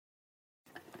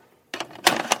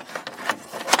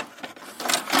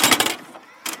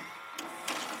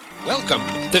Welcome.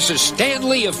 This is Stan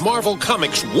Lee of Marvel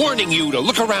Comics warning you to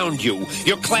look around you.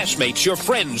 Your classmates, your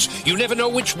friends, you never know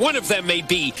which one of them may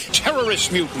be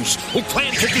terrorist mutants who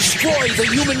plan to destroy the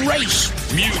human race.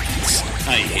 Mutants.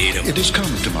 I hate them. It has come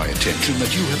to my attention that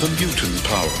you have a mutant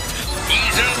power.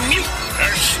 He's a mutant.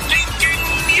 A stinking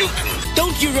mutant.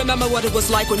 Don't you remember what it was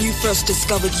like when you first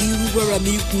discovered you were a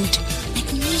mutant?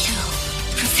 Magneto.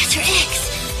 Professor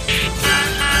X.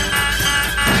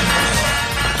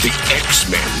 The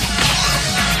X-Men.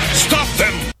 Stop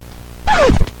them!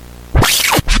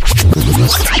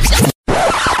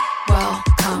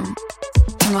 Welcome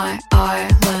to my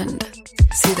island.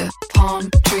 See the palm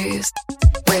trees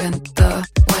waving the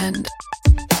wind.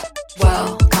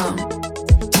 Welcome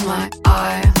to my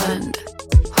island.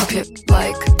 Hope you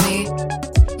like me.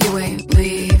 You ain't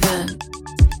leaving.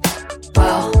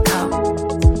 Welcome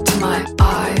to my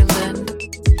island.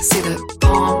 See the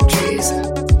palm trees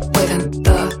waving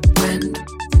the wind.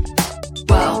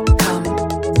 Welcome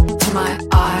to my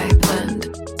island.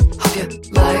 Hope you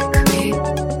like me.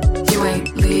 You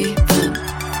ain't leaving.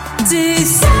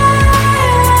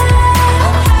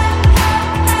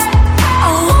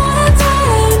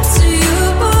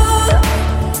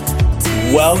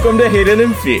 Welcome to Hidden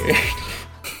and Feared.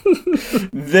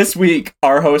 This week,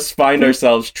 our hosts find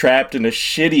ourselves trapped in a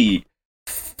shitty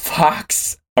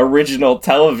Fox original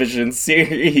television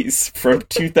series from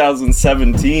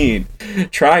 2017,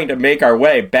 trying to make our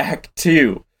way back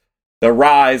to the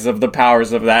rise of the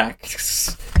powers of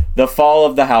X, the fall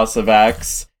of the House of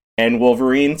X, and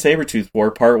Wolverine Sabretooth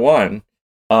War Part 1.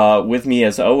 With me,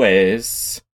 as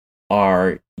always,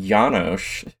 are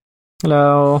Janosch.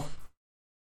 Hello.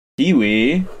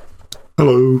 Kiwi.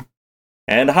 Hello.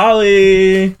 And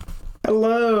Holly.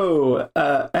 Hello.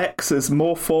 X is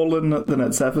more fallen than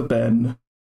it's ever been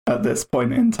at this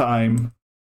point in time.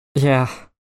 Yeah.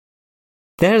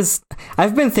 Here's what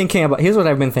I've been thinking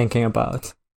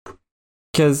about.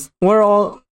 Because we're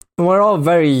all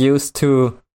very used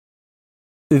to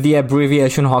the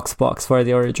abbreviation Hoxpox for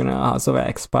the original House of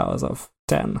X powers of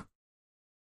 10.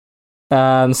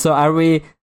 So are we...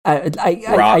 I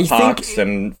think...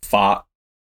 and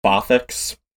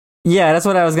Bothics. Yeah, that's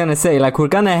what I was gonna say. Like, we're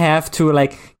gonna have to,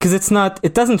 like... Because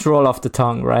it doesn't roll off the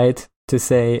tongue, right? To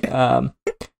say,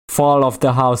 fall of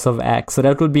the House of X. So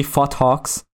that would be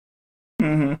Fothox.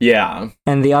 Mm-hmm. Yeah.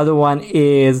 And the other one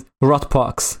is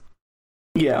Rotpox.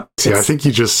 Yeah. See, I think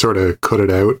you just sort of cut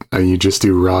it out and you just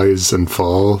do rise and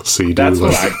fall. So you That's do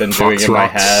what like I've been Fox doing in my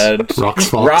Rocks, head. Rocks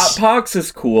Fox. Rotpox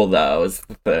is cool, though, is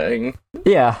the thing.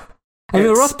 Yeah. I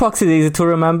mean, Rotpox is easy to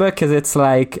remember because it's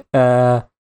like rat.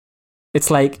 It's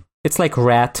like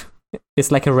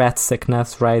a rat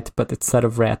sickness, right? But instead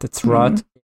of rat, it's rot.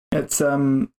 It's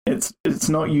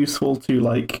not useful to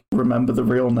like remember the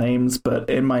real names, but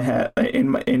in my head, in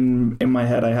my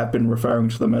head, I have been referring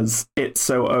to them as "It's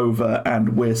So Over"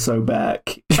 and "We're So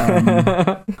Back" as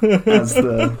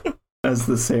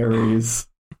the series.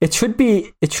 It should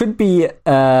be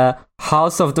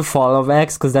House of the Fall of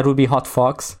X, because that would be Hot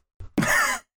Fox.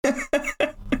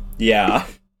 Yeah.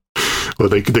 Well,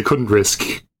 they couldn't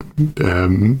risk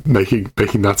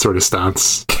making that sort of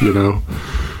stance, you know.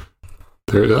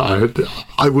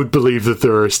 I would believe that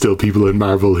there are still people in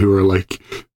Marvel who are like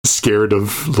scared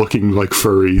of looking like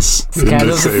furries. Scared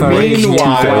of the furries.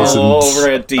 Meanwhile, over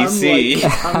at DC,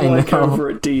 unlike over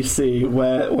at DC,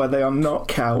 where they are not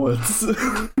cowards.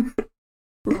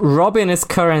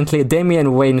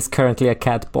 Damian Wayne is currently a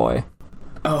cat boy.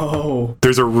 Oh,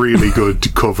 there's a really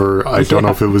good cover. I don't know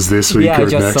if it was this week or I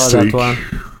just next saw week. That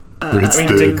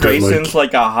one. Dick Grayson's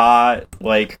like a hot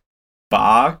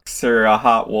box or a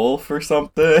hot wolf or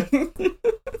something.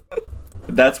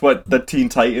 That's what the Teen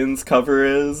Titans cover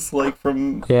is like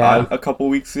from a couple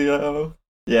weeks ago.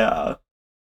 Yeah.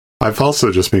 I've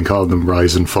also just been calling them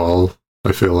Rise and Fall.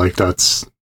 I feel like that's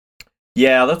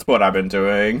what I've been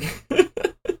doing.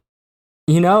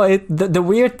 You know, the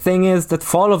weird thing is that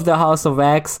Fall of the House of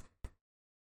X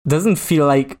doesn't feel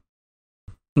like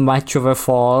much of a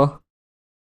fall.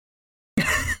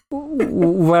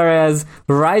 Whereas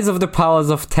Rise of the Powers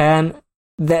of 10,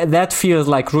 that feels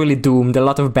like really doomed. A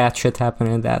lot of bad shit happened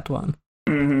in that one.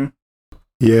 Mm-hmm.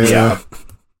 Yeah.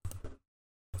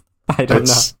 I don't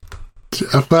know.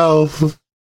 Well,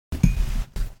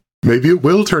 maybe it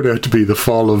will turn out to be the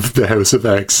fall of the House of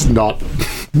X, not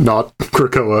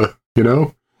Krakoa, you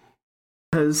know?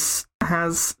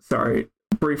 Sorry,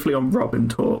 briefly on Robin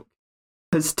talk.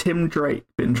 Has Tim Drake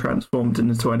been transformed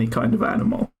into any kind of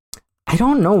animal? I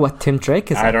don't know what Tim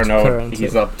Drake is I don't know currently. what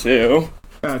he's up to.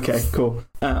 Okay, cool.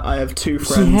 I have two He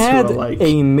friends who had are like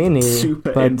a mini,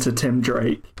 super but into Tim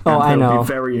Drake. Oh, and I they'll know. Be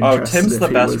very Oh, interested Tim's if the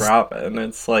he best was- Robin.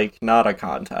 It's like not a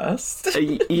contest.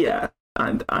 Yeah,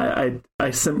 and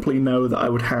I simply know that I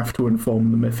would have to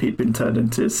inform them if he'd been turned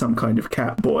into some kind of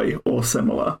cat boy or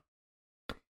similar.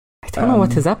 I don't know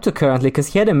what he's up to currently because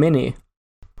he had a mini.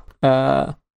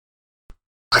 I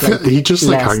think he just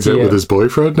like last hangs out year. with his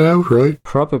boyfriend now, right?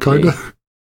 Probably. Kinda.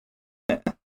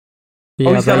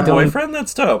 Oh, he's but I got a don't- boyfriend?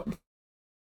 That's dope.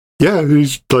 Yeah,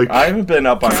 he's like I haven't been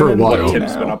up on For a what while.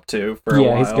 Tim's been up to for a Yeah,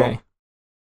 while. he's gay.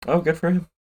 Oh, good for him.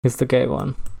 He's the gay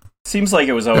one. Seems like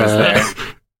it was always there.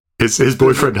 his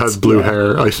boyfriend has blue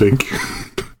hair, I think.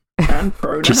 And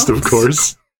pronouns. Just of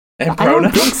course. And I don't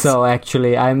pronouns. think so.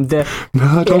 Actually, I'm the. No,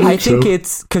 I don't I think think so.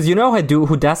 it's because you know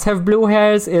who does have blue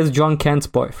hairs is John Kent's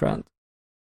boyfriend.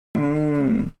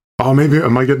 Oh, maybe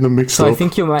am I getting them mixed So up? I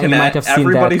think you might have seen that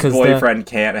Everybody's because boyfriend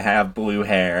can't have blue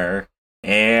hair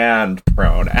and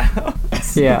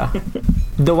pronouns. yeah,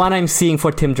 the one I'm seeing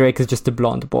for Tim Drake is just a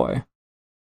blonde boy.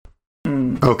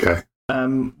 Okay.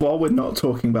 While we're not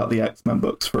talking about the X-Men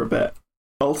books for a bit,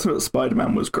 Ultimate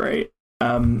Spider-Man was great.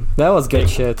 That was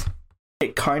good shit.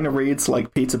 It kind of reads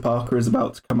like Peter Parker is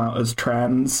about to come out as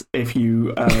trans if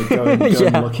you go and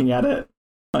Yeah. looking at it.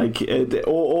 Like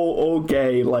or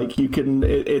gay, like you can.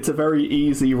 It's a very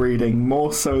easy reading,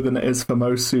 more so than it is for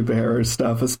most superhero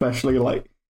stuff. Especially like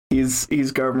he's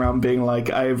going around being like,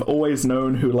 I've always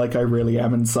known who like I really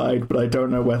am inside, but I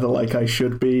don't know whether like I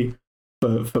should be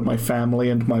for my family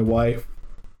and my wife.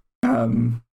 I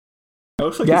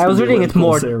was reading it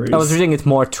more. I was reading it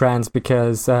more trans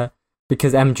because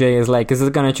MJ is like, is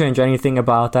it gonna change anything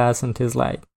about us? And he's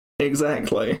like,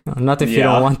 exactly. not if you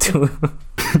don't want to.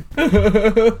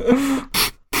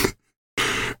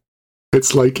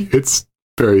 It's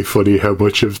very funny how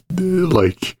much of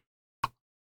like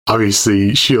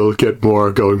obviously she'll get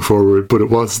more going forward, but it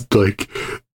was like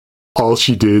all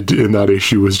she did in that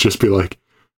issue was just be like,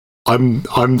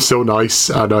 I'm so nice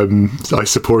and I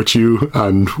support you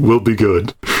and we'll be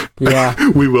good. Yeah.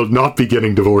 We will not be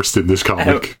getting divorced in this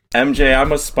comic. MJ,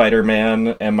 I'm a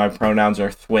Spider-Man and my pronouns are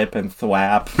thwip and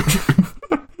thwap.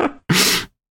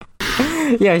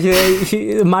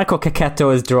 Yeah, Marco Cacchetto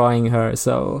is drawing her,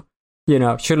 so you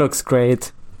know she looks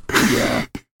great. Yeah,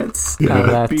 it's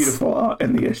Yeah. beautiful art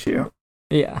in the issue.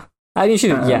 Yeah, I mean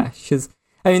she's.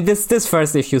 I mean this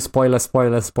first issue, spoiler.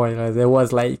 There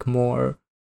was like more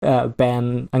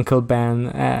Uncle Ben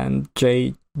and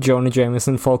Jonah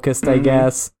Jameson focused, I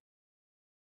guess.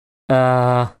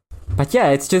 But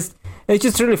yeah, it's just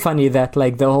really funny that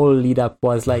like the whole lead up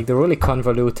was like the really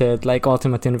convoluted like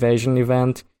Ultimate Invasion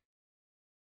event.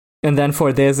 And then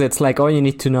for this, it's like all you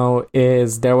need to know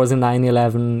is there was a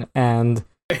 9/11 and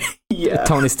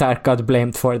Tony Stark got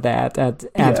blamed for that, and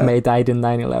Aunt May died in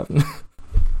 9/11.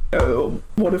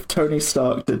 What if Tony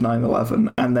Stark did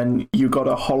 9/11 and then you got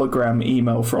a hologram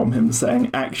email from him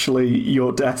saying, actually,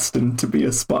 you're destined to be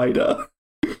a spider?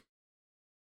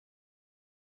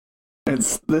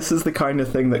 This is the kind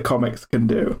of thing that comics can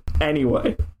do.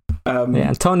 Anyway.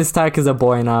 Yeah, Tony Stark is a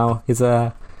boy now.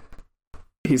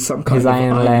 He's some kind of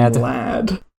Iron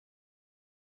lad.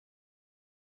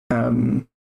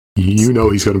 You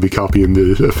know he's going to be copying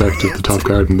the effect of the top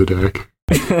card in the deck.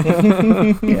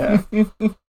 Yeah.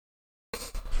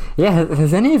 Yeah,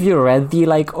 has any of you read the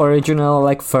like original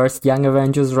like first Young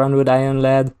Avengers run with Iron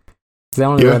Lad? I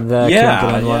only read the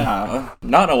Kirkland one.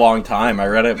 Not in a long time. I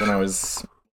read it when I was...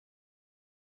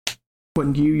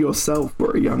 When you yourself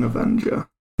were a young Avenger.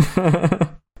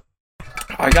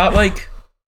 I got like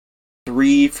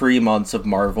 3 free months of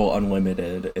Marvel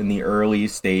Unlimited in the early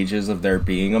stages of there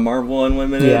being a Marvel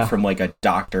Unlimited from like a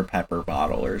Dr. Pepper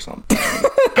bottle or something.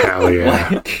 Hell yeah.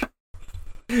 Like,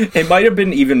 it might have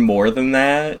been even more than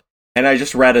that, and I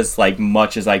just read as like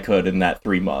much as I could in that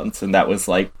 3 months, and that was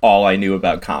like all I knew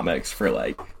about comics for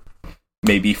like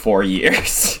maybe 4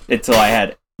 years until I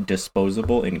had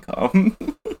disposable income.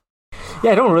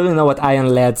 Yeah, I don't really know what Iron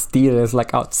Lad's deal is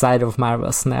like outside of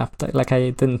Marvel Snap. Like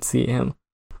I didn't see him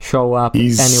show up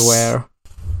anywhere.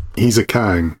 He's a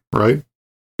Kang, right?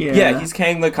 Yeah, he's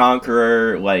Kang the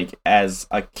Conqueror, like as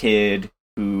a kid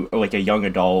who, or like a young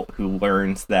adult who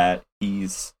learns that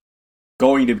he's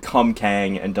going to become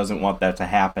Kang and doesn't want that to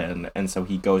happen, and so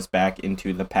he goes back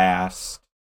into the past.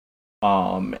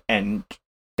 And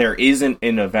there isn't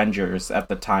an Avengers at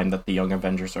the time that the Young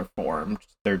Avengers are formed.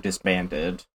 They're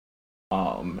disbanded.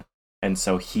 And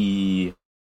so he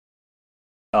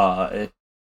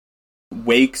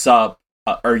wakes up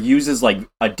or uses like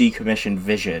a decommissioned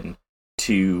vision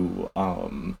to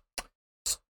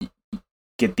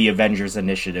get the Avengers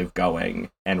initiative going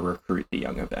and recruit the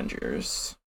Young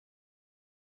Avengers.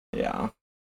 Yeah.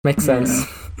 Makes sense.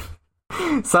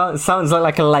 Sounds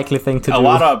like a likely thing to do. A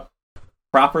lot of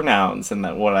proper nouns in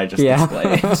that what I just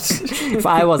explained. If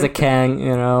I was a Kang,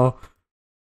 you know.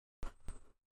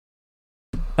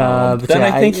 But then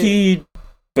I think he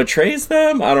betrays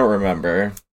them? I don't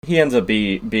remember. He ends up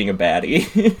being a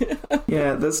baddie.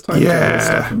 Yeah, there's time travel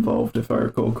stuff involved, if I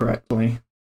recall correctly.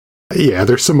 Yeah,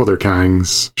 there's some other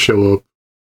Kangs show up,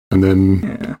 and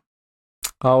then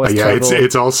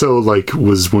it's also like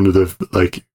was one of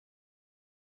the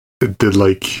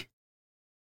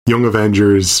Young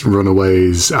Avengers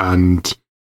Runaways and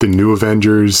the New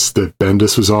Avengers that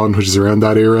Bendis was on, which is around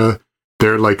that era.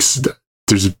 They're like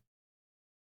there's a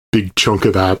big chunk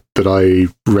of that I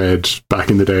read back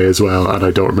in the day as well, and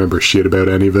I don't remember shit about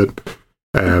any of it.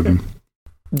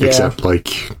 Except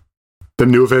like the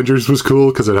New Avengers was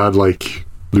cool because it had like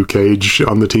Luke Cage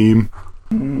on the team,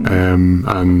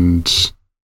 and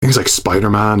things like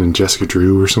Spider-Man and Jessica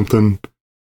Drew or something.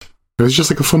 It was just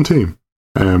like a fun team.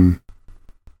 And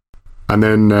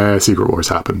then Secret Wars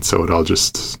happened, so it all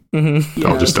just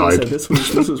died. This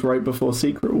was right before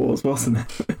Secret Wars, wasn't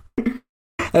it?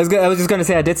 I was just going to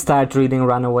say I did start reading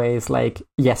Runaways like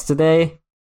yesterday.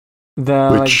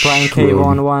 The Brian K.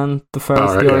 Vaughan one, the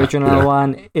first, the original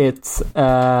one. It's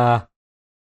I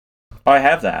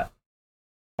have that.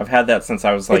 I've had that since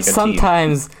I was like a teen.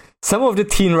 Sometimes some of the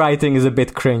teen writing is a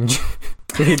bit cringe.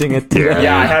 Reading it today.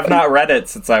 Yeah, I have not read it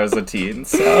since I was a teen.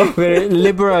 So very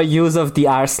liberal use of the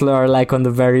R slur, like on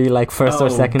the very first or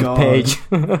second page.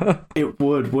 It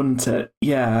would, wouldn't it?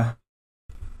 Yeah.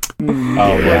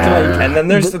 And then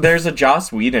there's a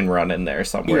Joss Whedon run in there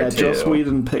somewhere too. Yeah, Joss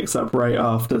Whedon picks up right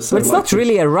after. So but it's not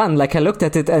really a run. Like I looked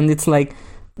at it, and it's like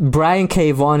Brian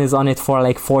K. Vaughan is on it for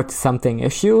like 40-something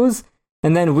issues,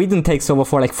 and then Whedon takes over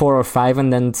for like 4 or 5,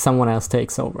 and then someone else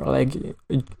takes over. Like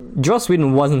Joss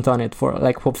Whedon wasn't on it for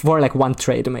one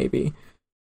trade maybe.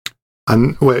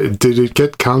 And wait, did it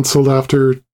get cancelled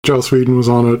after Joss Whedon was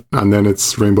on it, and then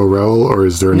it's Rainbow Rowell, or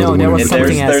is there another one? No, there was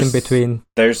something else in between.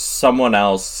 There's someone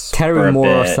else. Terry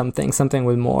Moore or something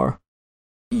with Moore.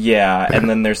 Yeah, and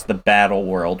then there's the Battle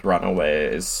World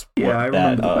Runaways. Yeah, I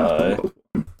remember the Battle World.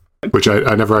 Which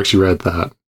I never actually read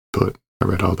that, but I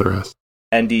read all the rest.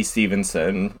 N.D.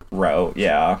 Stevenson wrote,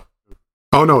 yeah.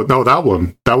 Oh no, that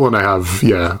one I have.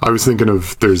 Yeah, I was thinking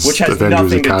of which has Avengers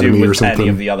nothing Academy to do with or something. any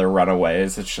of the other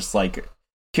Runaways. It's just like,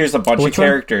 here's a bunch of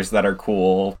characters that are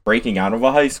cool breaking out of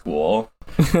a high school.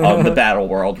 The Battle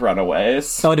World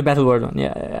Runaways. Oh, the Battle World one,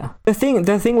 yeah. The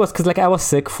thing was because I was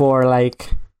sick for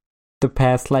the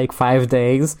past 5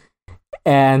 days,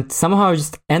 and somehow I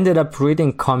just ended up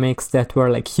reading comics that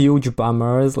were huge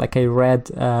bummers. I read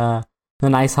The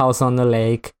Nice House on the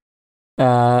Lake,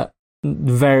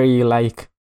 very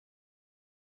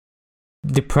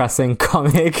depressing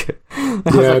comic.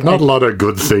 Yeah, not a lot of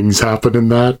good things happen in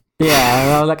that.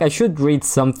 Yeah, I should read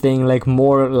something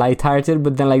more lighthearted,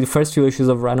 but then the first few issues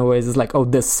of Runaways is oh,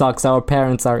 this sucks, our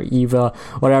parents are evil,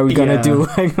 what are we gonna do?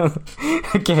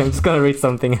 Okay, I'm just gonna read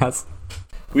something else.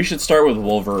 We should start with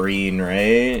Wolverine,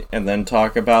 right? And then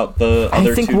talk about the other two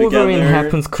together. I think Wolverine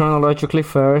happens chronologically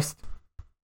first.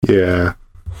 Yeah.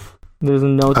 There's a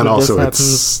note and that also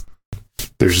this happens.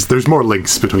 There's more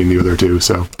links between the other two,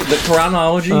 so the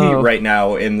chronology right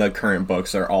now in the current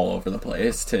books are all over the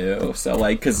place too. So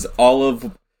because all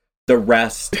of the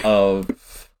rest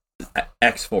of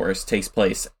X-Force takes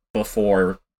place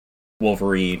before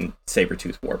Wolverine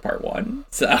Sabretooth War Part 1.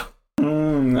 So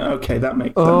okay, that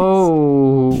makes sense.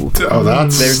 Oh,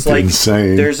 that's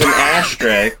insane. There's an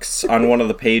asterisk on one of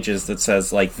the pages that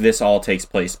says this all takes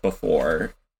place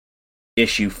before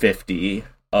issue 50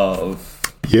 of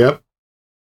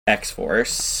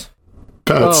X-Force.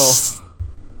 That's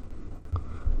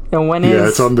and when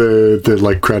it's on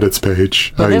the credits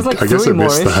page. Yeah, there's I guess 3 I more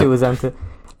missed issues, that.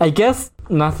 I guess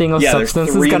nothing of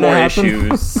substance there's 3 is gonna more happen.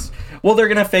 Issues. Well, they're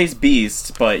gonna face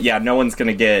Beast, but no one's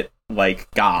gonna get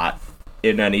got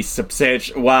in any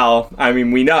substantial. Well, I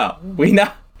mean, we know.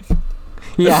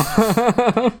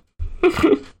 Yeah.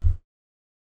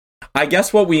 I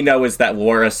guess what we know is that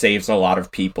Laura saves a lot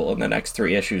of people in the next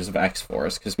 3 issues of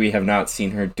X-Force, because we have not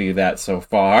seen her do that so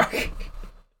far.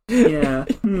 Yeah.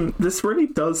 This really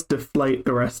does deflate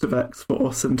the rest of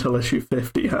X-Force until issue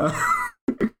 50, huh?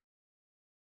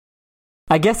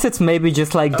 I guess it's maybe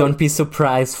just don't be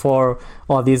surprised for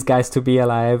all these guys to be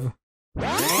alive.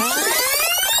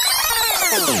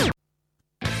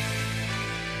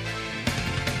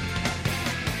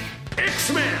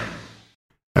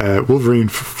 Wolverine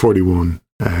 41,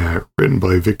 written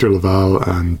by Victor Laval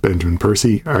and Benjamin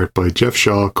Percy, art by Jeff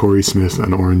Shaw, Corey Smith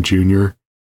and Oren Jr.,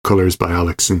 colours by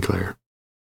Alex Sinclair.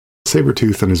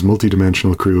 Sabretooth and his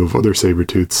multi-dimensional crew of other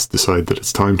Sabretooths decide that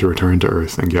it's time to return to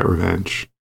Earth and get revenge.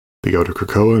 They go to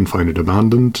Krakoa and find it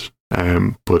abandoned,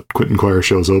 but Quentin Quire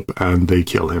shows up and they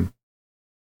kill him.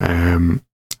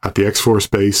 At the X-Force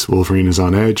base, Wolverine is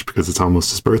on edge because it's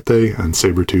almost his birthday, and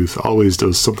Sabretooth always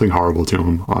does something horrible to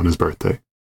him on his birthday.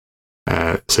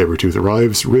 Sabretooth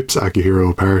arrives, rips Akihiro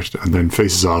apart, and then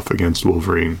faces off against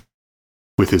Wolverine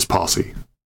with his posse.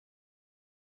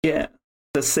 Yeah,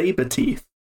 the saber teeth,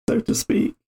 so to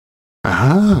speak.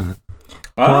 Ah.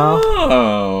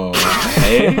 Oh.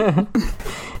 Hey.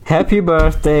 Happy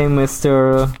birthday,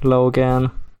 Mr. Logan.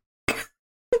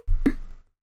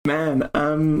 Man,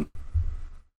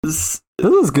 this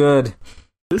was good.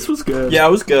 This was good. Yeah,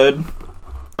 it was good.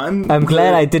 I'm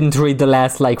glad I didn't read the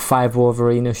last 5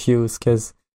 Wolverine issues,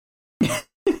 because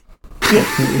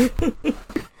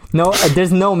no,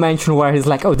 there's no mention where he's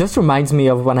like, oh, this reminds me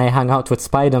of when I hung out with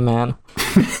Spider-Man.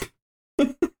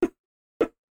 They're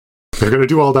going to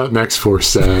do all that in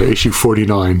X-Force issue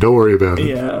 49, don't worry about it.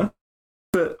 Yeah.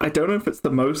 But I don't know if it's the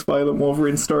most violent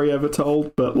Wolverine story ever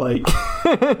told, but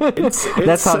it's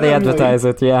that's how they advertise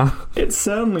it. Yeah, it's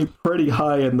certainly pretty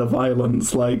high in the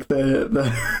violence.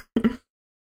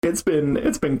 It's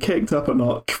been kicked up a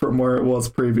notch from where it was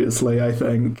previously, I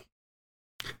think.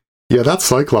 Yeah, that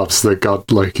Cyclops that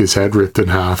got his head ripped in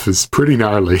half is pretty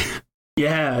gnarly.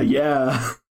 Yeah.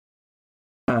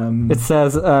 It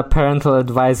says parental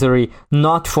advisory,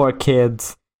 not for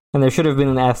kids. And there should have been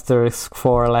an asterisk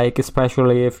for,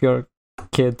 especially if your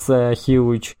kid's a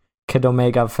huge Kid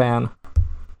Omega fan.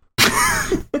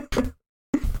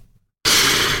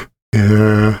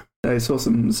 Yeah. I saw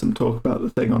some talk about the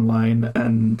thing online,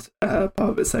 and part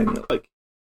of it saying that,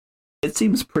 it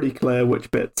seems pretty clear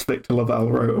which bits Victor LaValle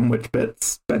wrote and which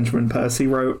bits Benjamin Percy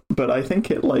wrote, but I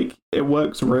think it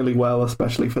works really well,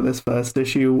 especially for this first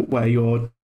issue, where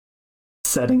you're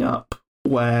setting up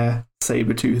where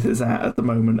Sabretooth is at the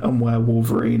moment and where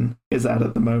Wolverine is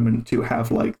at the moment, to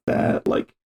have their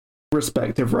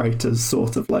respective writers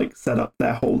sort of set up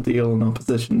their whole deal in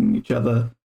opposition to each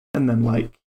other, and then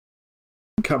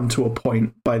come to a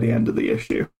point by the end of the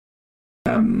issue.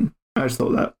 I just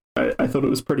thought that I thought it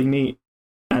was pretty neat,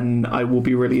 and I will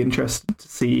be really interested to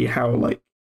see how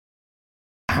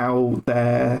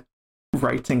their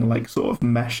writing sort of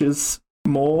meshes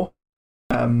more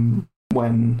when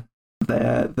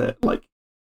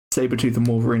Sabretooth and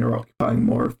Wolverine are occupying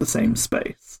more of the same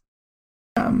space.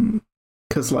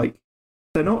 Because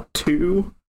they're not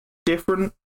too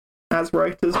different as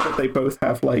writers, but they both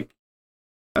have a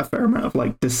fair amount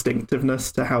of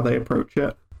distinctiveness to how they approach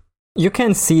it. You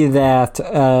can see that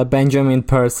Benjamin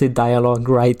Percy dialogue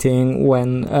writing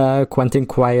when Quentin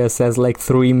Quire says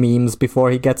 3 memes before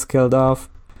he gets killed off.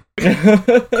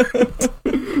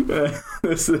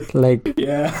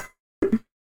 Yeah.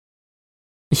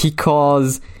 He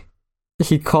calls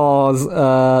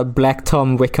Black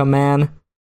Tom Wicker Man,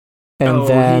 and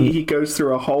then he goes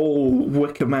through a whole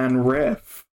Wicker Man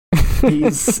riff.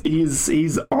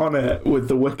 He's on it with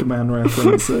the Wicker Man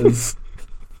references.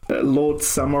 Lord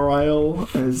Summerisle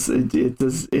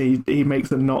he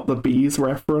makes a Not the Bees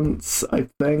reference, I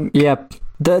think. Yep,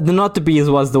 the Not the Bees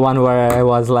was the one where I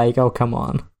was like, oh come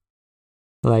on,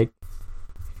 I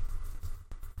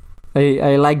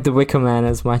like the Wicker Man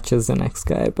as much as the next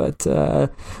guy, but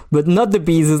Not the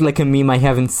Bees is a meme I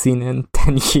haven't seen in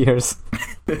 10 years.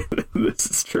 This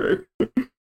is true.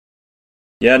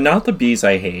 Yeah, Not the Bees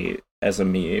I hate as a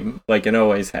meme, and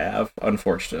always have,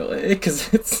 unfortunately,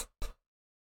 because it's...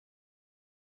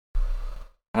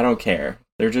 I don't care.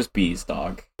 They're just bees,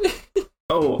 dog. It's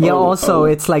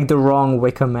the wrong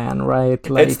Wicker Man, right?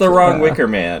 It's the wrong Wicker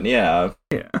Man, yeah.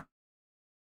 Yeah.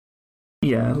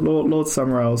 Yeah, Lord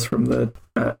Summerisle's from the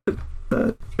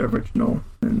original.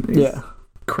 And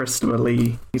Christopher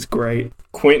Lee, he's great.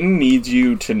 Quentin needs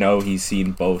you to know he's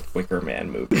seen both Wicker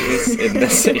Man movies in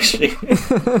this issue.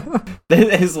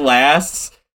 His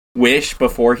last wish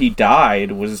before he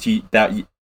died was that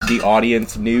the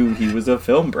audience knew he was a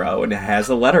film bro and has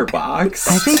a letterbox.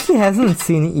 I think he hasn't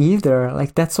seen either.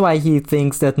 That's why he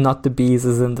thinks that Not the Bees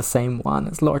is in the same one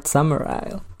as Lord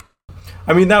Summerisle.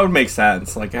 I mean, that would make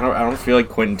sense. I don't feel like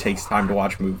Quentin takes time to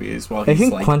watch movies while he's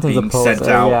being sent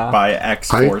out by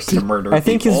X-Force to murder people. I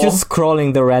think he's just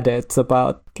scrolling the Reddits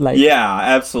about Yeah,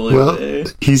 absolutely. Well,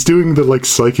 he's doing the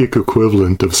psychic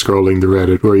equivalent of scrolling the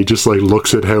Reddit, where he just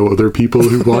looks at how other people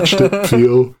who watched it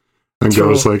feel and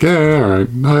goes all right,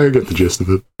 I get the gist of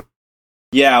it.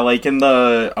 Yeah, in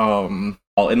the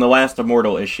Last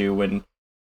Immortal issue when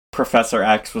Professor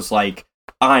X was like,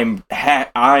 I'm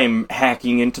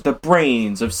hacking into the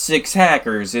brains of 6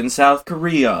 hackers in South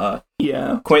Korea.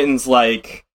 Yeah. Quentin's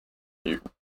like,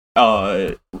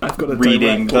 I've got a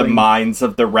reading direct the link. minds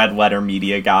of the red letter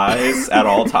media guys at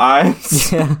all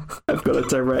times. Yeah. I've got a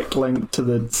direct link to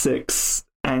the 6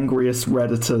 angriest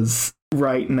Redditors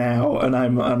right now, and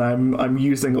I'm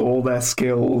using all their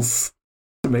skills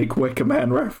to make Wicker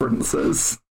Man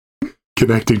references.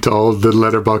 Connecting to all the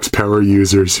Letterbox power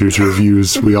users whose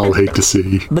reviews we all hate to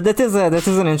see. But that is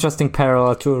an interesting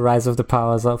parallel to Rise of the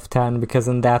Powers of 10, because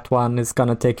in that one it's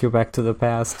gonna take you back to the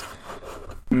past.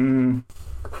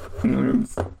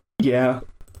 Yeah.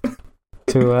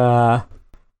 To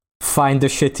find the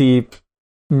shitty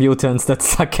mutants that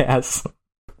suck ass.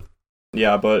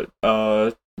 Yeah, but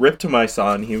rip to my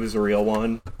son, he was a real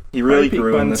one. He really R.I.P.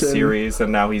 grew in the Quentin. series,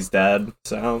 and now he's dead,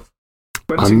 so...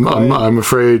 I'm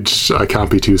afraid I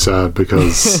can't be too sad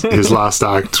because his last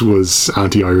act was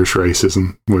anti-Irish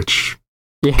racism, which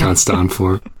can't stand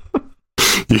for.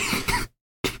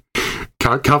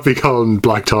 can't be calling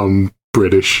Black Tom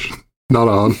British. Not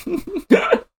on.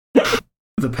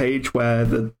 The page where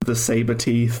the saber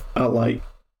teeth are like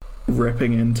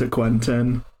ripping into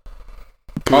Quentin.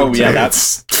 Oh yeah,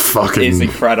 That's that's fucking is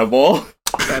incredible.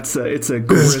 It's a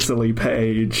grisly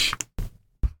page.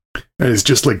 And it's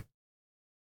just like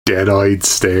dead-eyed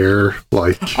stare.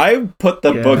 Like I put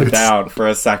the book It's- down for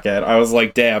a second. I was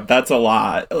like, damn, that's a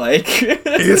lot. Like,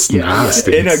 it's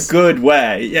nasty. in a good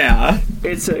way, yeah.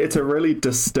 It's a really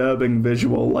disturbing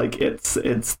visual. Like it's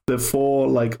the 4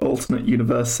 like alternate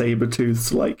universe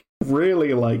Sabretooths like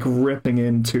really like ripping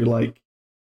into like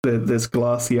this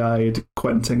glassy-eyed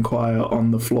Quentin Quire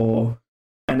on the floor,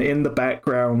 and in the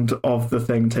background of the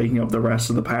thing taking up the rest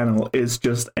of the panel is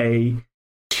just a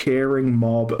cheering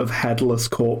mob of headless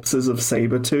corpses of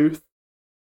Sabretooth.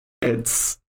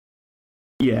 It's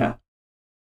yeah.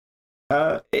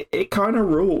 It kind of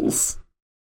rules.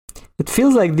 It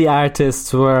feels like the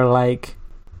artists were like,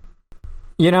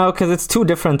 you know, because it's 2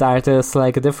 different artists,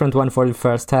 like a different one for the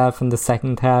first half and the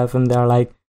second half, and they're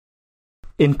like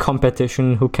in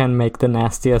competition who can make the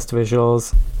nastiest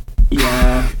visuals.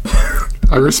 Yeah.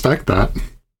 I respect that.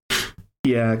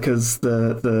 Yeah, because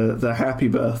the happy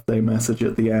birthday message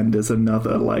at the end is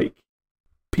another like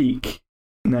peak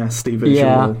nasty visual.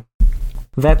 Yeah.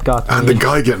 That got me. And the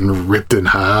guy getting ripped in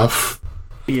half.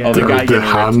 Yeah, Oh, the guy the getting ripped in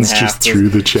hands half just was- through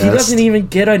the chest. He doesn't even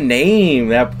get a name.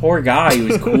 That poor guy. He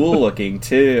was cool looking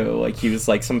too. Like he was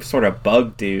like some sort of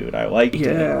bug dude. I liked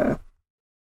him. yeah.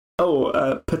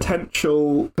 Oh,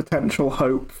 potential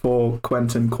hope for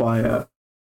Quentin Quire.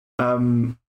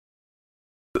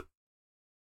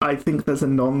 I think there's a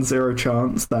non-zero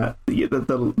chance that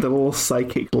the little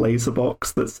psychic laser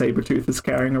box that Sabretooth is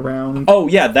carrying around. Oh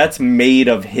yeah, that's made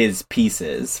of his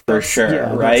pieces for sure, yeah,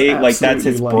 that's right? Like that's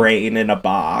his absolutely, like- brain in a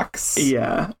box.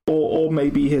 Yeah, or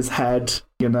maybe his head.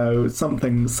 You know,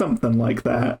 something like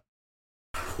that.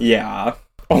 Yeah.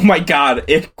 Oh my god,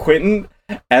 if Quentin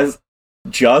as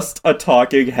just a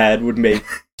talking head would make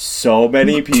so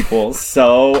many people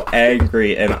so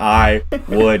angry, and I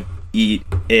would eat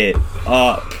it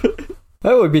up.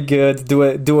 That would be good. Do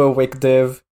a wig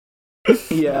div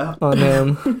Yeah. on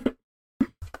him.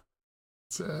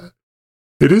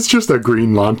 It is just a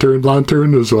Green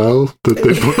Lantern as well that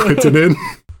they put Quentin in.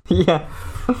 Yeah.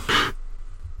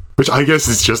 Which I guess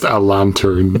is just a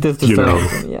lantern, It is just you know.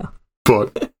 yeah.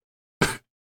 But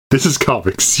this is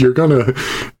comics.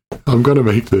 I'm gonna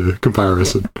make the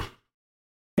comparison.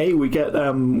 Hey, we get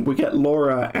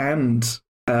Laura and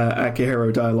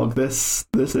Akihiro dialogue this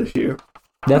issue.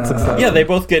 That's exciting. Yeah, they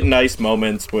both get nice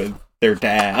moments with their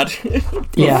dad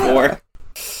Yeah. before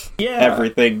Yeah,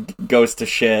 everything goes to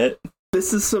shit.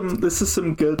 This is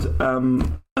some good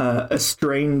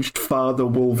estranged father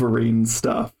Wolverine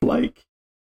stuff. Like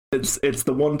it's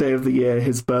the one day of the year,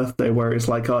 his birthday, where he's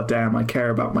like, "Oh damn, I care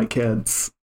about my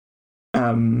kids."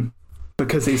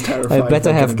 Because he's terrified. I better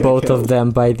they're have gonna get both of killed. them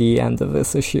by the end of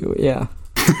this issue. Yeah.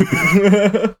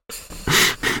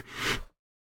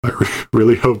 I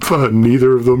really hope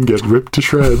neither of them get ripped to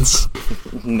shreds.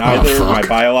 Neither Oh, my fuck.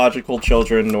 biological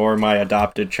children nor my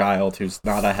adopted child, who's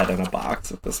not a head in a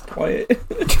box at this point.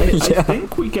 I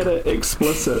think we get it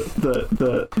explicit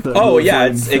the Oh yeah,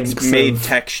 Wolverine it's thinks made of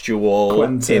textual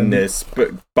Quentin. in this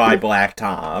by Black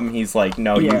Tom. He's like,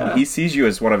 no, Yeah. he sees you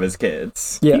as one of his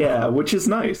kids. Yeah. Yeah, which is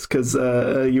nice because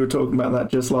you were talking about that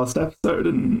just last episode,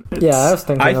 and it's, Yeah, I was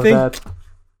thinking I of think- that.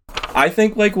 I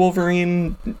think like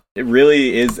Wolverine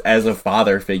really is, as a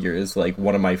father figure, is like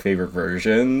one of my favorite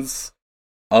versions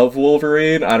of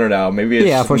Wolverine. I don't know, maybe it's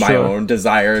Yeah, just for my sure. own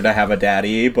desire to have a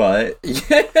daddy, but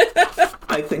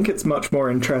I think it's much more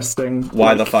interesting.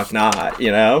 why the Like, fuck not,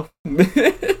 you know?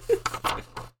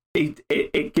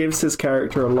 it gives his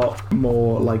character a lot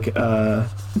more like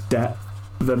depth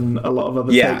than a lot of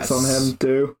other Yes. takes on him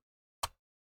do.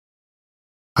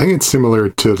 I think it's similar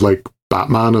to like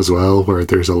Batman as well, where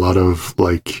there's a lot of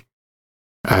like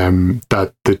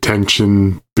that the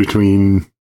tension between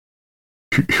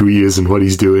who he is and what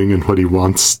he's doing and what he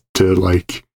wants to,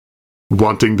 like,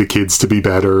 wanting the kids to be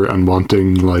better and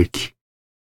wanting, like,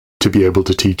 to be able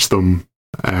to teach them,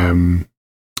 and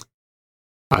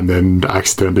then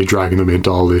accidentally dragging them into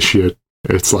all this shit.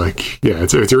 It's like, yeah,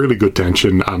 it's a really good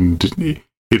tension, and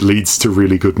it leads to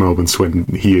really good moments when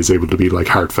he is able to be like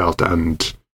heartfelt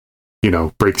and, you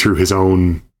know, break through his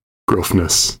own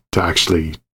gruffness to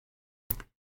actually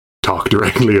talk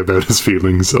directly about his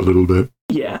feelings a little bit.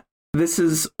 Yeah. This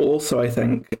is also, I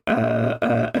think,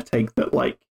 a take that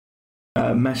like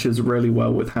meshes really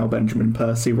well with how Benjamin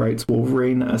Percy writes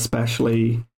Wolverine,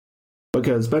 especially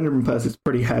because Benjamin Percy is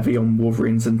pretty heavy on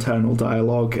Wolverine's internal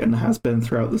dialogue and has been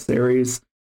throughout the series.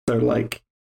 So, like,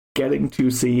 getting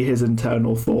to see his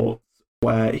internal thoughts,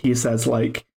 where he says,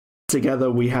 like,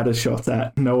 together we had a shot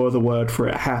at, no other word for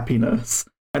it, happiness,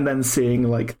 and then seeing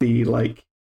like the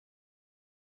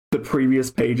previous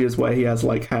pages where he has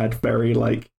like had very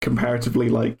like comparatively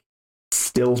like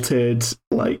stilted,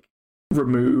 like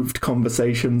removed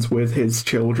conversations with his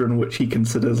children, which he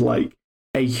considers like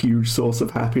a huge source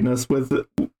of happiness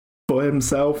for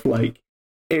himself. Like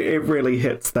it really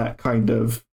hits that kind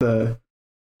of the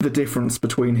difference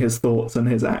between his thoughts and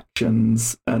his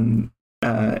actions, and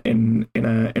in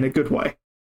a good way.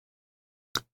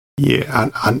 Yeah,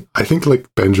 and I think like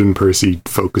Benjamin Percy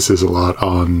focuses a lot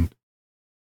on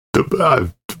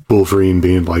the Wolverine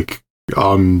being like,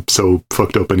 I'm so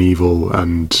fucked up and evil,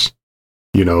 and,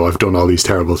 you know, I've done all these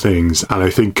terrible things. And I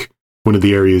think one of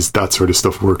the areas that sort of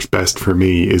stuff works best for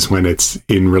me is when it's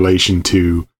in relation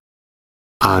to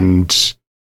and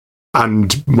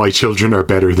my children are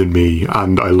better than me,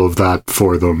 and I love that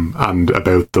for them and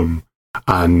about them,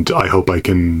 and I hope they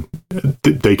can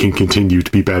continue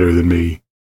to be better than me,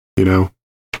 you know.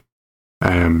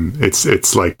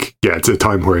 It's like, yeah, it's a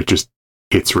time where it just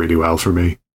hits really well for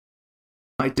me.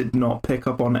 I did not pick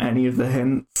up on any of the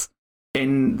hints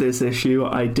in this issue.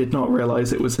 I did not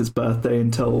realize it was his birthday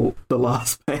until the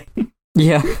last page.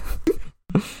 Yeah.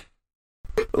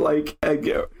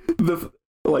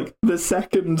 The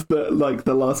second that like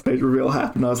the last page reveal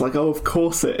happened, I was like, oh, of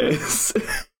course it is.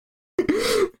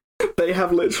 They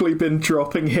have literally been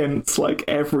dropping hints like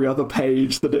every other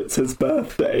page that it's his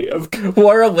birthday.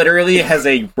 Laura literally has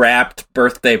a wrapped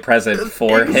birthday present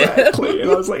for him. Exactly.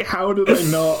 And I was like, how did I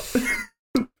not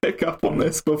pick up on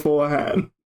this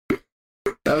beforehand?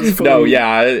 That was funny. No,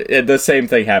 yeah, the same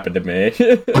thing happened to me.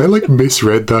 I like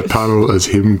misread that panel as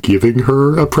him giving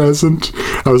her a present.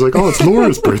 I was like, oh, it's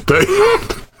Laura's birthday.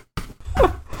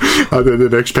 And then the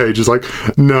next page is like,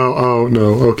 no, oh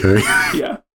no, okay.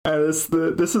 Yeah. And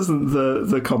this isn't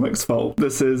the comic's fault.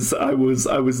 This is I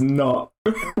was not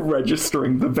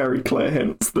registering the very clear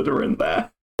hints that are in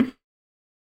there.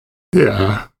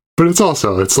 Yeah, but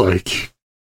it's like,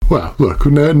 well, look,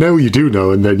 now you do know,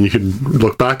 and then you can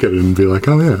look back at it and be like,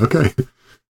 oh yeah, okay.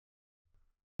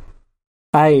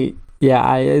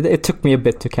 It took me a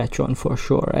bit to catch on for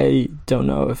sure. I don't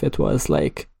know if it was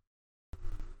like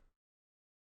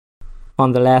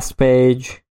on the last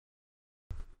page.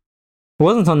 It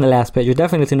wasn't on the last page. You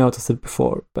definitely noticed it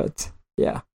before, but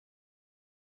yeah.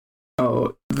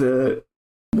 Oh,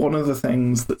 one of the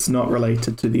things that's not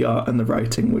related to the art and the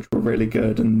writing, which were really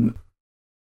good, and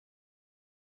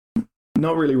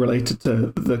not really related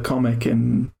to the comic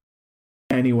in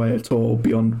any way at all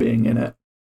beyond being in it.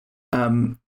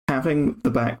 Having the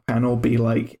back panel be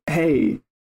like, hey,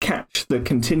 catch the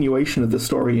continuation of the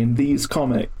story in these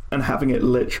comics, and having it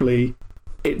literally,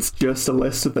 it's just a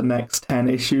list of the next 10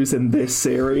 issues in this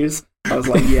series. I was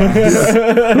like, yes.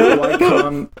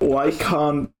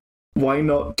 Why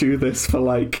not do this for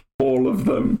like all of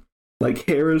them? Like,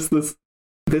 here is this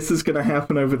is going to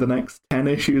happen over the next 10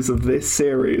 issues of this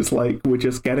series. Like, we're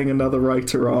just getting another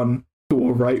writer on who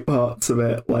will write parts of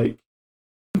it. Like,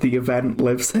 the event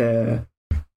lives here.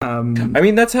 I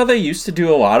mean, that's how they used to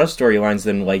do a lot of storylines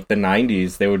in like the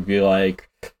 90s. They would be like,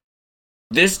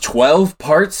 this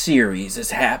 12-part series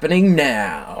is happening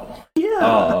now.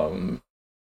 Yeah.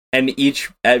 And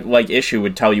each like issue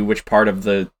would tell you which part of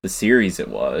the series it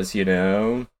was, you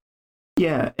know?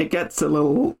 Yeah, it gets a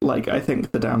little, like, I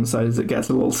think the downside is it gets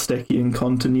a little sticky in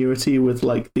continuity with,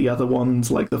 like, the other ones,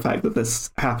 like the fact that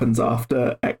this happens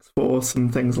after X-Force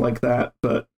and things like that,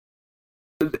 but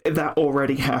that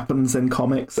already happens in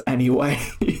comics anyway.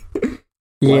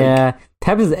 Yeah, it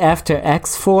happens after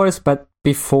X-Force, but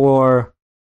before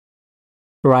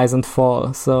Rise and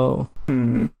Fall, so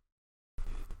I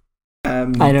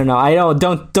don't know. I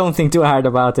don't think too hard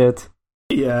about it.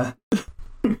 Yeah.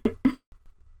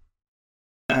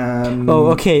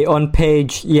 Okay, on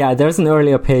page... Yeah, there's an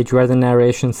earlier page where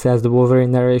the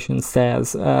Wolverine narration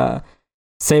says,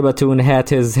 Sabatoon had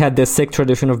this sick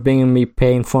tradition of bringing me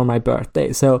pain for my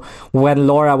birthday. So when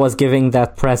Laura was giving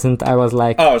that present, I was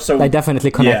like... I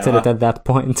definitely connected it at that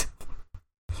point.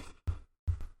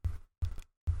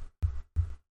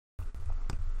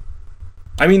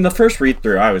 I mean, the first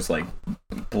read-through, I was, like,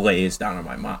 blazed out of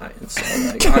my mind. So,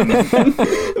 like,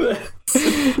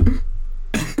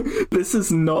 This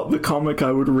is not the comic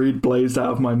I would read blazed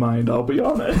out of my mind, I'll be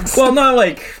honest. Well, not,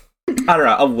 like, I don't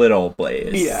know, a little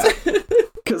blazed. Yeah.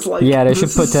 Like, yeah, they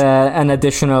should put an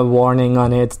additional warning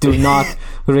on it. Do not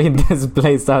read this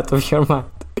blazed out of your mind.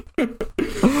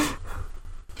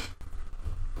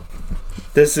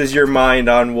 This is your mind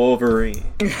on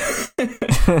Wolverine.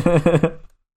 But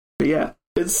yeah,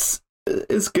 it's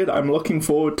good. I'm looking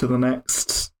forward to the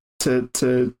next to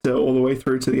all the way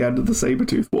through to the end of the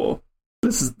Sabretooth War.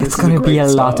 It's going to be a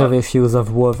lot of issues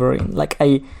of Wolverine. Like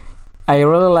I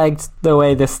really liked the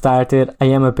way this started. I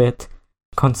am a bit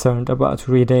concerned about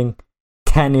reading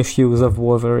 10 issues of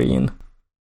Wolverine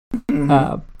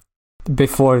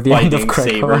before the end of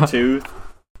Krakoa. Sabretooth.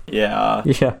 Yeah.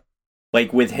 Yeah.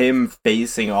 Like, with him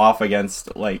facing off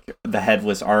against, like, the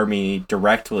Headless Army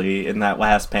directly in that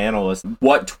last panel,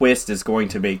 what twist is going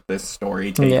to make this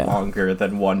story take longer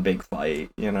than one big fight,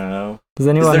 you know? Does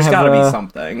anyone there's have gotta be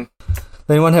something. Does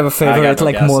anyone have a favorite,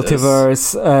 like, guesses.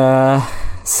 Multiverse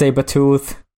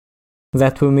Sabretooth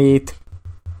that we meet?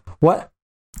 What?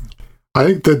 I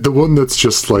think that the one that's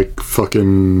just, like,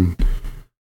 fucking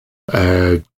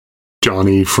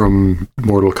Johnny from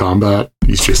Mortal Kombat.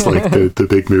 He's just like the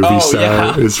big movie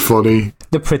star is funny.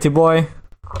 The pretty boy.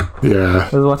 Yeah.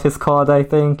 Is what he's called, I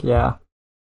think. Yeah.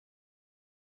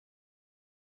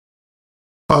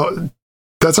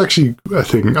 That's actually a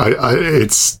thing.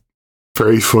 It's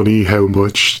very funny how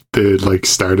much the like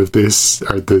start of this,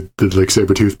 or the like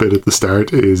Sabretooth bit at the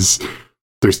start is,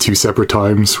 there's two separate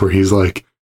times where he's like,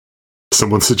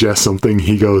 someone suggests something,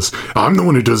 he goes, I'm the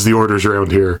one who does the orders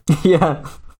around here. Yeah.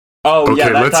 Oh,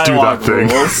 okay, yeah, let's do that thing.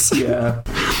 Yeah.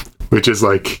 Which is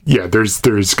like, yeah, there's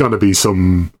gonna be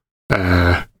some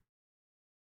power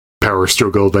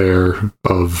struggle there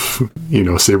of, you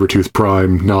know, Sabretooth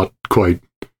Prime not quite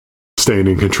staying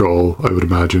in control, I would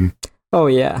imagine. Oh,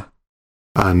 yeah.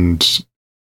 And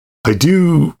I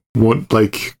do want,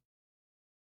 like,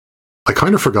 I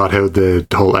kind of forgot how the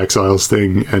whole Exiles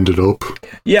thing ended up.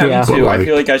 Yeah, me too. Like, I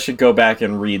feel like I should go back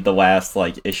and read the last,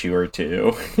 like, issue or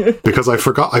two. Because I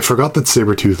forgot that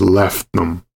Sabretooth left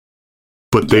them.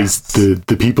 But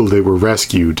the people they were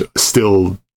rescued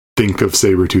still think of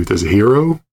Sabretooth as a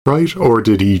hero, right? Or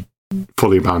did he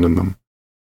fully abandon them?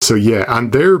 So yeah,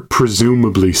 and they're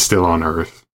presumably still on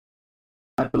Earth.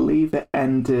 I believe it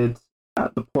ended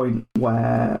at the point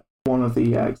where one of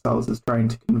the Exiles is trying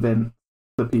to convince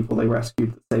the people they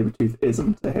rescued that Sabretooth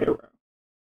isn't a hero.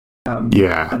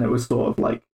 Yeah. And it was sort of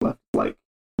like left like...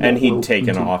 And he'd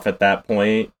taken off at that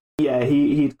point. Yeah,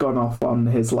 he'd gone off on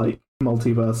his like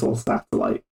multiversal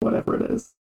satellite, whatever it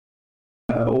is.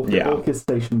 Orchis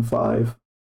Station 5.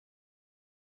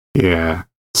 Yeah.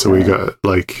 So we got,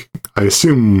 like, I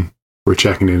assume we're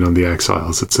checking in on the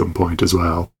Exiles at some point as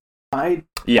well. I'd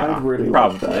really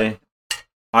probably. Like that.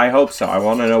 I hope so. I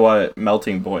want to know what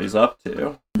Melting Boy's up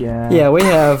to. Yeah. Yeah, we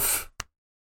have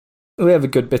a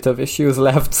good bit of issues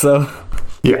left, so...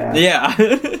 Yeah.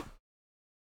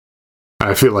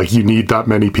 I feel like you need that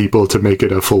many people to make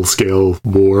it a full-scale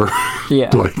war.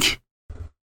 Yeah. Like...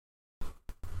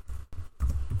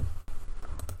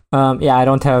 I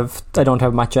don't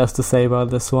have much else to say about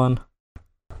this one.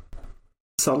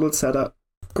 Solid setup,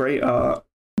 great art,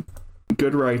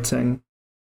 good writing.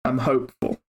 I'm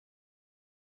hopeful.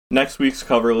 Next week's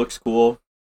cover looks cool.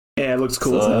 Yeah, it looks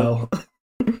cool as hell.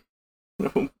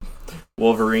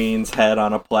 Wolverine's head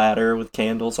on a platter with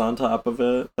candles on top of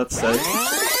it. That's sick.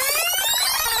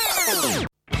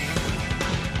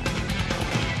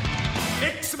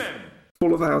 X-Men!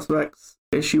 Fall of the House of X,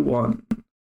 issue 1.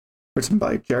 Written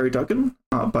by Jerry Duggan,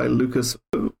 art by Lucas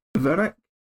Vernick,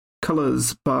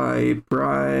 colors by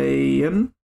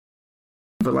Brian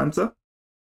Valenza.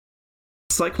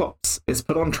 Cyclops is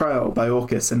put on trial by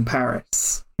Orchis in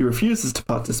Paris. He refuses to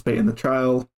participate in the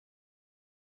trial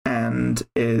and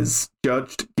is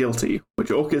judged guilty, which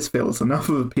Orchis feels enough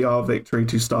of a PR victory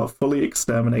to start fully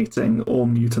exterminating all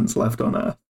mutants left on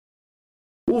Earth.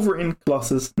 Wolverine,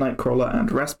 Colossus, Nightcrawler,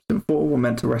 and Rasputin 4 were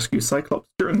meant to rescue Cyclops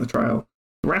during the trial.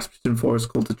 Rasputin 4 is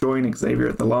called to join Xavier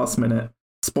at the last minute,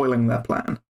 spoiling their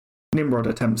plan. Nimrod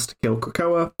attempts to kill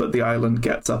Krakoa, but the island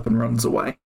gets up and runs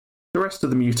away. The rest of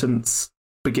the mutants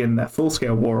begin their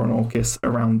full-scale war on Orchis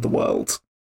around the world.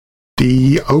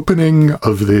 The opening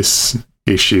of this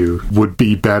issue would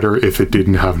be better if it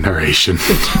didn't have narration.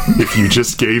 If you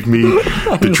just gave me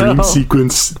the dream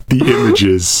sequence, the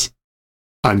images,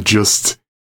 and just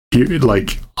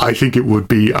I think it would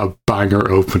be a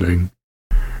banger opening.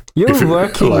 You're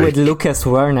working with Lucas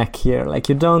Wernick here. Like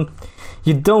you don't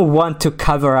want to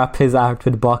cover up his art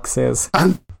with boxes.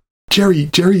 And Jerry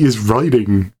is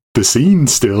writing the scene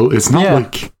still. It's not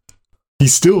like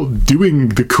he's still doing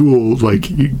the cool, like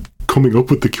coming up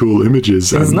with the cool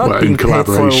images and in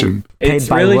collaboration. It's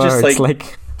really words, just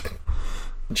like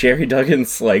Jerry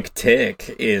Duggan's like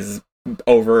tick is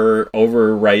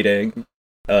overwriting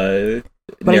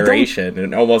narration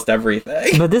and almost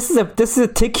everything. But this is a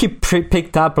tick he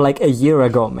picked up like a year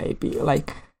ago, maybe.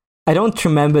 Like I don't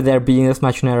remember there being as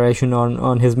much narration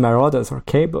on his Marauders or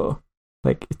Cable.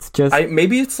 Like it's just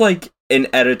maybe it's like an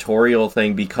editorial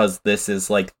thing because this is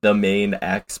like the main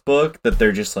X book that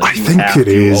they're just like you have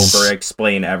to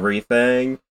over-explain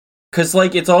everything. Because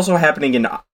like it's also happening in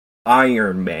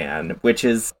Iron Man, which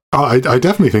is I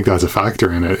definitely think that's a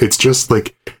factor in it. It's just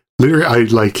like literally I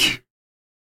like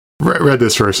read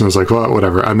this first and was like, well,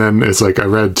 whatever. And then it's like I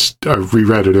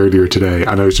reread it earlier today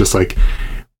and I was just like,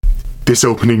 this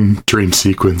opening dream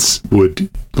sequence would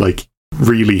like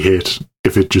really hit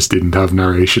if it just didn't have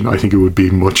narration. I think it would be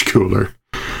much cooler.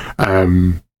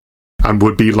 And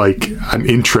would be like an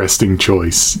interesting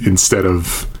choice instead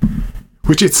of,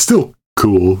 which it's still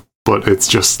cool, but it's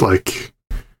just like,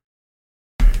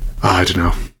 I don't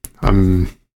know.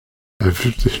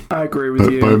 I agree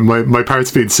with you. My part's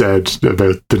been said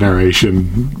about the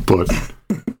narration, but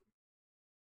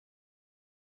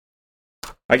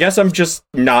I guess I'm just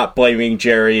not blaming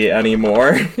Jerry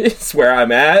anymore. It's where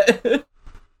I'm at.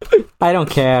 I don't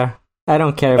care. I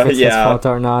don't care if it's his fault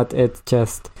or not. It's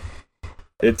just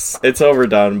it's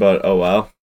overdone, but oh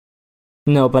well.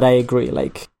 No, but I agree.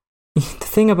 Like the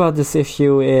thing about this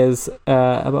issue is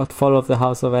about Fall of the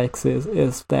House of X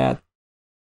is that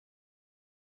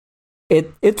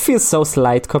it feels so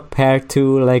slight compared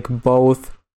to like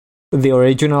both the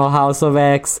original House of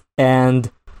X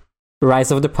and Rise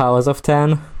of the Powers of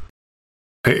 10.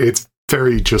 It's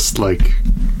very just like,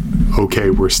 okay,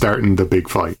 we're starting the big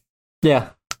fight.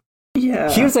 Yeah.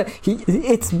 But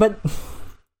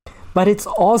it's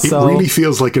also, it really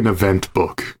feels like an event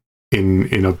book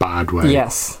in a bad way.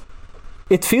 Yes,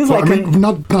 it feels not in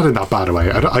that bad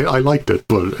way. I liked it,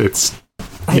 but it's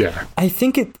I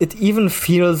think it even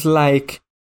feels like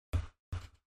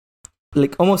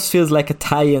almost feels like a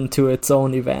tie-in to its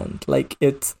own event. Like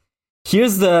it's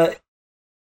here's the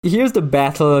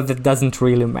battle that doesn't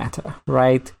really matter,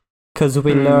 right? Because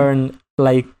we learn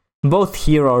like both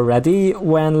here already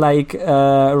when like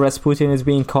Rasputin is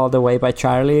being called away by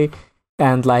Charlie,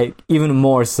 and like even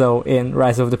more so in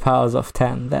Rise of the Powers of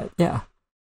 10. That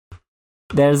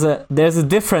there's a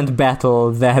different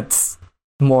battle that's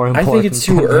more important. I think it's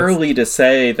too early to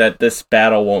say that this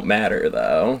battle won't matter,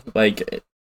 though. Like,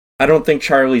 I don't think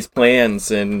Charlie's plans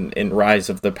in Rise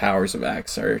of the Powers of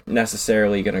X are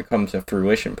necessarily going to come to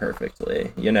fruition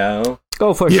perfectly, you know?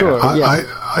 Oh, for sure.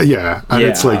 And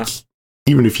it's like,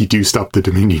 even if you do stop the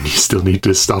Dominion, you still need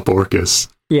to stop Orcus.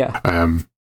 Yeah.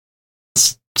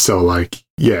 So, like,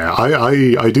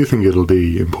 I do think it'll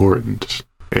be important.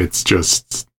 It's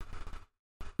just...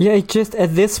 Yeah, it just,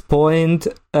 at this point,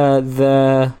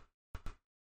 the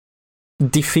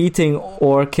defeating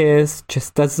Orcus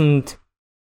just doesn't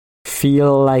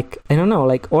feel like, I don't know,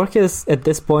 like Orcus at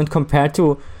this point compared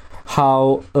to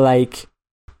how, like,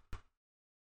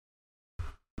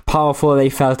 powerful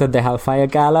they felt at the Hellfire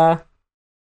Gala,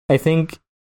 I think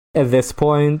at this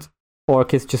point,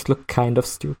 Orcus just looked kind of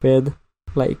stupid.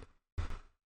 Like,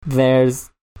 there's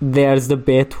the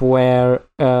bit where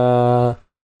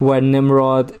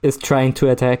Nimrod is trying to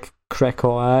attack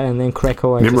Krakoa, and then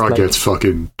Krakoa Nimrod gets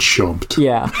fucking chumped.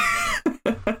 Yeah.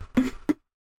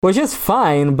 Which is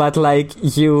fine, but like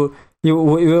we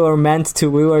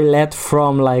were led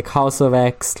from like House of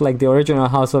X, like the original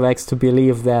House of X, to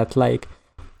believe that like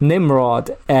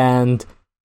Nimrod and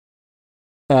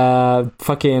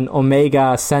fucking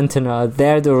Omega Sentinel,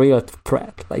 they're the real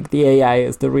threat. Like the AI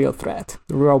is the real threat.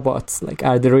 The robots like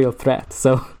are the real threat.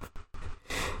 So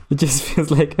it just feels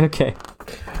like, okay.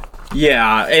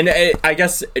 Yeah, and I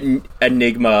guess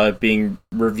Enigma being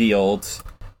revealed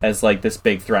as like this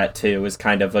big threat too is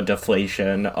kind of a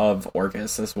deflation of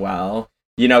Orcus as well.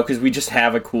 You know, because we just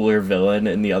have a cooler villain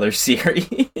in the other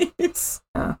series.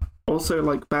 Also,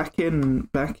 like back in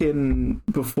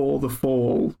before the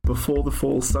fall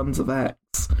Sons of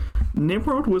X,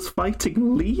 Nimrod was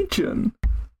fighting Legion.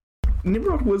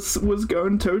 Nimrod was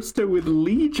going toe to toe with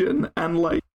Legion, and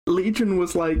like Legion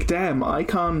was like, damn, I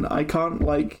can't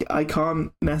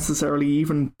necessarily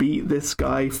even beat this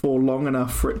guy for long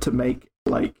enough for it to make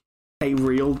like a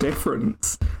real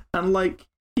difference. And like,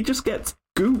 he just gets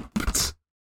gooped.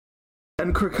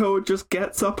 And Krakoa just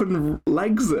gets up and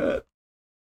legs it.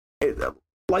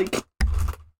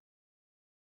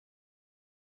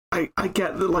 I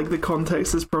get that like the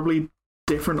context is probably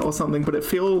different or something, but it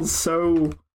feels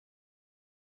so...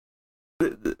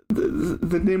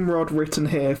 The Nimrod written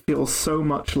here feels so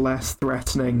much less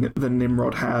threatening than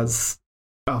Nimrod has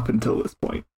up until this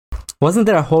point. Wasn't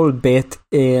there a whole bit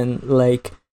in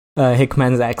like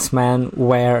Hickman's X-Men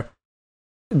where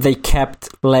they kept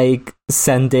like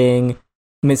sending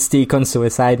Mystique on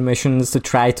suicide missions to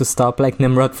try to stop like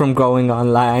Nimrod from going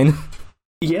online?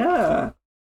 Yeah.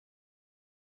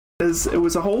 It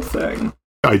was a whole thing.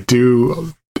 I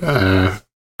do,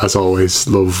 as always,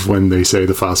 love when they say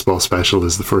the fastball special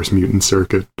is the first mutant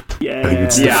circuit. Yeah, I think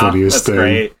it's the funniest thing.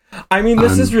 Great. I mean,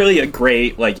 this is really a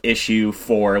great like issue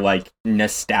for like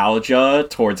nostalgia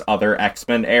towards other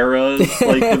X-Men eras,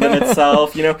 like within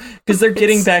itself, you know, because they're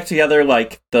getting back together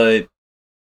like the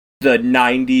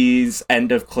 90s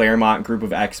end of Claremont group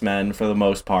of X-Men for the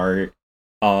most part,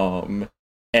 and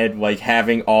like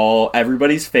having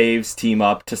everybody's faves team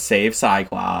up to save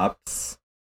Cyclops.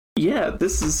 Yeah,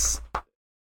 this is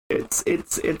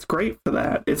it's great for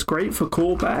that. It's great for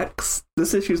callbacks.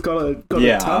 This issue's got a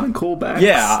ton of callbacks.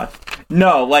 Yeah.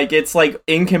 No, like it's like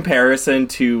in comparison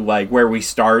to like where we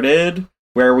started,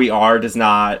 where we are does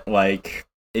not like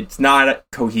it's not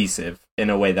cohesive in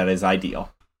a way that is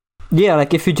ideal. Yeah,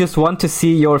 like if you just want to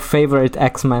see your favorite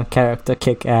X-Men character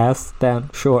kick ass, then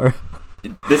sure.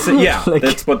 This is, like,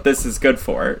 that's what this is good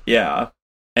for. Yeah.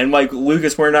 And like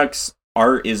Lucas Wernick's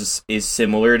art is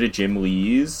similar to Jim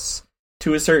Lee's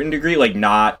to a certain degree, like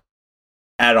not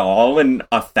at all in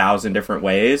 1,000 different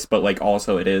ways, but like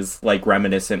also it is like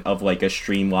reminiscent of like a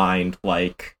streamlined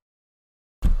like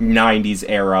 90s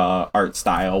era art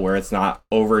style where it's not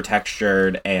over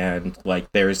textured and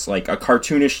like there's like a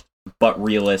cartoonish but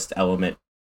realist element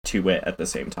to it at the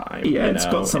same time. Yeah, it's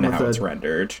got some of it's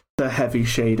rendered. The heavy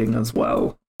shading as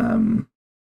well.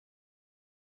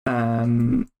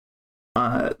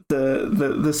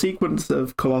 The sequence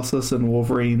of Colossus and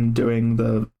Wolverine doing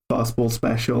the fastball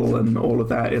special and all of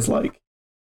that is like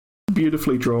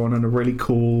beautifully drawn and a really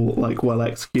cool, like well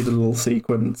executed little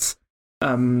sequence.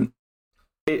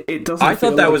 It doesn't. I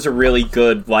thought that was a really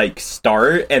good like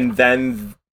start, and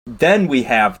then we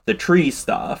have the tree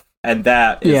stuff, and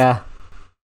that is,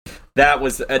 that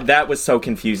was so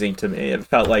confusing to me. It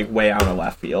felt like way out of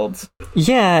left field.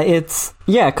 Yeah,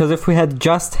 because if we had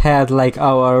just had like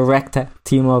our Recta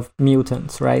team of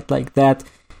mutants, right? Like that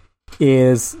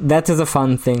is a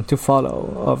fun thing to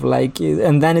follow. Of like,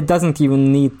 and then it doesn't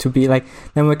even need to be like.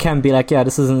 Then we can be like, yeah,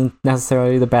 this isn't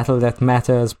necessarily the battle that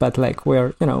matters, but like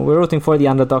we're rooting for the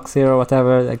underdogs here or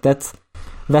whatever. Like that's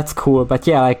cool. But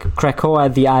yeah, like Krakoa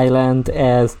at the island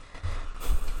as.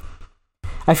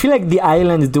 I feel like the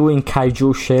island doing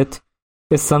kaiju shit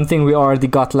is something we already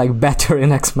got like better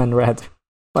in X-Men Red.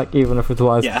 Like even if it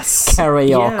was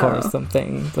karaoke or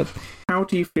something. But how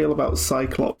do you feel about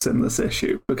Cyclops in this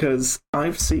issue? Because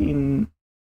I've seen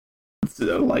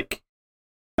like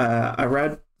I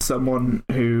read someone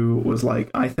who was like,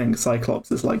 I think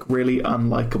Cyclops is like really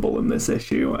unlikable in this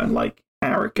issue and like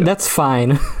arrogant. That's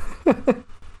fine.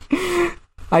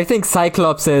 I think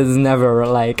Cyclops is never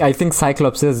like. I think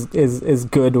Cyclops is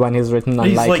good when he's written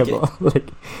unlikable. Like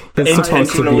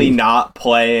intentionally not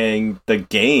playing the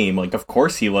game. Like, of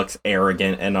course he looks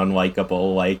arrogant and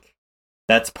unlikable. Like,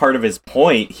 that's part of his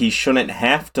point. He shouldn't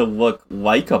have to look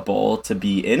likable to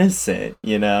be innocent.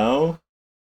 You know.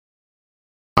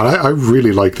 I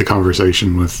really like the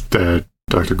conversation with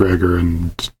Dr. Gregor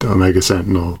and Omega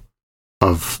Sentinel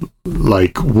of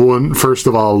like first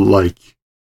of all, like.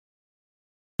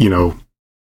 You know,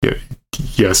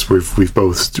 yes,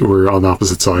 we're on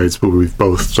opposite sides, but we've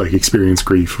both like experienced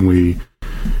grief, and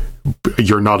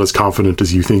you're not as confident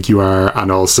as you think you are,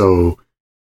 and also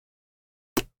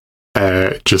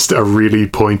just a really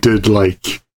pointed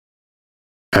like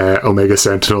Omega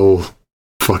Sentinel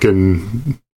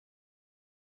fucking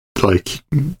like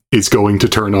is going to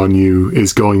turn on you,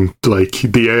 is going like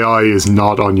the AI is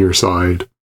not on your side.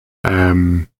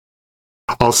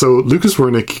 Also, Lucas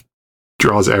Wernick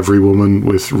draws every woman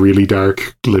with really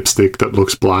dark lipstick that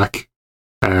looks black.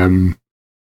 And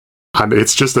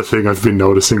it's just a thing I've been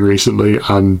noticing recently,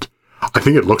 and I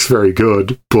think it looks very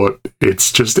good, but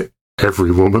it's just every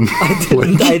woman.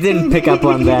 I didn't pick up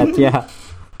on that, yeah.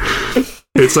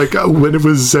 It's like when it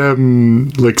was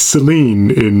like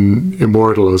Selene in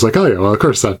Immortal, I was like, oh yeah, well, of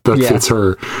course that fits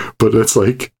her. But it's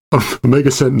like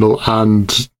Omega Sentinel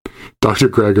and Dr.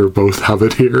 Gregor both have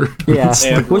it here. Yeah,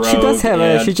 And which she does have.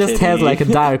 Rogue She just and has Kitty. like a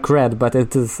dark red, but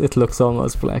it looks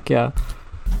almost black. Yeah.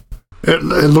 It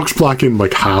looks black in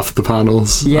like half the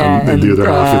panels. Yeah, and in the and,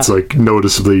 other half it's like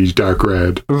noticeably dark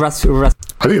red. Rust.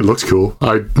 I think it looks cool.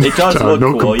 It does I have look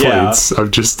no cool, complaints.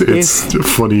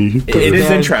 It's funny. It is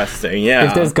there- interesting, yeah.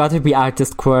 If there's got to be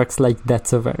artist quirks, like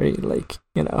that's a very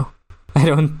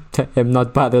I'm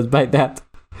not bothered by that.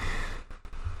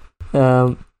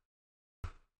 But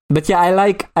yeah, I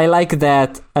like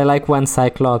that. I like when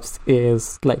Cyclops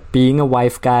is like being a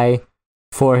wife guy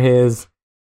for his.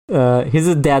 He's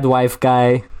a dead wife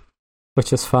guy,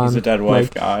 which is fun. He's a dead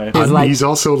wife guy. And he's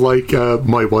also like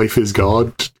my wife is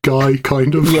God guy,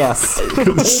 kind of. Yes.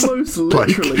 Almost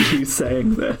literally he's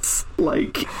saying this.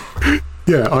 Like,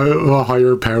 yeah, a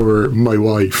higher power, my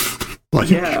wife. Like,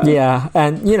 yeah,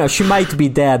 and she might be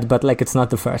dead, but like it's not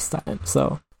the first time,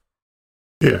 so.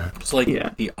 Yeah. It's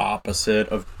like the opposite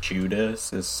of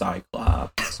Judas is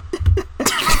Cyclops.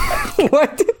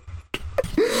 What?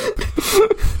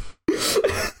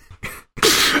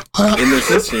 In this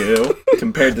issue,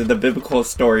 compared to the biblical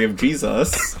story of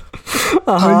Jesus.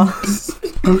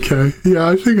 Okay, yeah,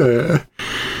 I think I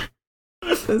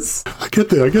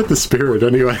get the spirit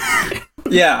anyway.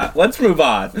 Yeah, let's move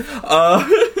on.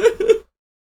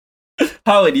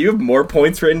 Holly, do you have more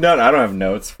points written down? I don't have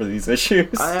notes for these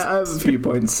issues. I have a few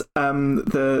points.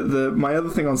 My other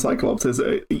thing on Cyclops is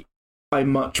I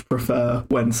much prefer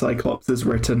when Cyclops is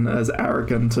written as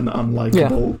arrogant and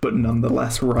unlikable, but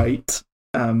nonetheless right.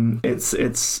 I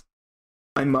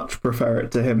much prefer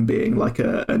it to him being like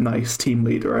a nice team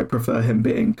leader. I prefer him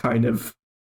being kind of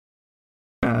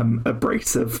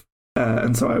abrasive,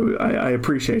 and so I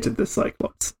appreciated this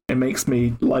Cyclops. It makes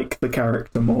me like the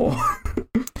character more.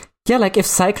 Yeah, like if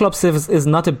Cyclops is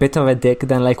not a bit of a dick,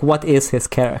 then like what is his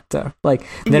character? Like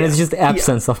then it's just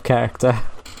absence of character.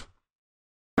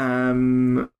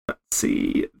 Let's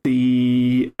see.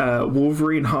 The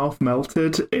Wolverine Half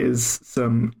Melted is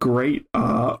some great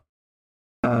art.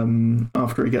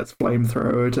 After he gets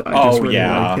flamethrowed, I just really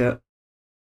like it.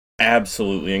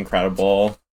 Absolutely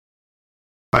incredible.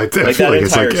 I feel like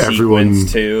it's like everyone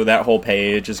too. That whole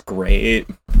page is great.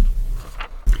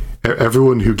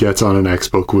 Everyone who gets on an X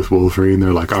book with Wolverine,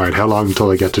 they're like, all right, how long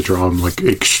until I get to draw him like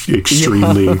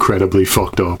extremely, incredibly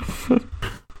fucked up? And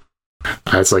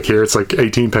it's like, here, it's like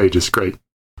 18 pages. Great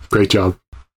job.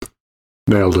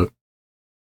 Nailed it.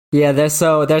 Yeah, they're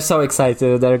so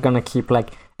excited. They're gonna keep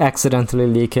like accidentally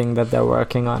leaking that they're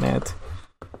working on it.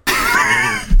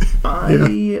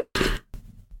 I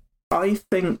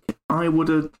think I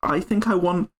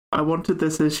wanted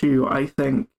this issue, I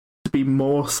think, to be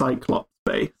more Cyclops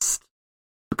based,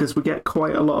 because we get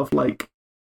quite a lot of like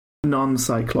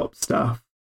non-Cyclops stuff,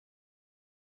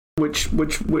 which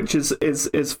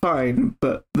is fine,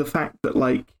 but the fact that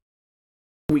like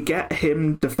we get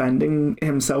him defending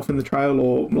himself in the trial,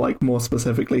 or like more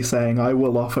specifically saying I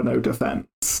will offer no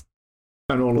defense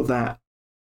and all of that,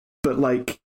 but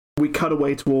like we cut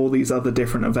away to all these other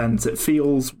different events. It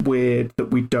feels weird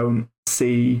that we don't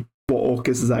see what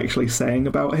Orcus is actually saying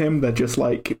about him. They're just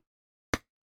like,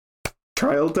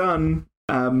 trial done,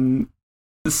 the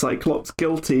Cyclops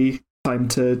guilty, time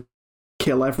to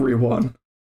kill everyone.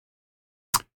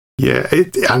 Yeah,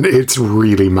 it's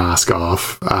really mask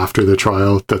off after the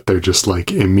trial that they're just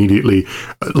like immediately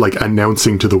like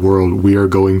announcing to the world, we are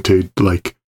going to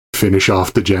like finish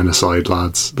off the genocide,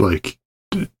 lads. Like,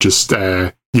 just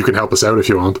you can help us out if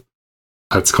you want.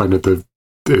 That's kind of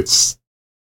it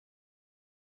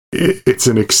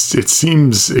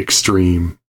seems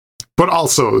extreme, but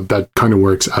also that kind of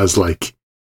works as like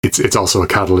it's also a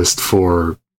catalyst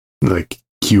for like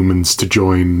humans to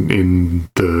join in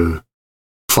the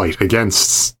fight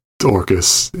against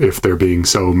Orcus if they're being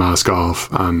so mask off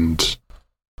and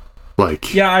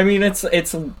like. Yeah, I mean it's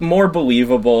more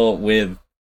believable with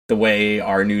the way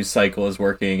our news cycle is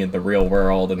working in the real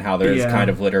world, and how there's kind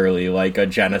of literally like a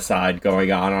genocide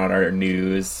going on our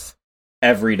news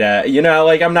every day. You know,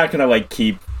 like I'm not gonna like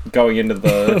keep going into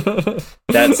the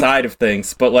that side of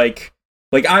things, but like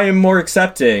I am more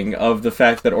accepting of the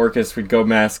fact that Orcus would go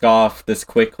mask off this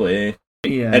quickly,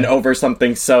 and over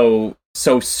something so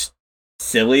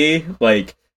silly,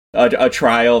 like a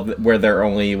trial where they're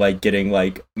only like getting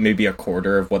like maybe a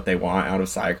quarter of what they want out of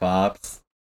Cyclops.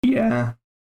 Yeah.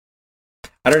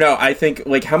 I don't know. I think,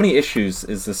 like, how many issues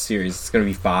is this series? It's going to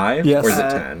be 5? Yes. Or is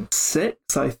it 10?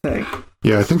 6, I think.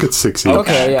 Yeah, I think it's 6 each.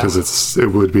 Okay, yeah. Because it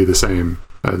would be the same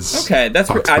as... Okay, that's...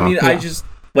 Fox I mean, Pop. I just...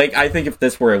 Like, I think if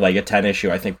this were, like, a 10 issue,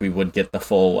 I think we would get the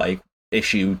full, like,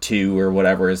 issue 2 or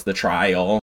whatever is the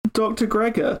trial. Dr.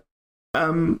 Gregor,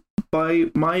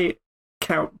 by my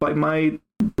count, by my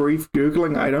brief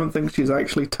Googling, I don't think she's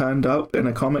actually turned up in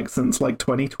a comic since like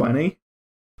 2020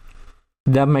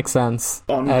 That makes sense.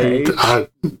 on page,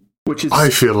 which is I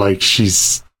feel like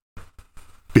she's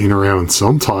been around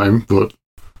sometime, but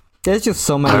There's just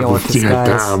so many Orcus yeah,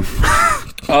 guys.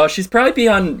 damn. She's probably be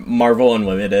on Marvel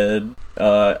Unlimited,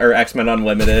 or X-Men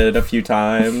Unlimited a few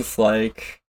times.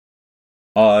 Like,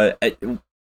 I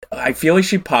feel like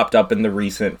she popped up in the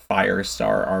recent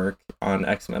Firestar arc on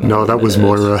X-Men No, Unlimited. that was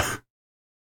Moira.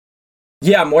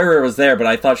 Yeah, Moira was there, but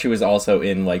I thought she was also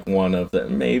in, like, one of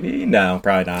them. Maybe? No,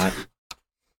 probably not.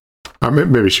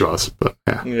 Maybe she was, but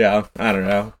yeah. Yeah, I don't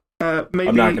know. maybe,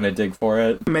 I'm not going to dig for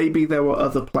it. maybe there were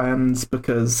other plans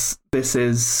because this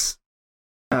is,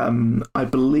 I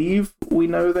believe we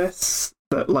know this,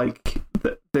 that like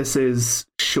that this is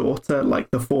shorter,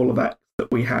 like the Fall of X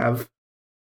that we have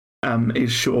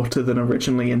is shorter than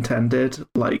originally intended.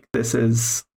 Like this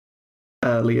is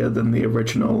earlier than the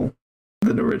original,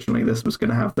 than originally this was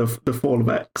going to have. The Fall of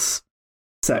X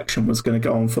section was going to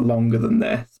go on for longer than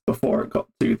this before it got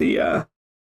to the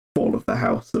Fall of the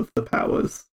House of the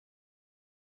Powers.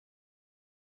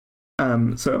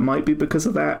 So it might be because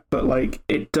of that, but like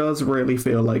it does really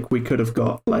feel like we could have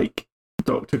got like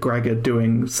Dr. Gregor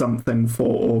doing something for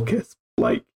Orcus,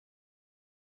 like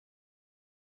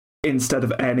instead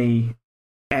of any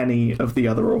of the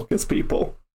other Orcus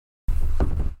people.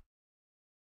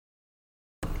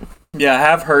 Yeah,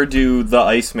 have her do the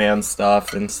Iceman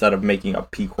stuff instead of making a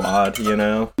Pequod, you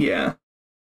know? Yeah.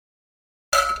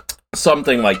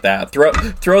 Something like that.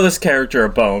 Throw this character a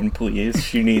bone, please.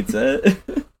 She needs it.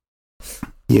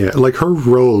 Yeah, like her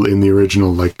role in the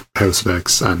original like House of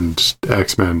X and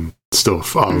X-Men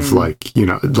stuff of like, you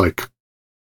know, like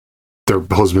their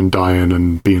husband dying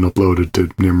and being uploaded to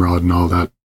Nimrod and all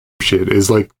that shit is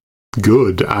like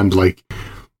good and like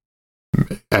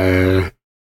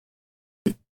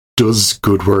does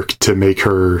good work to make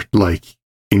her like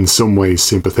in some ways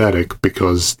sympathetic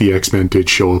because the X-Men did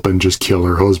show up and just kill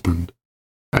her husband.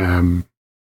 And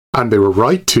they were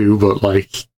right to, but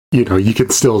like, you know, you can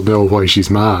still know why she's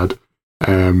mad.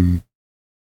 And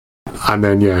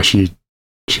then, yeah, she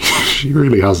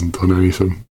really hasn't done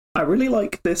anything. I really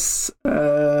like this,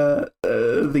 the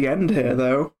end here,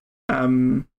 though.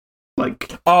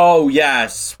 Like... Oh,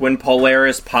 yes, when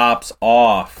Polaris pops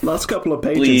off. Last couple of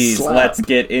pages Please, slap. let's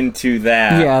get into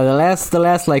that. Yeah, the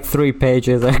last like 3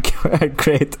 pages are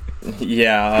great.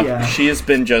 Yeah, she has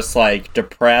been just, like,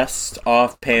 depressed,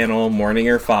 off-panel, mourning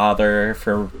her father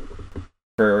for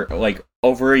like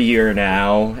over a year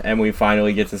now, and we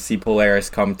finally get to see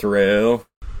Polaris come through.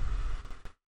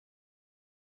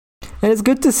 And it's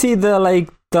good to see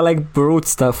the Brute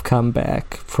stuff come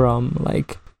back from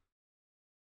like,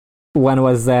 when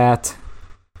was that?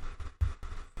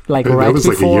 Like That right was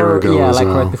like a before, year ago yeah, as like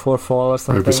well. right before fall or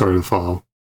something. Right before the fall.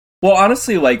 Well,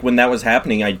 honestly, like, when that was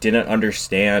happening, I didn't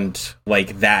understand,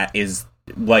 like, that is,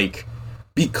 like,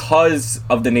 because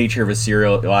of the nature of a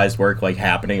serialized work, like,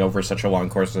 happening over such a long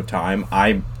course of time,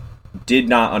 I did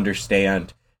not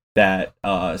understand that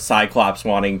Cyclops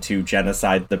wanting to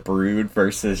genocide the Brood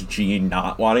versus Jean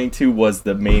not wanting to was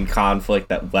the main conflict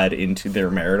that led into their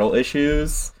marital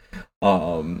issues.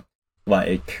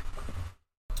 Like...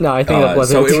 No, I think that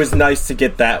was so it was nice to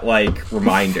get that, like,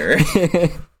 reminder.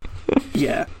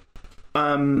 Yeah.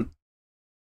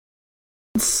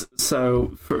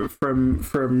 So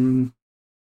from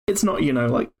it's not, you know,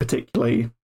 like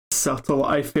particularly subtle.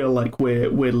 I feel like we're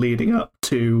leading up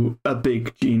to a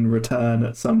big Jean return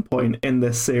at some point in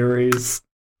this series.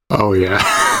 Oh yeah.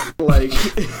 Like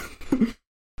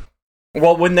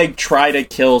Well, when they try to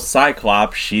kill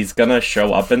Cyclops, she's gonna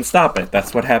show up and stop it.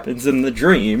 That's what happens in the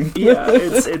dream. yeah,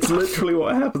 it's literally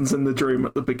what happens in the dream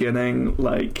at the beginning.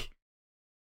 Like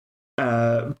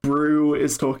Brew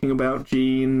is talking about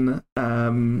Jean.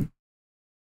 Oh,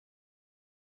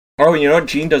 you know what?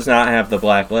 Jean does not have the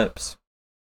black lips.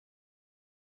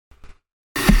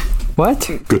 What?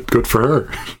 Good for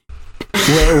her.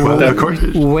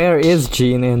 Where is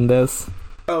Jean in this?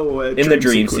 Oh, in the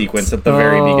dream sequence at the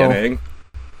very beginning.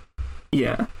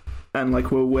 Yeah, and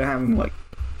like we're having like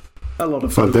a lot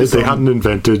of. But they hadn't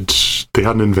invented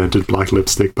black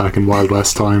lipstick back in Wild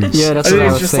West times. Yeah, that's I what think I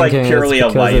it's was just like thinking. purely a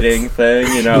lighting thing,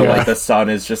 you know, Yeah. like the sun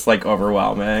is just like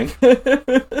overwhelming.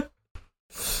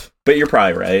 But you're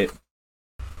probably right.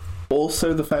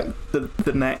 Also, the fact that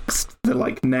the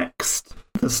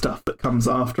stuff that comes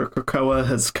after Krakoa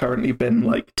has currently been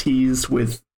like teased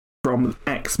with from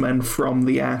X-Men from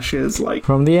the Ashes. Like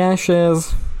From the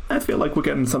Ashes. I feel like we're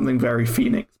getting something very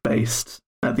Phoenix based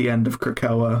at the end of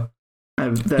Krakoa.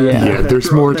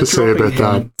 There's more to say about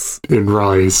that in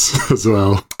Rise as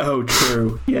well. Oh,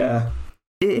 true. Yeah.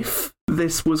 If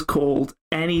this was called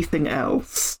anything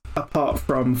else apart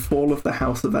from Fall of the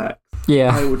House of X,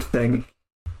 I would think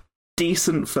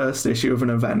decent first issue of an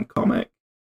event comic.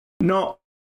 Not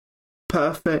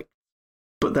perfect,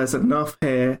 but there's enough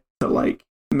here to like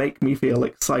make me feel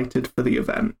excited for the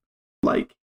event.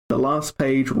 Like, the last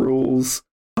page rules,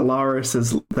 Polaris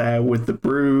is there with the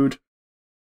Brood,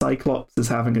 Cyclops is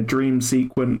having a dream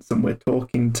sequence, and we're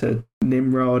talking to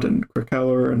Nimrod and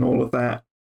Krakoa and all of that.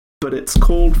 But it's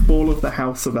called Fall of the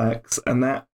House of X, and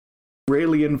that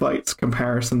really invites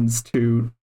comparisons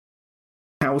to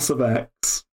House of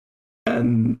X,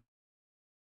 and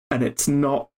it's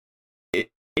not.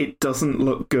 It doesn't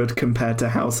look good compared to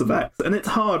House of X, and it's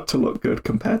hard to look good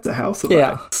compared to House of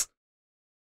X.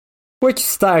 Which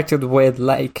started with,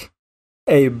 like,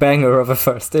 a banger of a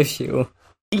first issue.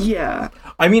 Yeah.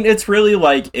 I mean, it's really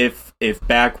like if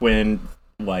back when,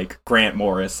 like, Grant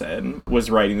Morrison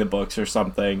was writing the books or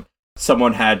something,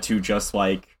 someone had to just,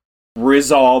 like,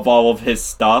 resolve all of his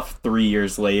stuff 3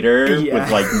 years later with,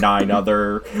 like, 9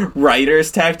 other writers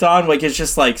tacked on. Like, it's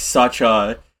just, like, such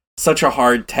a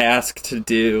hard task to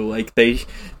do. Like, they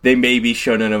maybe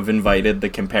shouldn't have invited the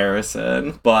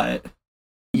comparison, but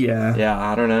yeah,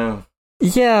 I don't know.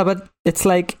 Yeah, but it's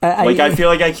like I feel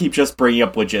like I keep just bringing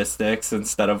up logistics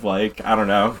instead of, like, I don't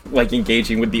know, like,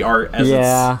 engaging with the art as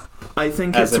I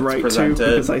think it's right presented. too,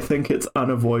 because I think it's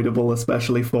unavoidable,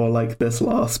 especially for, like, this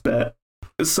last bit.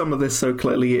 Some of this so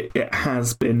clearly it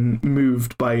has been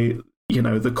moved by, you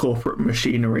know, the corporate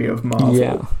machinery of Marvel.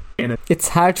 Yeah. It's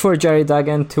hard for Jerry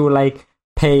Duggan to, like,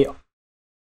 pay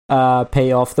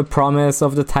off the promise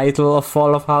of the title of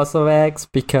Fall of House of X,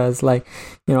 because, like,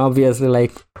 you know, obviously,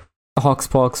 like,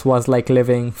 Hoxpox was, like,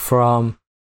 living from,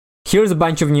 here's a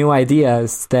bunch of new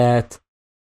ideas that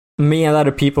me and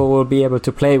other people will be able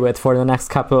to play with for the next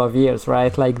couple of years,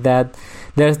 right? Like, that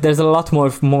there's a lot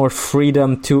more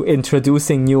freedom to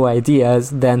introducing new ideas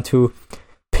than to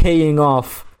paying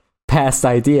off past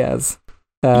ideas.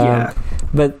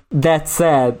 But that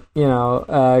said, you know,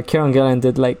 Kieron Gillen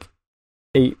did, like,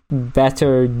 a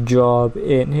better job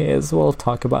in his, we'll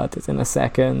talk about it in a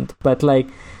second, but, like,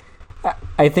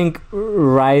 I think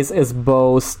Rise is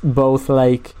both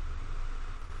like,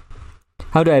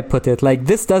 how do I put it? Like,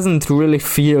 this doesn't really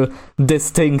feel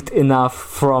distinct enough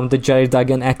from the Jerry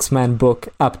Duggan X-Men book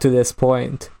up to this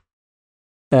point.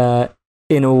 In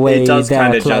a way, it does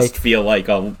kind of like, just feel like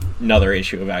another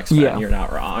issue of X-Men. Yeah. You're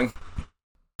not wrong.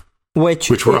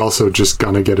 Which we're also just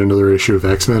gonna get another issue of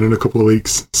X-Men in a couple of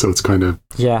weeks, so it's kind of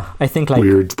I think, like,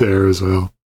 weird there as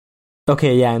well.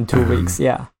 Okay, yeah, in 2 weeks,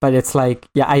 yeah. But it's like,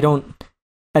 yeah, I don't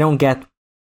get...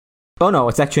 Oh no,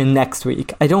 it's actually next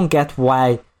week. I don't get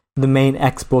why the main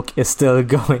X book is still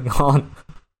going on.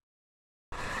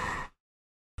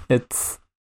 It's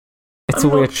a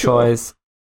weird choice.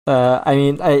 I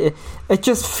mean, it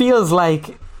just feels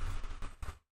like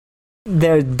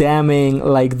they're damning,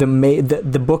 like,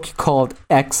 the book called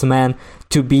X-Men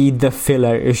to be the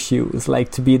filler issues,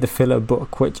 like, to be the filler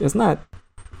book, which is not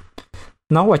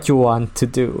what you want to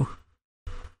do.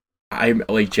 I'm,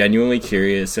 like, genuinely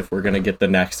curious if we're gonna get the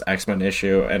next X-Men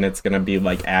issue and it's gonna be,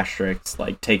 like, Asterix,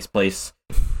 like, takes place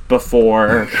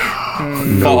before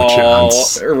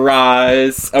Rise.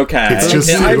 Okay. It's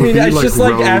just,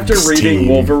 like after reading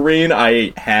Wolverine,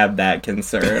 I had that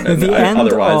concern, and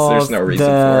otherwise there's no reason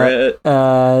for it.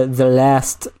 The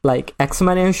last, like,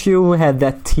 X-Men issue had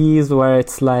that tease where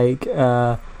it's like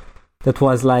that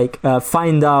was like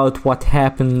find out what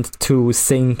happened to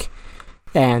Sync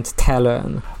and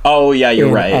Talon. Oh yeah,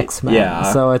 you're right. X-Men.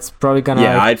 Yeah. So it's probably gonna.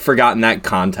 Yeah, I'd forgotten that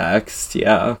context.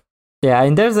 Yeah. Yeah,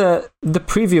 and the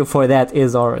preview for that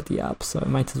is already up, so I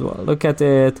might as well look at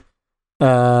it.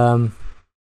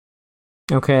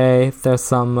 Okay, there's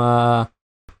some.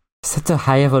 Is it a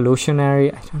High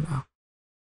Evolutionary? I don't know.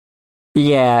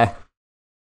 Yeah.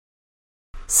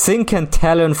 Sync and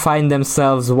Talon find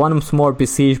themselves once more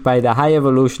besieged by the High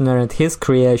Evolutionary and his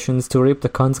creations to reap the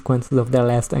consequences of their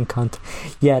last encounter.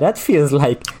 Yeah, that feels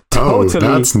like totally...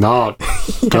 Oh, that's not...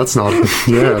 That's not...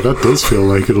 Yeah, that does feel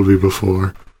like it'll be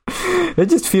before. It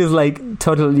just feels like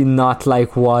totally not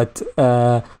like what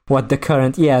the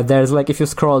current... Yeah, there's like, if you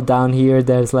scroll down here,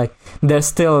 there's like... They're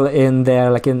still in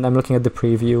there, like I'm looking at the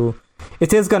preview.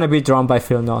 It is gonna be drawn by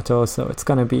Phil Noto, so it's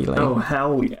gonna be like... Oh,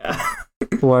 hell yeah.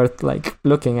 worth like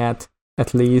looking at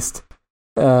least.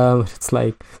 It's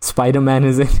like Spider-Man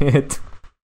is in it.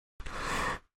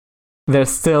 They're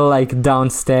still like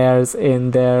downstairs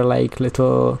in their like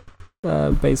little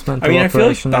basement. I mean, I feel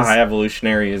like the High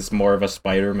Evolutionary is more of a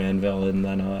Spider-Man villain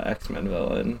than a X-Men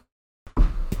villain.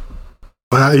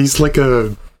 He's like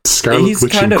a Scarlet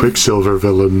Witch and Quicksilver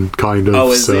villain, kind of.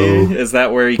 Oh, is he? Is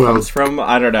that where he comes from?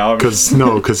 I don't know.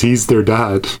 Because he's their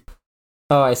dad.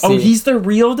 Oh, I see. Oh, he's the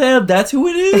real dad? That's who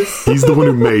it is? He's the one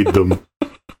who made them.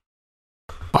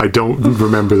 I don't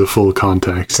remember the full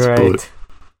context, but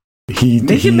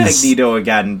Make it Magneto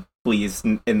again, please,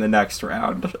 in the next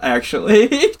round, actually.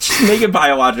 Just make it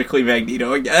biologically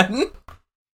Magneto again.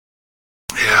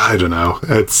 Yeah, I don't know.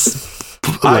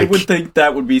 I would think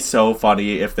that would be so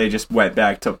funny if they just went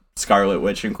back to Scarlet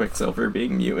Witch and Quicksilver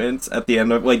being mutants at the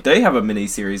end of... Like, they have a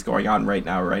mini-series going on right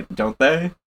now, right? Don't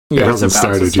they? Yeah, it hasn't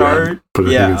started yet, but I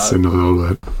think it's in a little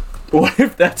bit. What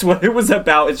if that's what it was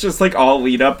about? It's just like all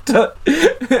lead up to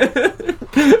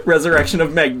Resurrection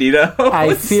of Magneto.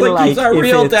 I feel like he's our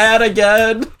real dad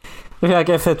again. I feel like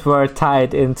if it were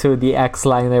tied into the X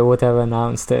line, they would have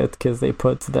announced it, because they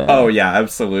put the... Oh yeah,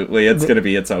 absolutely. It's going to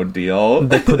be its own deal.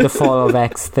 They put the Fall of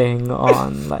X thing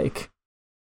on, like,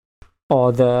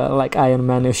 all the, like, Iron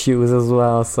Man issues as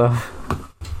well, so...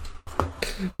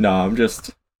 No, I'm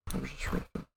just riffing.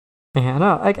 Yeah,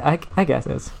 no, I guess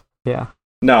it's... Yeah.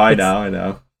 No, I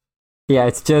know. Yeah,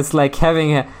 it's just like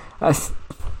having a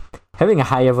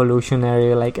high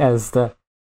evolutionary, like, as the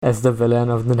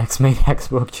villain of the next Maniacs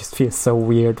book just feels so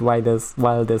weird while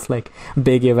this like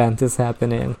big event is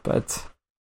happening. But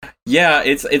yeah,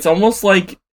 it's almost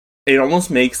like it almost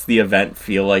makes the event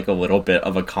feel like a little bit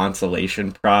of a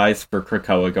consolation prize for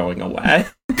Krakoa going away.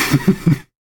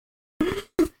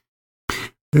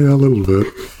 Yeah, a little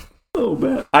bit. Oh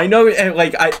man, I know, and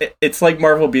like it's like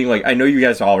Marvel being like, I know you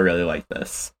guys all really like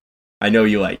this. I know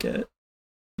you like it.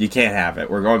 You can't have it.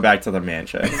 We're going back to the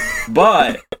mansion.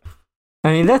 But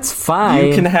I mean, that's fine.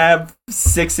 You can have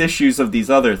 6 issues of these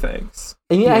other things.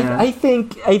 Yeah. I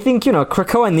think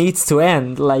Krakoa needs to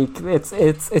end. Like it's a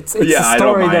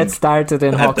story that started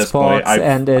in Hawkspox,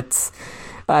 and it's.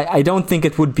 I don't think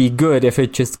it would be good if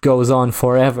it just goes on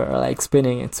forever, like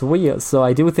spinning its wheels. So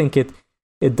I do think it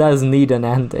does need an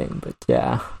ending. But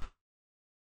yeah,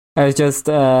 I was just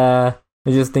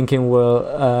thinking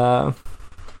we'll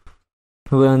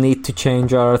need to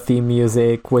change our theme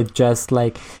music with just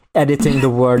like editing the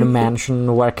word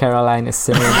mansion where Caroline is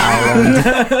singing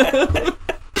Island.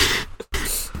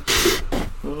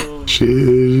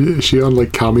 Is she on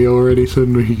like Cameo or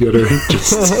anything? We can get her.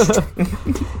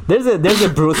 There's a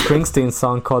Bruce Springsteen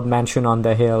song called Mansion on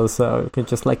the Hill, so you can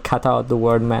just like cut out the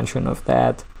word mansion of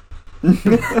that.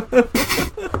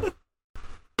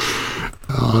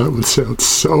 Oh, that would sound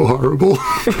so horrible.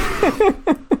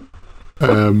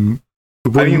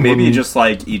 I mean, maybe just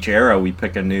like each era, we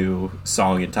pick a new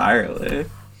song entirely.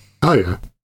 Oh yeah,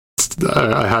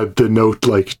 I had the note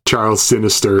like Charles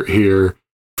Sinister here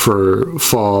for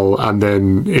Fall, and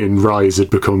then in Rise it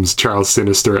becomes Charles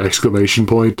Sinister !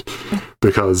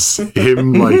 Because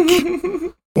him like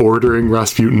ordering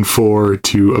Rasputin 4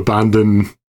 to abandon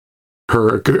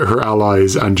her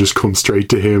allies and just come straight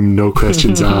to him, no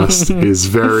questions asked, is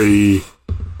very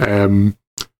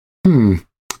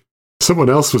someone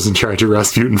else was in charge of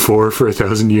Rasputin 4 for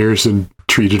 1,000 years and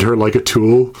treated her like a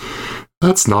tool.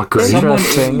 That's not great.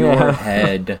 Interesting, your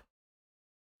head.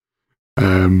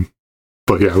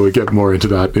 But yeah, we'll get more into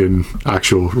that in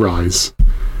actual Rise.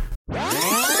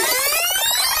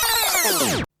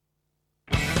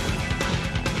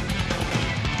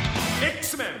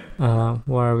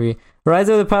 Where are we? Rise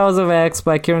of the Powers of X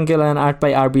by Kieran Gillen, art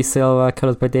by R.B. Silva,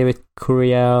 colors by David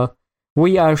Curiel.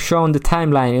 We are shown the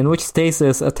timeline in which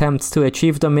Stasis attempts to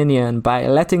achieve dominion by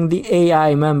letting the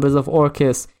AI members of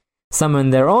Orchis summon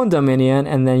their own dominion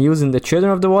and then using the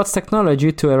Children of the Watch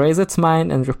technology to erase its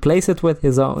mind and replace it with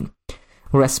his own.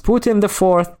 Rasputin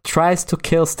IV tries to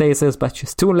kill Stasis, but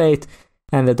she's too late,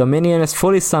 and the dominion is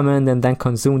fully summoned and then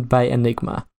consumed by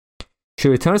Enigma. She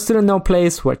returns to the No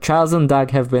Place, where Charles and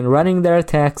Doug have been running their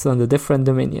attacks on the different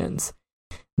dominions.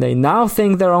 They now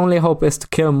think their only hope is to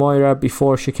kill Moira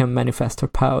before she can manifest her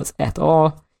powers at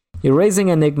all, erasing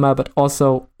Enigma, but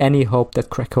also any hope that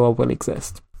Krakoa will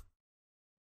exist.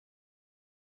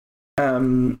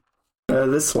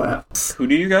 This slaps. Who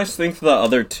do you guys think the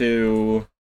other 2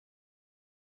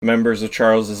 members of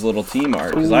Charles's little team are?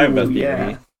 Because I have a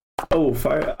theory. Yeah.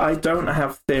 I don't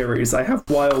have theories. I have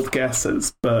wild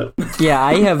guesses, but yeah,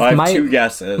 I have 2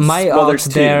 guesses. There's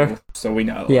 2, there, so we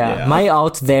know. Yeah, my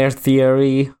out there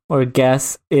theory or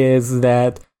guess is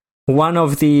that one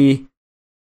of the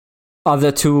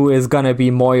other 2 is gonna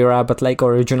be Moira, but like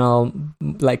original,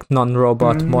 like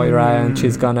non-robot Moira, and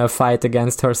she's gonna fight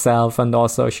against herself, and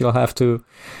also she'll have to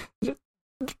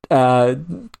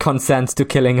consent to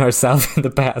killing herself in the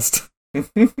past.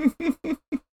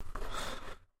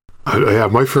 Yeah,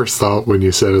 my first thought when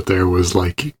you said it there was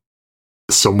like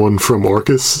someone from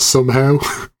Orcus somehow,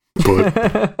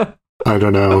 but I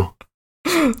don't know.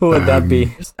 Who would that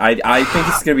be? I think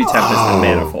it's gonna be Tempest and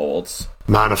Manifolds.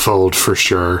 Manifold for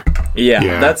sure.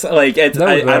 Yeah, that's like it's.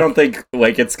 That I don't think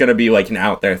like it's gonna be like an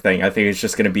out there thing. I think it's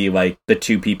just gonna be like the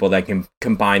two people that can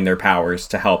combine their powers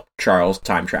to help Charles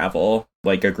time travel,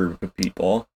 like a group of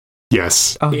people.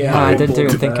 Yes. Oh, Yeah, I I'm didn't bored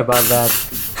even with think that. about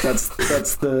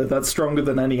that. That's stronger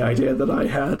than any idea that I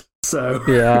had. So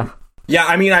Yeah. Yeah,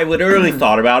 I mean, I literally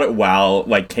thought about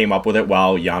it came up with it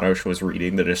while Janosch was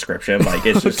reading the description. Like,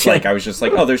 it's just Okay. like, I was just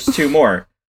like, oh, there's two more.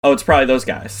 Oh, it's probably those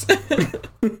guys.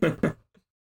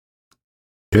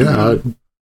 Yeah,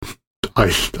 I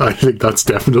think that's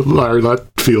definitely, or that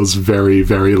feels very,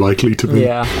 very likely to me.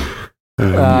 Yeah.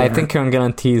 I think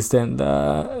Kungen teased in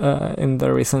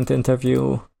the recent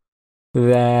interview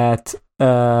that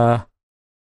that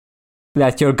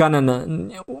you're gonna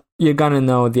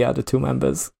know the other two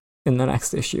members in the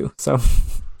next issue. So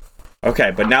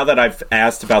Okay, but now that I've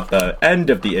asked about the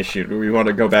end of the issue, do we want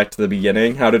to go back to the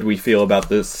beginning? How did we feel about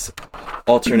this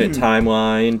alternate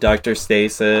timeline, Dr.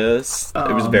 Stasis?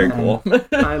 It was very cool.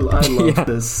 I love Yeah.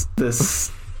 this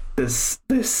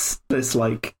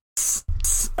like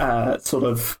sort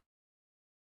of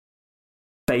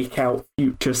fake out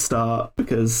future start,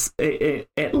 because it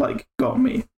like got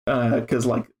me, because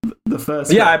like the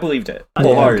first Yeah, I believed it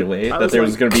wholeheartedly I that was there like,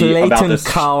 was going to be about Clayton this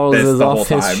Cowles this is the whole off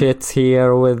his time. shit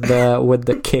here with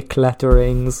the kick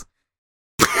letterings.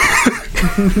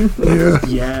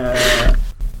 yeah,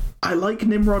 I like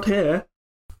Nimrod here.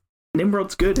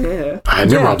 Nimrod's good here.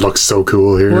 Nimrod looks so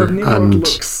cool here, Nimrod and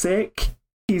looks sick.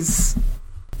 He's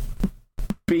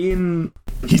being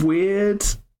weird,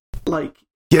 like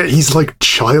yeah, he's like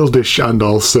childish and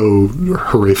also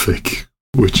horrific,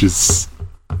 which is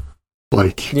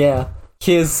like Yeah.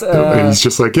 He's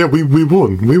just like, yeah, we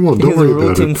won, don't he's worry about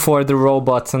rooting it. for the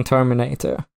robots and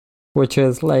Terminator, which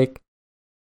is like,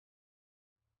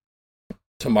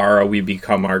 Tomorrow we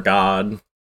become our god.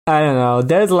 I don't know.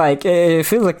 There's like, it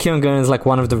feels like Kungen is like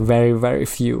one of the very, very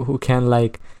few who can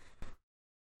like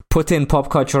put in pop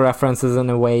culture references in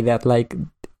a way that like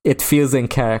it feels in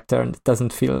character and it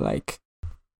doesn't feel like,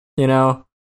 you know,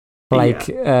 like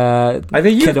I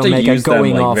think you Kid have to Omega use them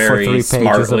going like off for very 3 pages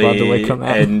smartly about the Wicker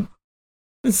Man.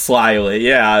 and slyly.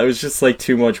 Yeah, it was just like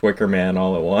too much Wicker Man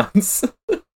all at once.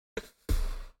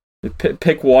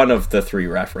 Pick one of the 3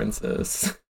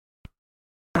 references.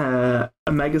 a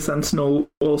Mega Sentinel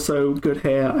also good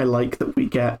here. I like that we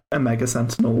get a Mega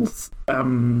Sentinel's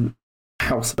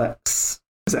House of X.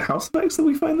 Is it House of X that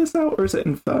we find this out, or is it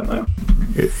Inferno?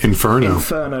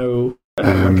 Inferno. Like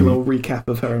a little recap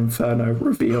of her Inferno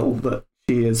reveal that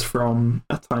she is from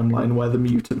a timeline where the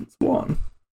mutants won,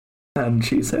 and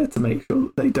she's here to make sure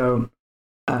that they don't.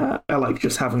 I like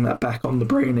just having that back on the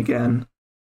brain again.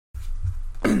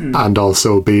 And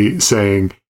also be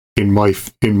saying, in my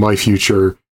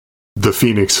future, the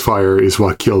Phoenix Fire is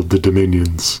what killed the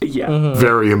Dominions. Yeah.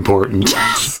 Very important.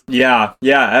 Yeah,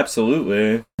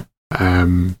 absolutely.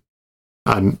 And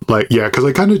like, yeah, because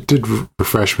I kind of did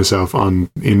refresh myself on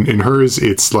in hers.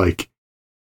 It's like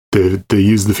they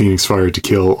use the Phoenix Fire to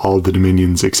kill all the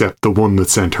Dominions except the one that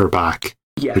sent her back,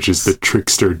 which is the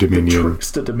Trickster Dominion. The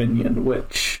Trickster Dominion,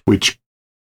 which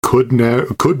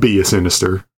could be a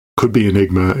Sinister, could be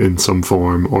Enigma in some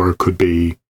form, or it could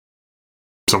be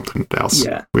something else.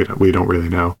 Yeah, we don't really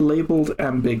know. Labeled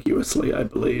ambiguously, I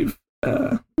believe.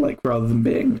 Like rather than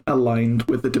being aligned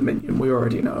with the Dominion we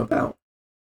already know about.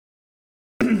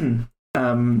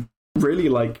 Really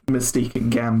like Mystique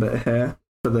and Gambit here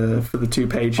for the 2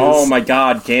 pages. Oh my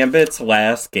god, Gambit's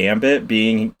last Gambit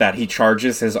being that he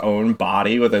charges his own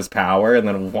body with his power and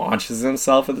then launches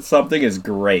himself into something is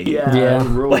great. Yeah.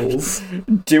 Rules.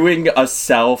 Like, doing a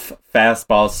self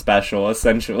fastball special,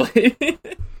 essentially.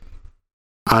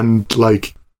 And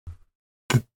like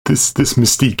this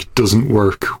Mystique doesn't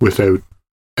work without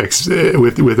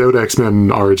without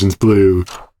X-Men Origins Blue.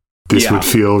 This would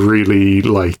feel really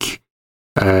like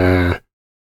a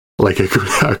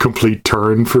complete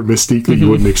turn for Mystique that you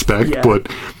wouldn't expect. Yeah. But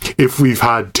if we've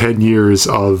had 10 years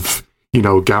of,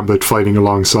 Gambit fighting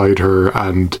alongside her,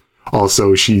 and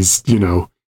also she's,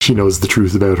 she knows the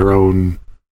truth about her own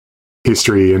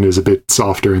history and is a bit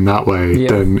softer in that way,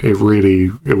 then it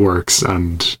works,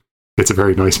 and it's a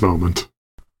very nice moment.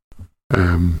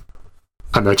 And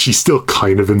that she still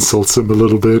kind of insults him a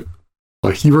little bit.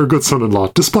 Like, you were a good son-in-law,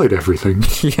 despite everything.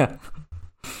 Yeah.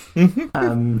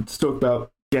 To talk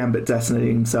about Gambit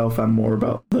detonating himself and more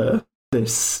about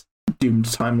this doomed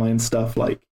timeline stuff,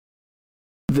 like,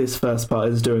 this first part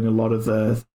is doing a lot of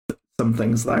some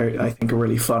things that I think are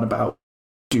really fun about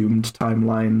doomed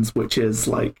timelines, which is,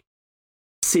 like,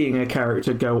 seeing a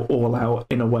character go all out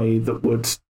in a way that would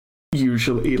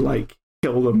usually like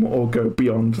kill them or go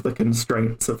beyond the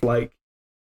constraints of like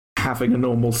having a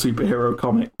normal superhero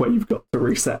comic where you've got to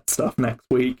reset stuff next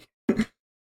week.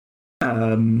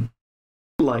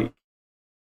 Like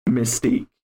Mystique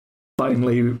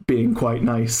finally being quite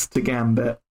nice to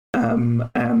Gambit, and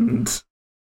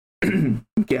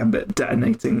Gambit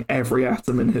detonating every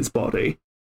atom in his body.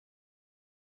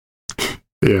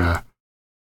 Yeah.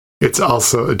 It's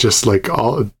also just like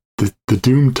all the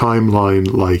Doom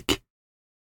timeline, like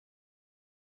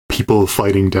people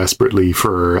fighting desperately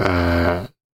for a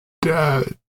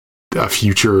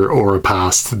future or a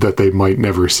past that they might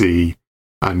never see,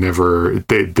 and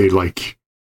they like,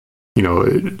 you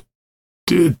know,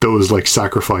 those like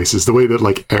sacrifices, the way that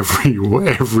like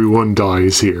everyone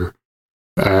dies here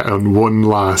on one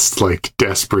last like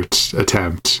desperate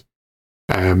attempt.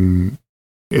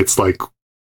 It's like,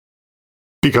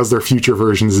 because they're future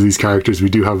versions of these characters, we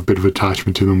do have a bit of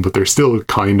attachment to them, but they're still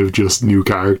kind of just new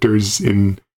characters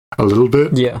in a little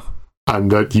bit. Yeah.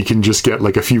 And that you can just get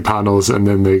like a few panels and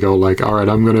then they go like, all right,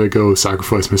 I'm going to go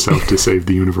sacrifice myself to save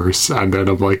the universe. And then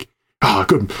I'm like,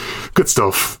 good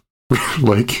stuff.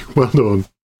 Like, well done.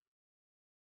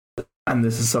 And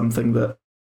this is something that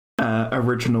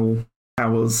original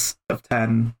Powers of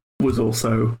 10 was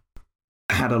also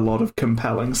had a lot of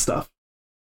compelling stuff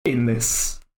in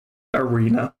this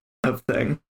arena of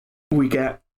thing. We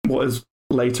get what is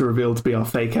later revealed to be our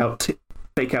fake out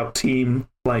team,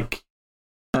 like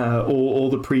all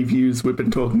the previews we've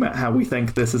been talking about how we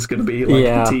think this is going to be like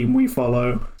the team we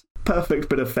follow. Perfect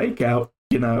bit of fake out,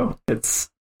 you know. It's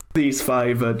these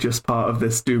five are just part of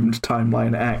this doomed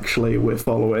timeline. Actually, we're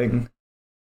following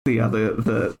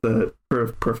the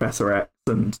Professor X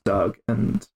and Doug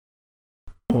and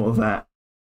all of that.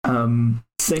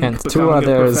 Sync and becoming two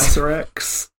others. Professor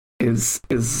X is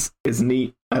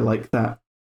neat. I like that.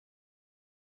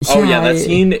 Oh yeah, that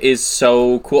scene is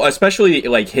so cool, especially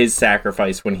like his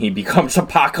sacrifice when he becomes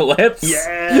Apocalypse.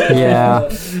 Yeah.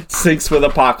 Syncs with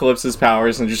Apocalypse's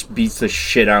powers and just beats the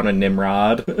shit out of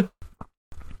Nimrod.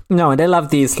 No, and I love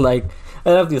these little.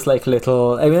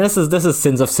 I mean, this is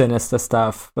Sins of Sinister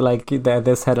stuff. Like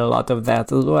this had a lot of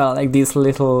that as well. Like these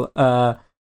little,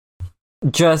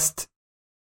 just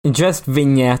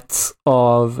vignettes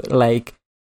of like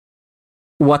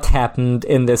what happened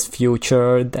in this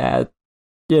future that,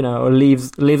 you know,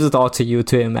 leaves it all to you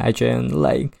to imagine.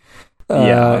 Like,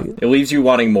 it leaves you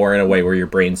wanting more in a way where your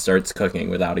brain starts cooking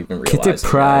without even realizing. Kitty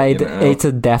Pryde that, you know? ate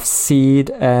a death seed,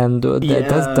 and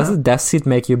does a death seed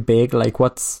make you big? Like,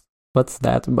 what's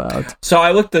that about? So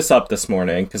I looked this up this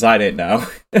morning because I didn't know.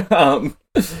 I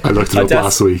looked it up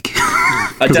last week.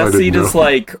 A death seed is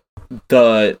like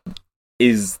what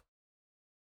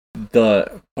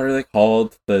are they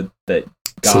called? The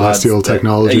celestial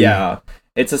technology. Yeah.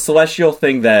 It's a celestial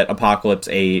thing that Apocalypse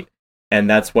ate, and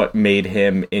that's what made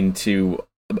him into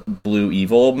Blue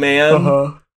Evil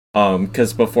Man.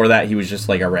 Because before that, he was just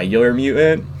like a regular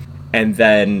mutant. And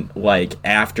then, like,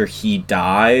 after he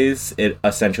dies, it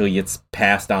essentially gets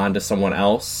passed on to someone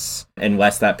else,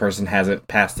 unless that person hasn't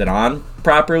passed it on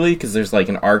properly, because there's, like,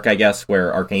 an arc, I guess,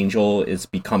 where Archangel is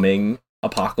becoming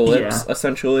Apocalypse,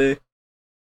 essentially.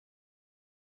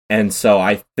 And so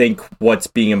I think what's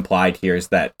being implied here is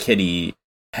that Kitty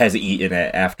has eaten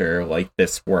it after, like,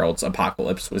 this world's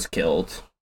Apocalypse was killed.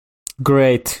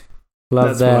 Great. Love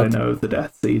That's that. what I know of the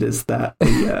Death Seed is that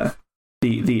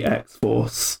the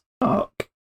X-Force arc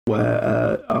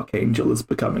where Archangel is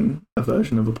becoming a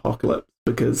version of Apocalypse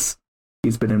because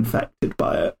he's been infected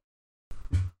by it.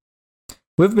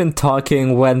 We've been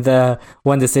talking when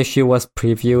this issue was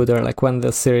previewed, or like when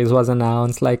the series was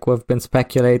announced, like we've been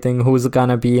speculating who's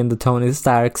gonna be in the Tony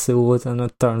Stark suit, and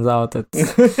it turns out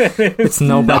it's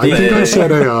nobody. I think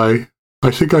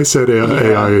I said AI.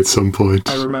 AI at some point.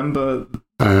 I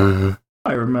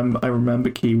remember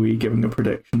Kiwi giving a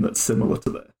prediction that's similar to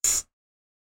this.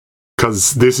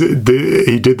 Because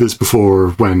he did this before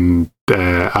when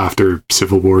after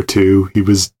Civil War II he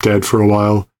was dead for a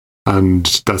while, and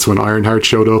that's when Ironheart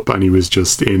showed up, and he was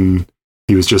just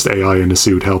AI in a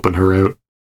suit helping her out.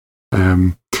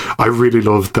 I really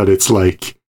love that it's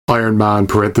like Iron Man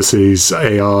parentheses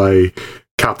AI,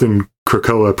 Captain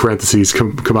Krakoa parentheses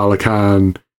Kamala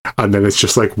Khan, and then it's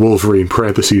just like Wolverine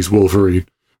parentheses Wolverine,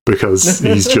 because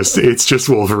it's just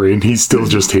Wolverine. He's still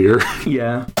just here.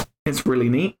 Yeah. It's really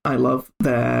neat. I love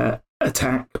their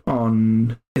attack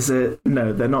on...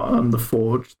 No, they're not on the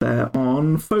Forge. They're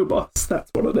on Phobos.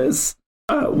 That's what it is.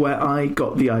 Where I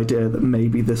got the idea that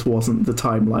maybe this wasn't the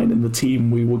timeline and the team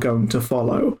we were going to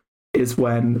follow is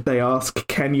when they ask,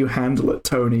 can you handle it,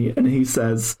 Tony? And he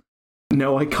says,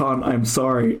 no, I can't, I'm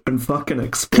sorry, and fucking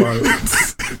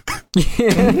explodes.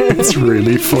 It's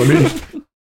really funny.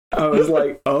 I was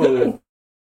like, oh,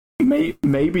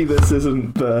 maybe this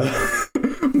isn't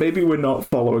the... maybe we're not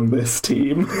following this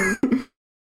team.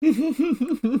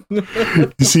 You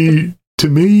see, to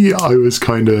me, I was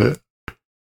kind of...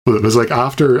 Well, it was like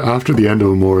after the end of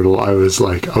Immortal, I was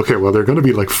like, okay, well, they're going to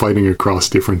be like fighting across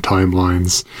different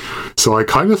timelines. So I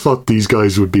kind of thought these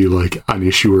guys would be like an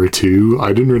issue or two.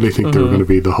 I didn't really think they were going to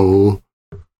be the whole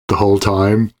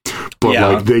time. But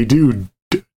like they do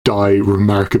die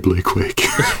remarkably quick.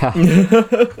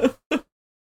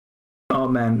 Oh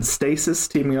man, Stasis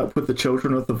teaming up with the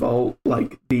Children of the Vault,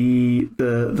 like the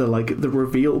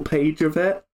reveal page of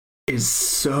it is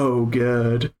so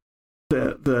good.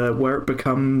 The where it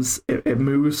becomes it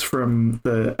moves from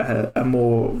a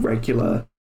more regular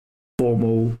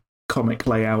formal comic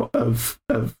layout of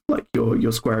like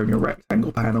your square and your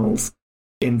rectangle panels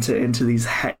into these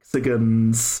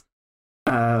hexagons,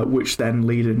 which then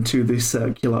lead into the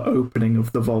circular opening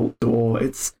of the vault door.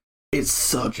 It's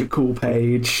such a cool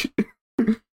page.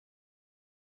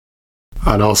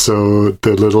 And also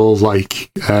the little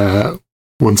like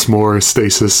once more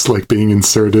Stasis like being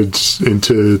inserted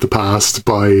into the past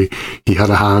by he had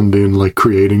a hand in like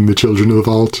creating the Children of the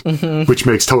Vault, which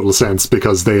makes total sense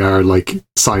because they are like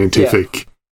scientific,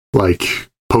 like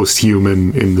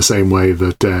post-human in the same way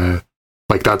that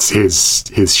like that's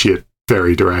his shit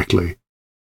very directly.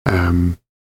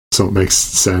 So it makes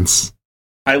sense.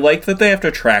 I like that they have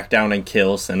to track down and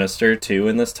kill Sinister too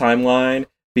in this timeline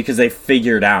because they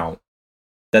figured out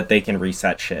that they can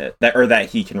reset shit, that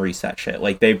he can reset shit.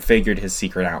 Like they figured his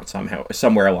secret out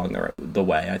somewhere along the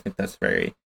way. I think that's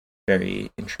very,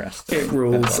 very interesting. It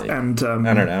rules, like, and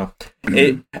I don't know.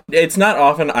 It's not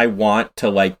often I want to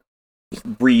like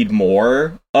read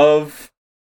more of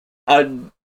a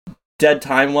dead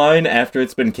timeline after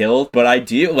it's been killed, but I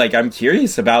do like. I'm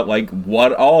curious about like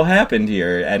what all happened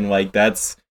here, and like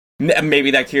that's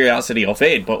maybe that curiosity will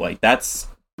fade, but like that's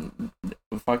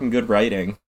fucking good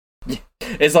writing.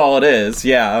 Is all it is,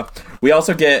 yeah. We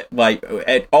also get, like,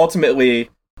 ultimately,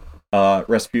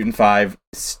 Rasputin 5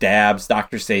 stabs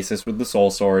Dr. Stasis with the Soul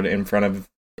Sword in front of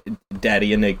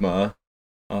Daddy Enigma.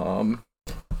 And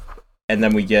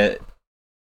then we get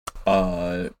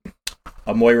a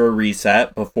Moira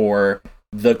reset before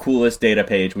the coolest data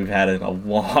page we've had in a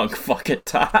long fucking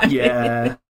time.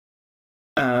 Yeah.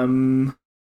 I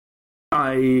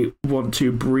want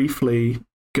to briefly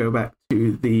go back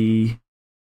to the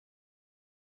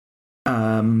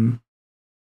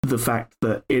fact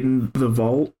that in the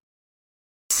vault,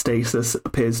 Stasis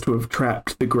appears to have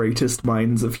trapped the greatest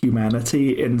minds of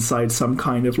humanity inside some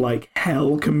kind of like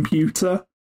hell computer.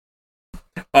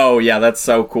 Oh yeah, that's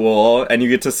so cool. And you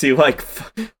get to see like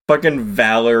fucking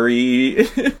Valerie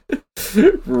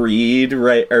Reed,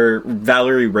 right, or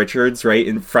Valerie Richards, right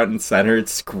in front and center,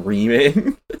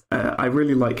 screaming. I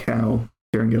really like how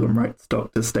Kieran Gillen writes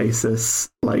Dr.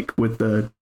 Stasis, like with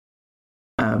the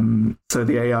so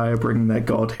the AI are bringing their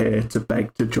god here to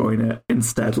beg to join it.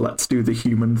 Instead, let's do the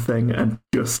human thing and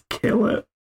just kill it.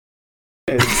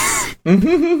 It's...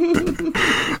 And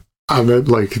then,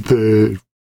 like, the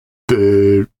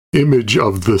image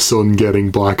of the sun getting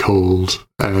black holed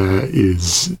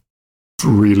is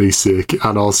really sick.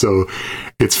 And also,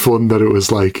 it's fun that it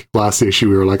was like last issue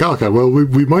we were like, oh, okay, well,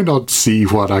 we might not see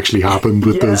what actually happened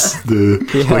with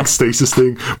like stasis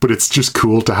thing, but it's just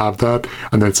cool to have that.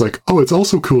 And then it's like, oh, it's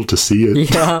also cool to see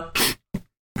it. Yeah.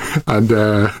 And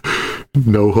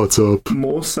know what's up.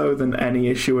 More so than any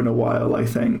issue in a while, I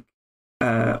think.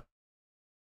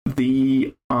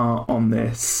 The art on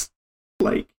this,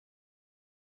 like,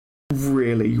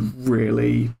 really,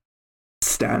 really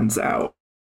stands out.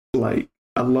 Like,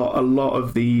 a lot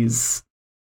of this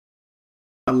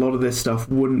stuff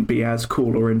wouldn't be as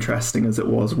cool or interesting as it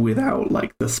was without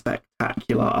like the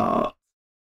spectacular art,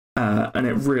 and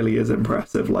it really is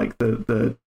impressive. Like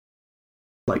the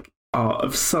like art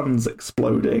of suns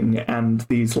exploding and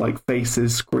these like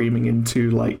faces screaming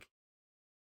into like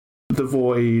the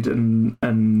void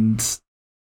and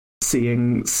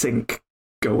seeing Sync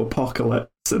go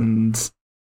apocalypse, and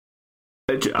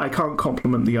I can't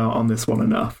compliment the art on this one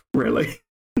enough, really.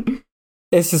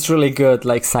 It's just really good,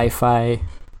 like sci-fi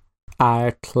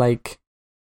art, like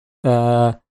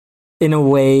in a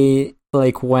way,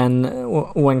 like when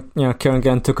you know Kieran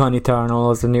Gillen took on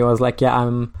Eternals, and he was like, "Yeah,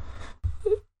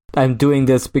 I'm doing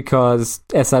this because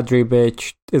Esad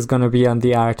Ribic is gonna be on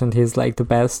the art, and he's like the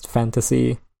best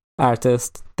fantasy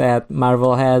artist that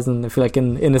Marvel has." And I feel like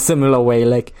in a similar way,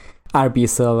 like R.B.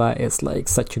 Silva is like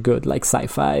such a good like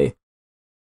sci-fi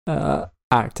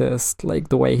artist, like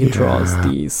the way he draws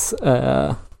these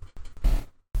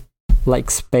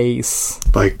like space,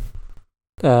 like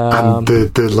and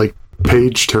the like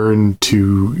page turn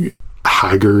to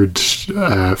haggard,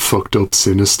 fucked up,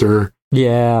 sinister.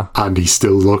 Yeah, and he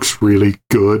still looks really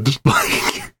good.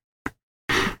 Like,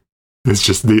 it's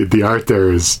just the art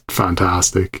there is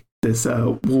fantastic. This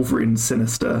Wolverine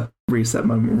Sinister reset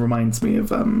moment reminds me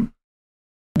of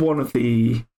one of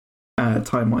the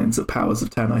timelines of Powers of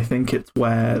 10. I think it's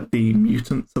where the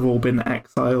mutants have all been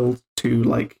exiled to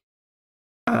like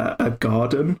a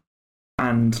garden,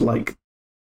 and like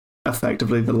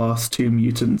effectively the last two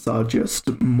mutants are just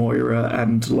Moira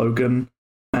and Logan,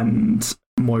 and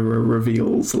Moira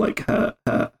reveals like her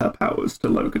powers to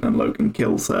Logan, and Logan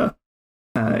kills her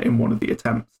in one of the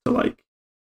attempts to like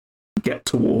get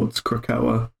towards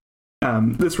Krakoa.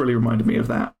 This really reminded me of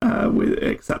that,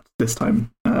 except this time,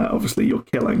 obviously, you're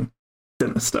killing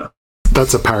Sinister.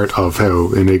 That's a part of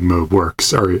how Enigma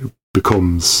works, or it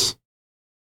becomes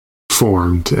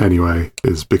formed anyway,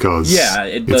 is because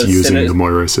it's using the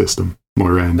Moira system,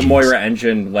 Moira engine. The Moira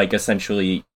engine, like,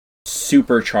 essentially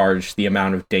supercharged the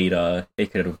amount of data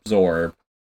it could absorb,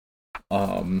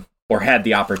 or had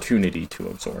the opportunity to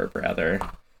absorb, rather.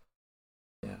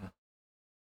 Yeah.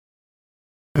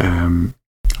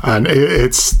 And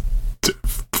it's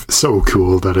so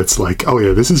cool that it's like, oh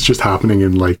yeah, this is just happening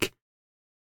in like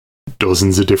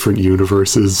dozens of different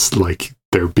universes. Like,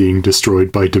 they're being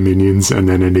destroyed by Dominions, and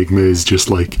then Enigma is just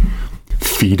like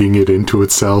feeding it into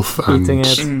itself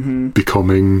and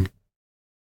becoming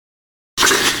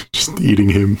just eating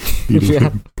him. Yeah,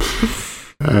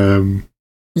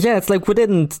 it's like we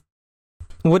didn't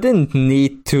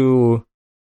need to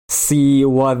see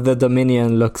what the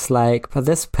Dominion looks like, but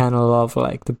this panel of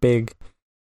like the big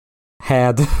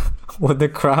head with the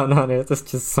crown on it is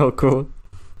just so cool.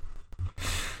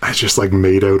 It's just like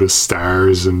made out of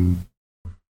stars, and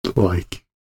like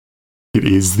it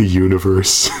is the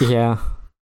universe. Yeah.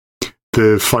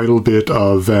 The final bit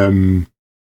of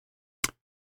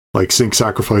like Sync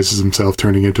sacrifices himself,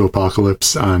 turning into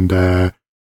Apocalypse, and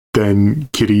then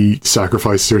Kitty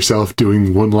sacrifices herself,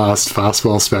 doing one last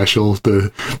fastball special. The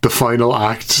final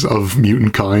act of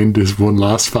Mutant Kind is one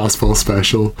last fastball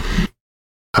special.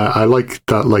 I like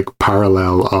that like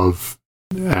parallel of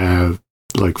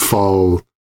like Fall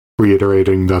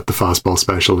reiterating that the fastball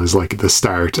special is like the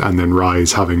start, and then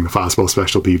Rise having the fastball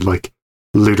special be like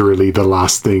literally the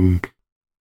last thing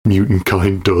Mutant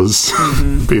Kind does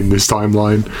in this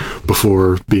timeline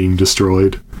before being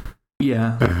destroyed.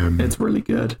 Yeah, it's really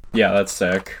good. Yeah, that's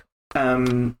sick.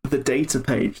 The data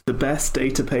page, the best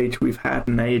data page we've had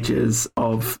in ages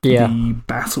of the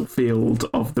battlefield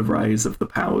of the rise of the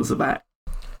powers of X.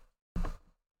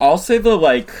 I'll say the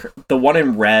one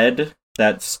in red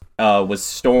that was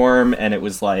Storm, and it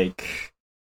was like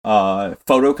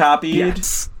photocopied.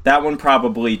 Yes. That one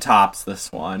probably tops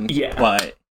this one. Yeah,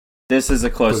 but this is a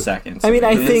close second. I mean,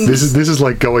 I think this is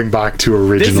like going back to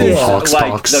original Hawksbox,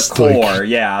 like the core,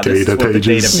 data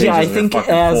pages. I think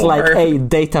as like a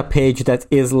data page that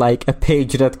is like a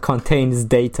page that contains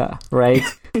data, right?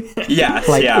 Yes,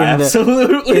 like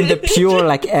absolutely. In the pure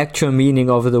like actual meaning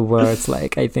of the words,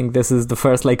 like I think this is the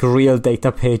first like real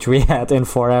data page we had in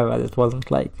forever. It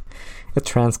wasn't like a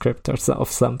transcript or of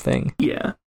something.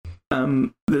 Yeah.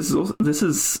 This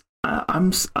is.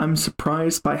 I'm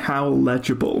surprised by how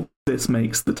legible this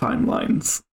makes the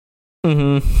timelines.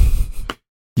 Yeah,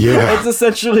 it's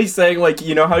essentially saying like,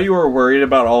 you know how you were worried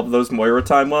about all of those Moira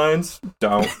timelines?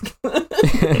 Don't.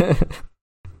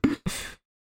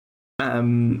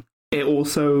 It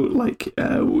also like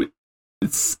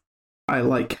it's. I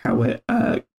like how it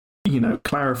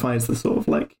clarifies the sort of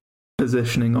like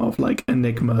positioning of like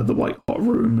Enigma, the White Hot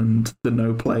Room, and the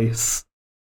No Place.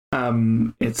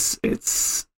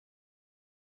 It's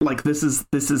like this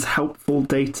is helpful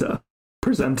data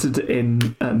presented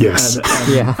in an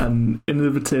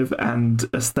innovative and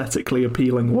aesthetically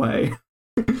appealing way.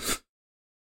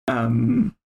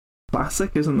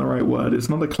 Classic isn't the right word. It's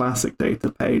not a classic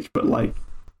data page, but like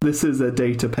this is a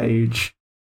data page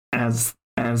as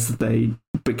they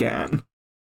began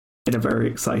in a very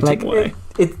exciting way.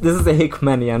 This is a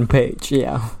Hickmanian page.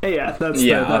 Yeah,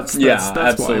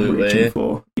 that's what I'm reaching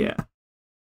for. Yeah.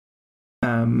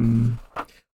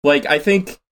 Like, I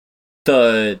think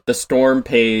the Storm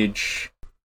page,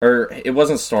 or it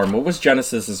wasn't Storm, what was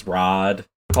Genesis's rod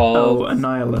called? Oh,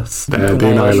 Annihilus. The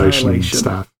Annihilation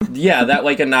stuff. Yeah, that,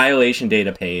 like, Annihilation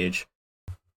data page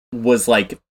was,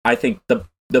 like, I think the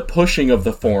pushing of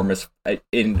the form is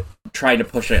in trying to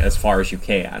push it as far as you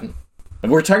can.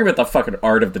 We're talking about the fucking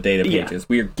art of the data pages.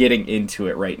 We are getting into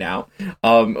it right now.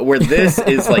 Where this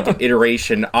is like an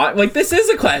iteration. Like, this is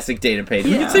a classic data page.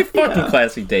 We can say fucking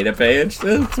classic data page.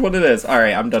 That's what it is. All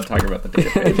right, I'm done talking about the data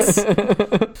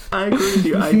page. I agree with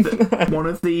you. One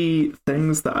of the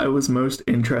things that I was most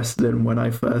interested in when I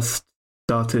first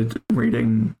started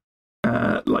reading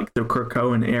like the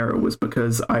Krakoan era was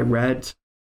because I read,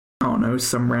 I don't know,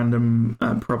 some random,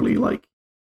 probably like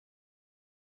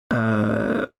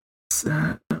not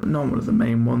one of the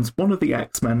main ones. One of the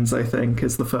X-Men's, I think,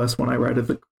 is the first one I read of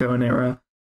the Krakoan era.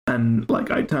 And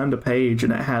like I turned a page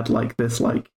and it had like this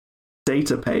like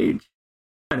data page,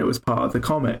 and it was part of the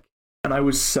comic. And I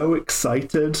was so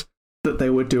excited that they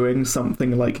were doing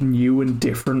something like new and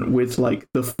different with like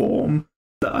the form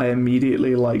that I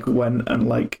immediately like went and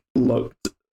like looked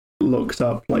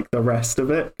up like the rest of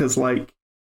it, because like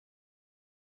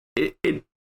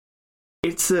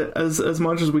it's as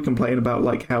much as we complain about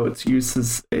like how its use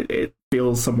is, it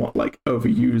feels somewhat like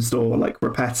overused or like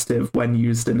repetitive when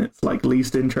used in its like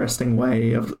least interesting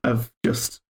way of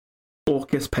just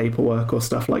Orcus paperwork or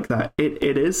stuff like that.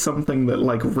 It is something that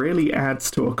like really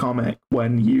adds to a comic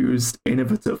when used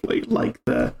innovatively, like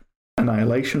the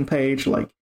Annihilation page. Like,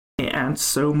 it adds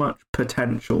so much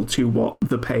potential to what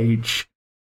the page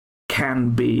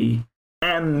can be,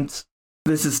 and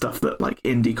this is stuff that like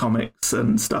indie comics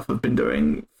and stuff have been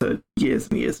doing for years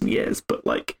and years and years, but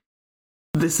like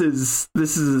this is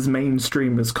as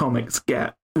mainstream as comics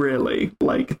get, really.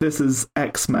 Like, this is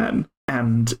X-Men,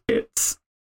 and it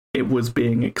was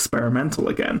being experimental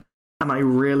again, and I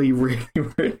really, really,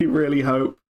 really, really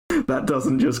hope that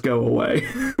doesn't just go away.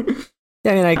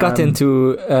 Yeah, I mean, I got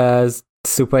into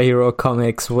superhero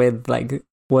comics with the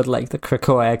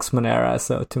Krakoa X-Men era,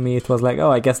 so to me it was like,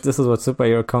 oh, I guess this is what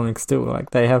superhero comics do.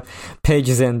 Like, they have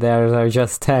pages in there that are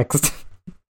just text.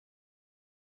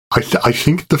 I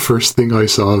think the first thing I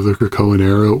saw of the Krakoan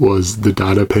era was the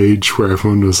data page where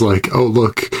everyone was like, oh,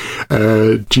 look,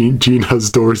 Jean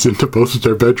has doors into both of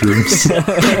their bedrooms.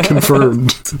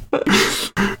 Confirmed.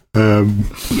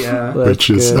 Which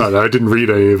is, I didn't read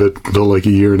any of it until like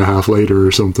a year and a half later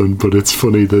or something, but it's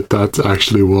funny that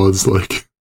actually was like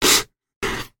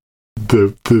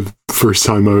the first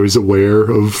time I was aware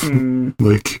of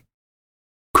like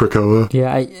Krakoa.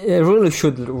 Yeah, I really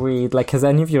should read. Like, has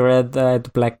any of you read the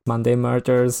Black Monday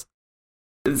Murders?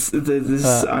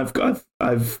 I've got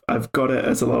it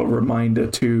as a little reminder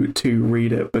to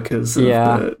read it because of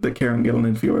the Kieran Gillen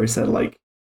interview where he said like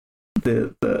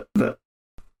the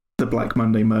Black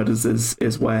Monday Murders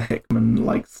is where Hickman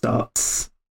like starts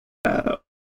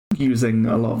using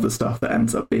a lot of the stuff that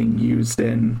ends up being used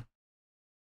in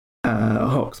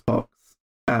Hoxpox,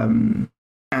 and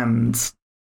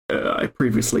I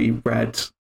previously read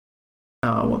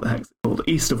what the heck's it called,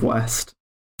 East of West,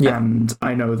 and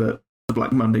I know that the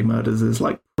Black Monday Murders is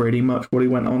like pretty much what he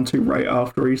went on to right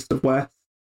after East of West.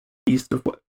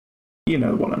 You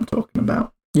know what I'm talking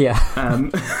about. Yeah.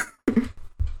 And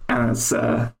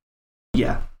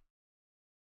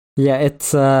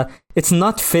it's it's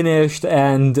not finished,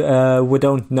 and we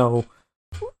don't know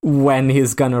when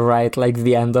he's gonna write like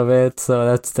the end of it,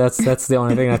 so that's the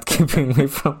only thing that's keeping me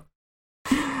from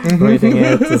reading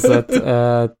it, is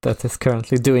that is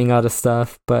currently doing other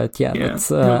stuff. But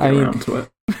I mean,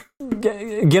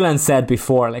 Gillen said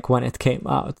before, like when it came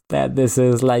out, that this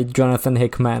is like Jonathan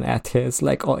Hickman at his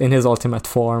like in his ultimate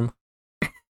form.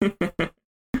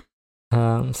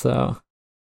 So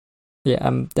yeah,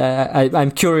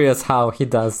 I'm curious how he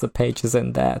does the pages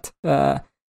in that,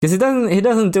 because he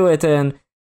didn't do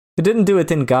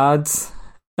it in Gods.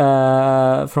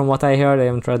 From what I heard, I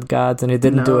haven't read Gods, and he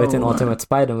didn't do it in Ultimate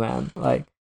Spider-Man. Like,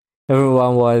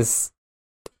 everyone has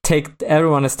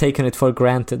taken it for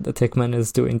granted that Hickman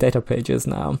is doing data pages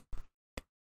now.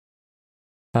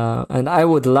 And I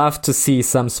would love to see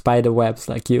some spider webs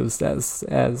like used as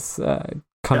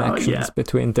connections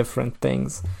between different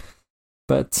things.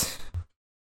 But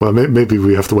well, maybe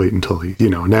we have to wait until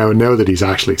now that he's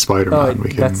actually Spider-Man.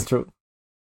 That's true.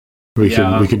 We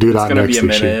can do that next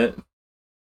issue.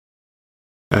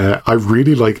 I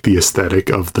really like the aesthetic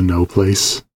of the No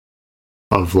Place.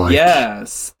 Of like,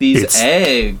 yes, these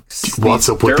eggs. What's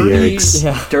up with the eggs?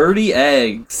 Yeah. Dirty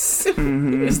eggs.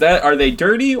 Mm-hmm. Are they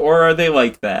dirty or are they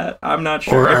like that? I'm not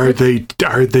sure. Or are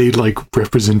they like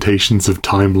representations of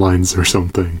timelines or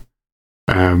something?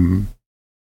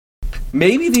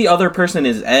 Maybe the other person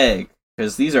is egg,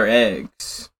 because these are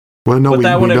eggs. Well, no, but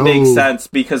that wouldn't make sense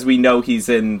because we know he's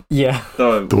in the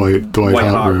White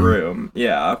Hot Room.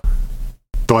 Yeah.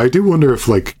 Though I do wonder if,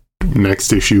 like,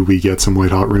 next issue we get some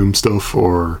White Hot Room stuff,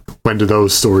 or when do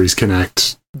those stories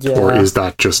connect Yeah. Or is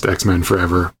that just X-Men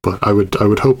Forever? But I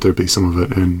would hope there'd be some of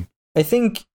it in. I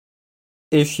think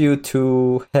issue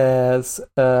 2 has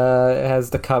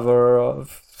the cover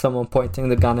of someone pointing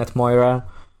the gun at Moira.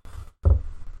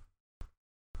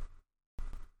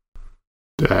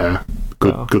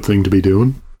 Good thing to be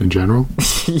doing in general.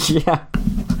 Yeah.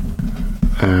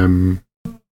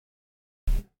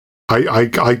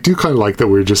 I do kind of like that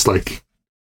we're just like,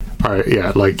 all right,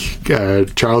 yeah, like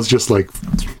Charles just like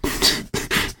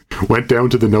went down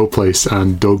to the no place,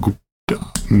 and Doug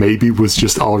maybe was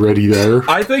just already there.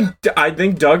 I think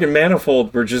Doug and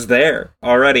Manifold were just there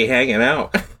already hanging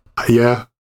out. Yeah.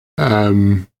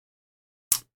 And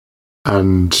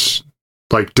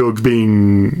like Doug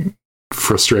being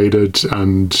frustrated,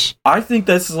 and I think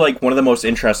this is like one of the most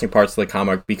interesting parts of the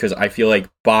comic, because I feel like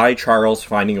by Charles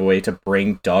finding a way to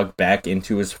bring Doug back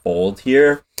into his fold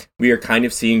here, we are kind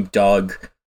of seeing Doug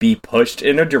be pushed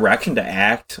in a direction to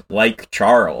act like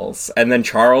Charles, and then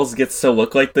Charles gets to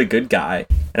look like the good guy.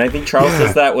 And I think Charles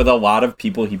does that with a lot of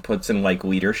people he puts in like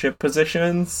leadership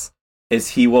positions, is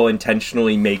he will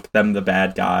intentionally make them the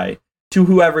bad guy to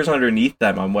whoever's underneath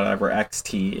them on whatever X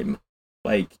team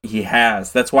like he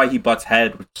has. That's why he butts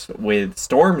head with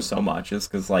Storm so much, is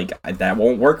because like that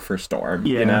won't work for Storm,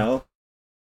 you know,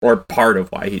 or part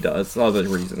of why he does. Other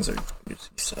reasons are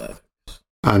usually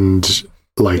and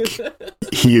like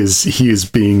he is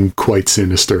being quite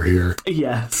sinister here.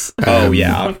 Yes. Oh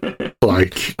yeah.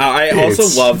 Like I also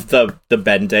love the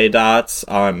Ben-Day dots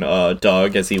on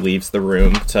Doug as he leaves the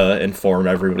room to inform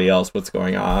everybody else what's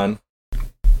going on.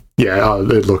 Yeah,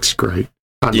 it looks great.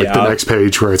 And like the next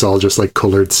page where it's all just like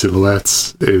colored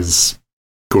silhouettes is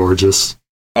gorgeous.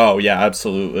 Oh yeah,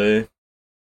 absolutely.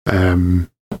 And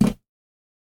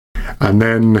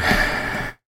then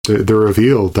the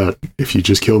reveal that if you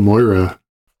just kill Moira,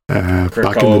 back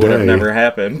in the day, would have never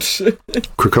happened.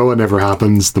 Krakoa never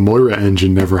happens. The Moira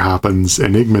engine never happens.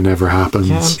 Enigma never happens.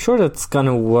 Yeah, I'm sure that's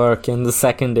gonna work in the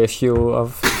second issue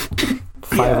of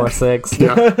 5 or 6.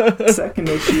 Yeah. Second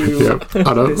issue. Yep.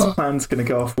 This plan's gonna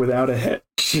go off without a hitch.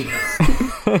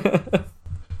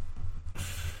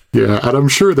 Yeah, and I'm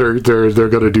sure they're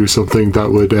gonna do something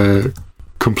that would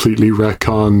completely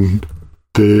retcon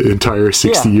the entire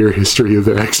 60-year history of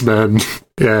the X-Men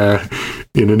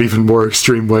in an even more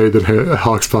extreme way than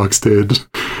Hoxpox did.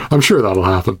 I'm sure that'll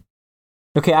happen.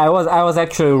 Okay, I was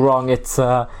actually wrong. It's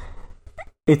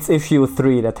issue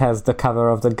 3 that has the cover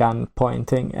of the gun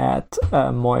pointing at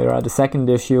Moira. The second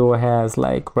issue has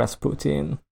like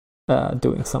Rasputin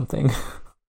doing something.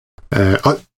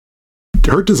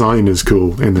 Her design is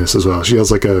cool in this as well. She has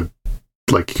I feel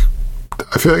like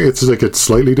it's like a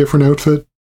slightly different outfit,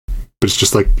 but it's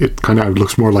just like it kind of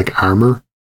looks more like armor.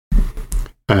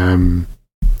 And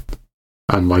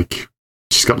like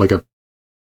she's got like a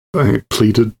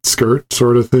pleated skirt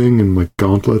sort of thing and like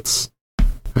gauntlets.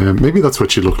 Maybe that's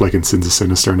what she looked like in Sins of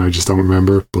Sinister, and I just don't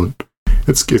remember. But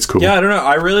it's cool. Yeah, I don't know.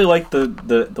 I really like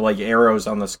the like arrows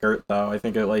on the skirt though. I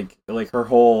think it like her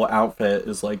whole outfit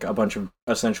is like a bunch of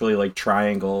essentially like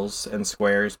triangles and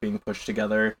squares being pushed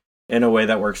together in a way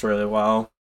that works really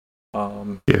well.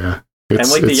 Yeah. And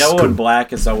like the yellow and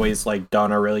black has always like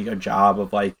done a really good job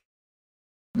of like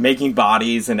making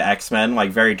bodies in X-Men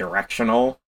like very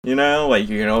directional, you know? Like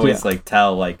you can always like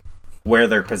tell like where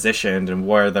they're positioned and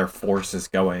where their force is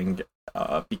going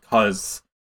because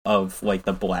of like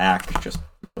the black just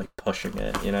like pushing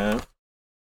it, you know?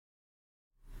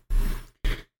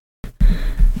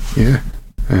 Yeah.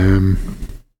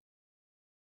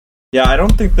 Yeah, I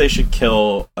don't think they should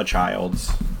kill a child.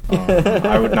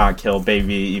 I would not kill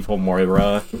baby evil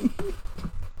Moira.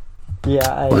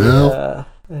 Yeah,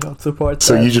 I don't support that.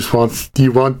 So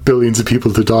you want billions of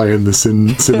people to die in the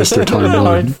sinister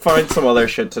timeline? I'd find some other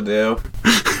shit to do.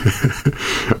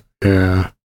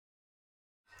 Yeah.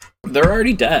 They're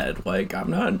already dead. Like,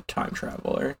 I'm not a time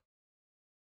traveler.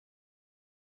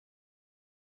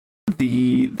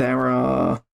 There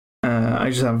are I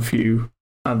just have a few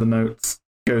other notes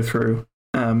to go through.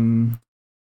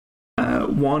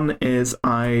 One is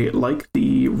I like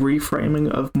the reframing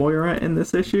of Moira in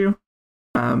this issue.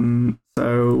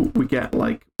 So we get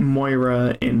like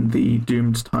Moira in the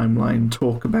Doomed timeline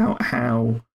talk about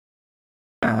how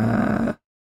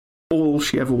all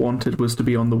she ever wanted was to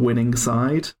be on the winning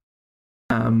side.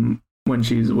 When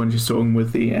she's talking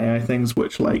with the AI things,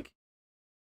 which like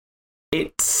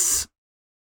it's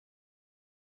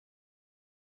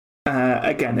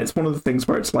again, it's one of the things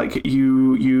where it's like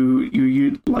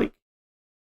you like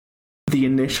the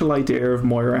initial idea of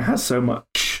Moira has so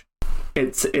much.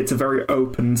 It's a very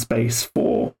open space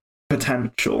for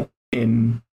potential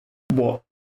in what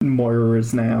Moira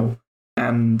is now,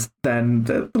 and then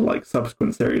the like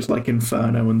subsequent series like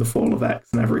Inferno and the Fall of X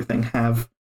and everything have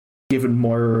given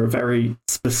Moira a very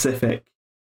specific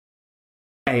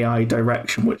AI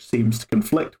direction, which seems to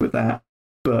conflict with that.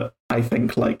 But I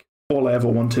think like All I Ever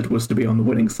Wanted Was to Be on the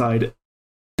Winning Side. It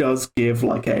does give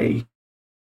like it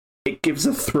gives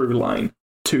a through line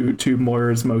to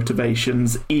Moira's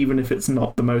motivations, even if it's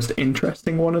not the most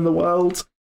interesting one in the world.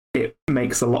 It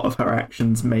makes a lot of her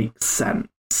actions make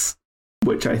sense,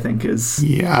 which I think is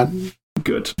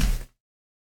good.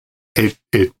 It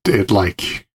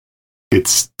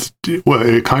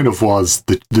kind of was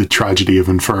the tragedy of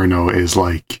Inferno is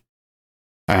like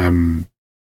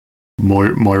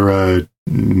Moira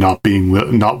not being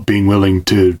willing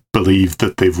to believe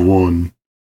that they've won,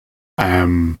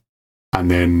 and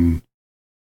then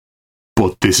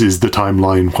but this is the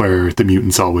timeline where the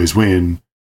mutants always win,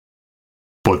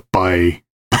 but by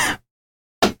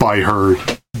her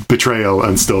betrayal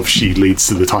and stuff, she leads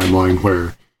to the timeline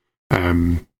where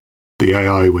the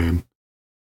AI win.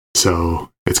 So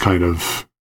it's kind of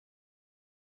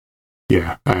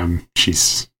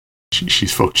she's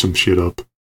fucked some shit up.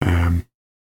 I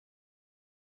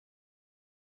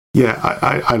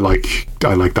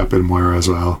like that bit of Moira as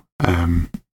well. And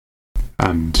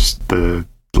the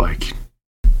like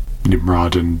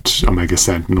Nimrod and Omega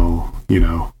Sentinel,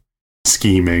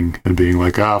 scheming and being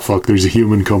like, fuck, there's a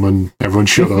human coming, everyone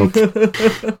shut up.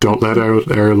 Don't let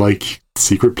out our like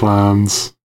secret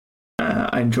plans.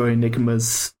 I enjoy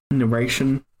Enigma's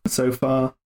narration so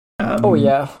far.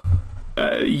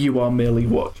 You are merely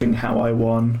watching how I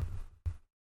won.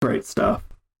 Great stuff.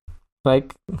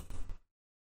 Like,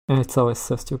 it's always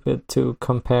so stupid to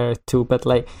compare to, but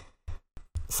like,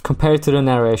 it's compared to the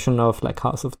narration of like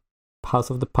House of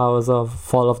the Powers of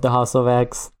Fall of the House of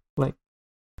X. Like,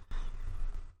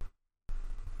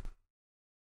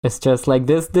 it's just like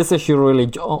this issue really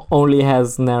only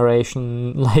has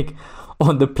narration like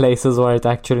on the places where it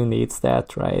actually needs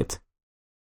that, right?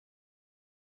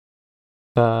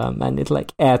 And it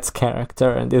like adds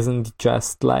character and isn't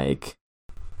just like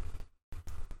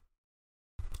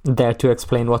there to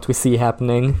explain what we see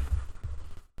happening.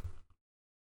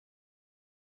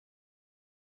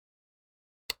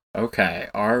 Okay,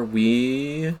 are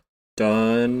we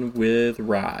done with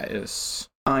Rise?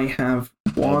 I have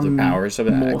one more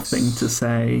thing to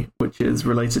say, which is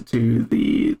related to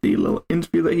the little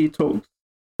interview that he talked,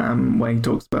 where he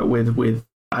talks about with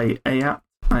AAP.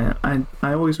 I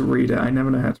always read it. I never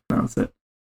know how to pronounce it.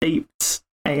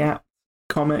 AAP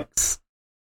Comics,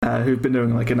 who've been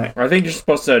doing like I think you're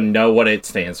supposed to know what it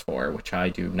stands for, which I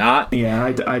do not. Yeah,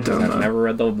 I don't know. I've never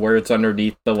read the words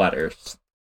underneath the letters.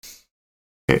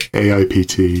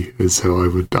 AIPT is how I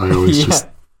always just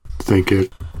think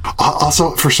it.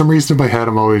 Also, for some reason in my head,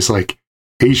 I'm always like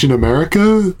Asian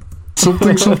America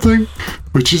something,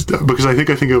 which is because I think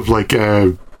of like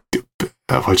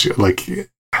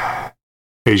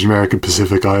Asian American,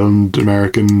 Pacific Island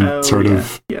American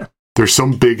of. Yeah. There's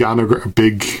some big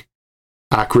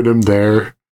acronym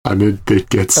there, and it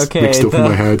gets mixed up in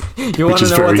my head, which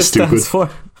is very stupid. For?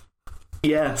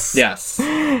 Yes.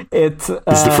 It's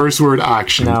the first word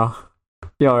action. No,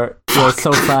 you're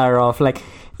so far off. Like,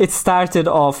 it started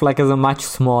off like as a much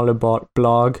smaller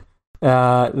blog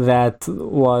that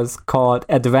was called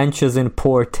Adventures in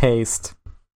Poor Taste.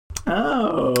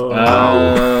 Oh.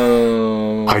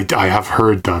 I have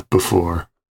heard that before.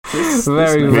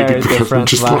 Very different.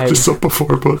 Just looked this up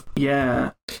before, but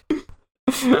yeah.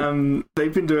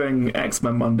 They've been doing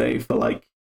X-Men Monday for like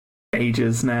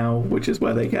ages now, which is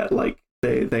where they get like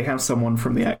they have someone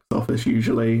from the X office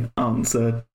usually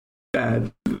answer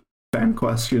fan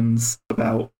questions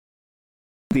about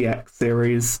the X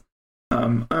series.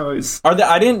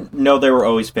 I didn't know they were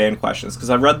always fan questions because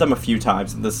I've read them a few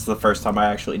times, and this is the first time I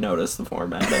actually noticed the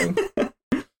formatting.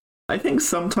 I think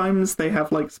sometimes they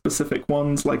have like specific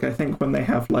ones. Like I think when they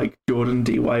have like Jordan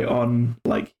D. White on,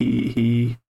 like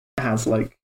he has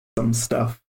like some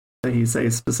stuff that he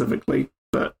says specifically.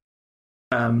 But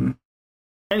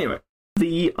anyway,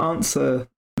 the answer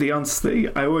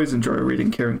I always enjoy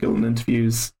reading Kieran Gillen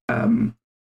interviews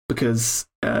because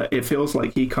it feels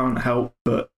like he can't help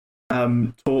but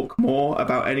talk more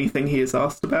about anything he is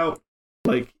asked about.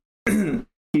 Like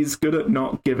he's good at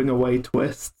not giving away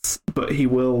twists, but he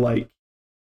will like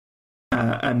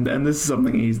and this is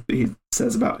something he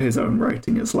says about his own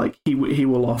writing, is like he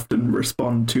will often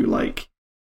respond to like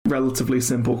relatively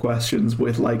simple questions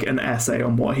with like an essay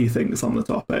on what he thinks on the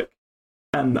topic.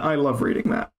 And I love reading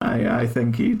that. I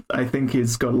think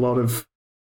he's got a lot of.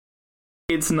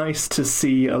 It's nice to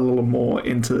see a little more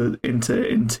into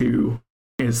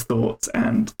his thoughts,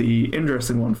 and the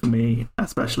interesting one for me,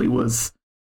 especially, was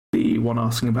the one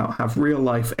asking about have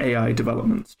real-life AI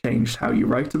developments changed how you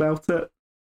write about it?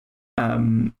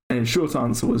 And his short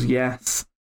answer was yes.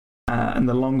 And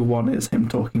the longer one is him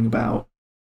talking about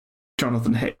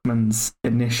Jonathan Hickman's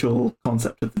initial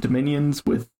concept of the Dominions,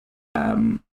 with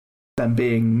them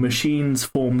being machines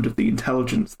formed of the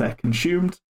intelligence they're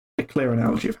consumed, a clear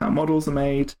analogy of how models are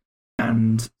made.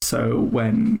 And so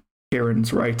when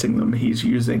Kieran's writing them, he's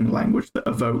using language that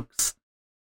evokes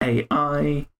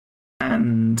AI.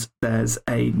 And there's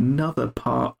another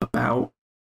part about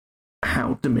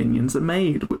how Dominions are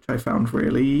made, which I found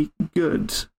really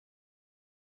good.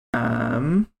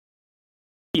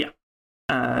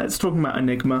 It's talking about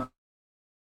Enigma.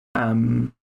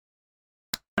 And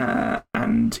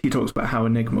he talks about how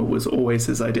Enigma was always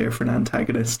his idea for an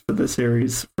antagonist for the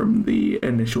series from the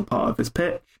initial part of his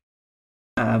pitch.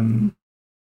 And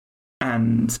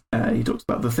he talks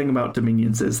about the thing about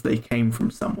Dominions is they came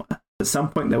from somewhere. At some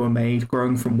point they were made,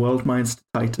 growing from world minds to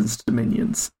titans to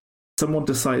Dominions. Someone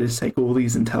decided to take all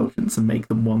these intelligence and make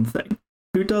them one thing.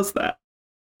 Who does that?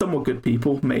 Some were good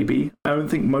people, maybe. I don't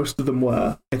think most of them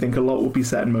were. I think a lot will be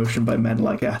set in motion by men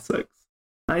like Essex.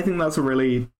 I think that's a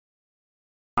really...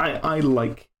 I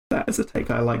like that as a take.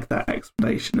 I like that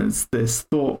explanation as this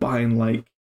thought behind, like,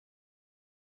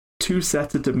 to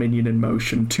set a dominion in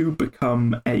motion, to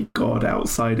become a god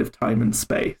outside of time and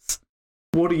space.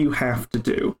 What do you have to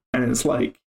do? And it's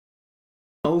like,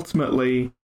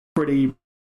 ultimately, pretty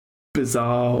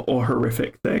bizarre or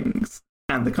horrific things.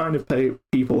 And the kind of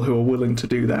people who are willing to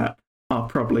do that are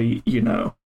probably,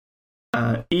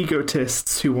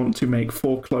 egotists who want to make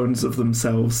 4 clones of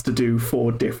themselves to do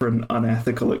 4 different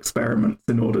unethical experiments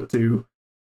in order to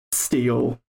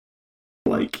steal,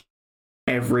 like,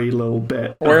 every little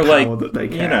bit of power that they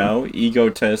can.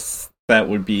 Egotists that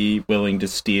would be willing to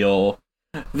steal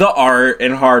the art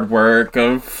and hard work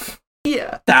of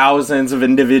thousands of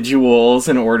individuals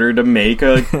in order to make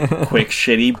a quick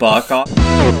shitty buck off.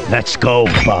 Let's go,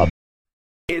 Bob.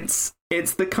 It's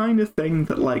the kind of thing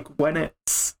that, like, when it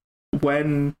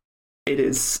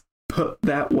is put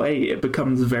that way, it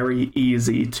becomes very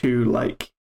easy to,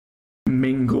 like,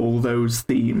 mingle those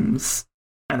themes,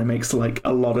 and it makes, like,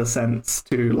 a lot of sense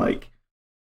to, like,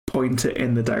 point it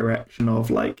in the direction of,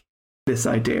 like, this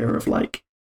idea of, like,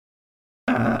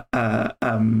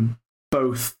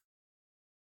 both,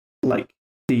 like,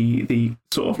 the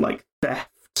sort of, like,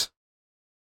 theft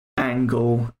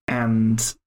angle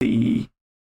and the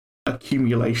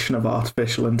accumulation of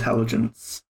artificial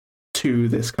intelligence to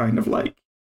this kind of, like,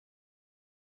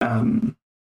 because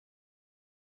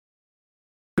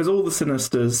all the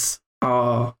Sinisters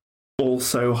are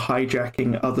also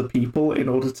hijacking other people in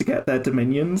order to get their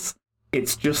dominions.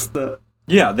 It's just that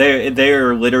they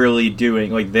are literally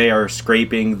doing, like, they are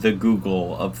scraping the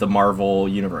Google of the Marvel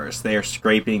universe. They are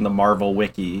scraping the Marvel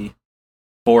wiki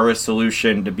for a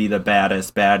solution to be the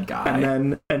baddest bad guy. And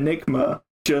then Enigma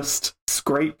just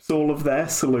scrapes all of their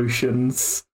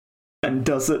solutions and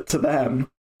does it to them.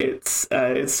 It's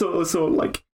sort of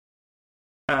like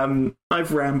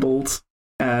I've rambled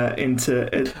into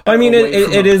it. I mean,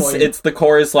 it is. It's the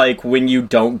core is like when you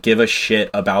don't give a shit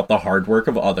about the hard work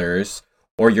of others,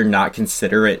 or you're not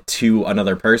considerate to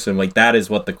another person. Like, that is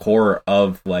what the core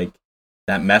of, like,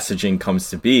 that messaging comes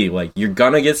to be. Like, you're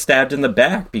gonna get stabbed in the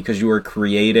back because you are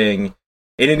creating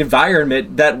an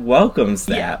environment that welcomes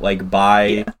that. Like,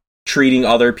 by treating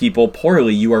other people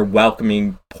poorly, you are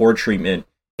welcoming poor treatment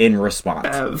in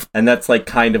response. And that's, like,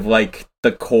 kind of like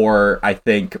the core, I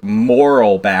think,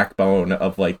 moral backbone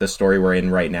of, like, the story we're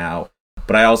in right now.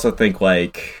 But I also think,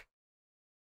 like,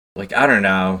 I don't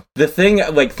know. The thing,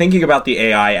 like, thinking about the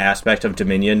AI aspect of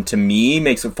Dominion, to me,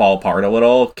 makes it fall apart a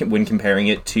little when comparing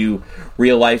it to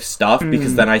real-life stuff,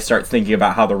 because then I start thinking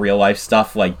about how the real-life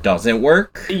stuff, like, doesn't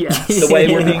work the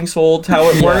way we're being told how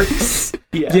it works.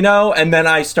 You know? And then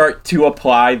I start to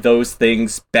apply those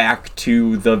things back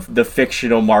to the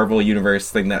fictional Marvel Universe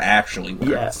thing that actually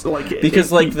works. Because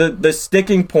the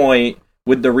sticking point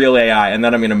with the real AI, and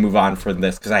then I'm going to move on from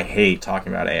this because I hate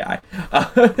talking about AI.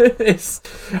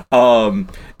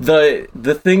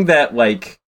 The thing that,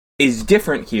 like, is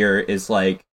different here is,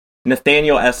 like,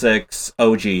 Nathaniel Essex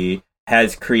OG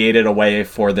has created a way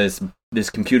for this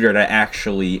computer to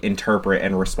actually interpret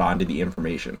and respond to the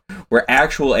information. Where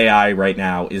actual AI right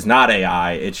now is not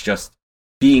AI, it's just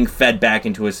being fed back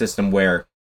into a system where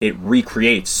it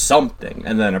recreates something,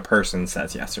 and then a person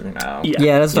says yes or no.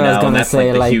 Yeah, that's what I was going to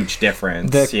say. Like, the huge difference.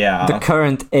 The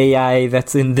current AI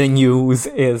that's in the news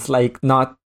is, like,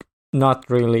 not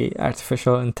really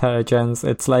artificial intelligence.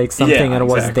 It's like something that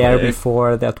was there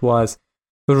before that was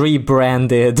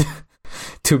rebranded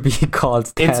to be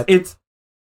called that.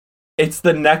 it's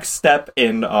the next step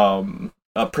in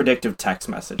predictive text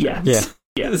messaging. Yeah.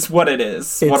 It's what it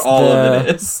is. It's what all of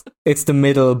it is. It's the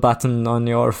middle button on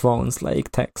your phone's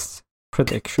like text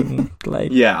prediction,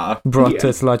 like brought to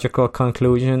its logical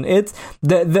conclusion. It's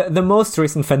the most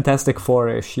recent Fantastic Four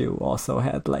issue also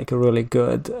had like a really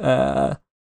good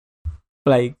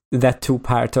like that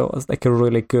two-parter was like a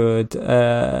really good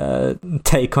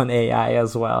take on AI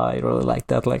as well. I really like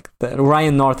that. Like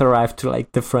Ryan North arrived to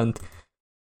like different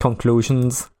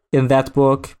conclusions in that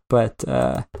book, but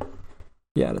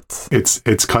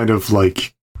it's kind of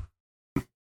like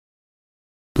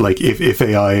if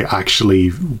AI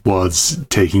actually was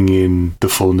taking in the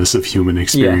fullness of human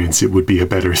experience, it would be a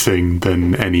better thing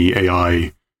than any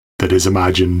AI that is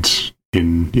imagined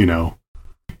in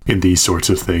these sorts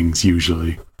of things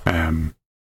usually,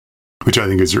 which I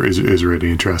think is really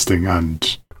interesting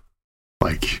and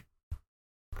like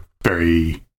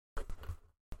very.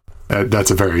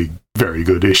 That's a very, very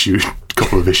good issue.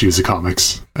 Couple of issues of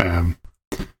comics, and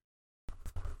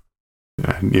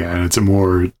it's a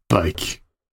more like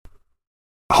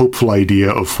hopeful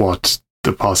idea of what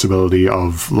the possibility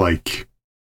of like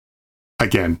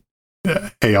again.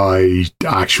 AI,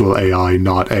 actual AI,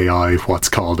 not AI, what's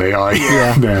called AI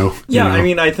now. Yeah, I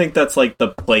mean, I think that's like the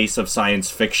place of science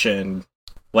fiction,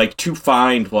 like to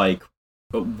find like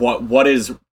what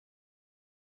is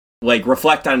like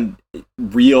reflect on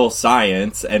real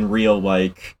science and real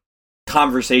like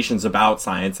conversations about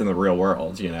science in the real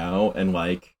world, and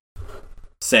like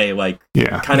say like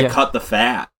kind of cut the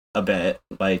fat a bit.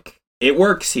 Like it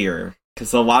works here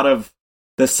because a lot of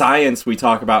the science we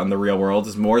talk about in the real world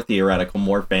is more theoretical,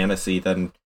 more fantasy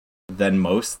than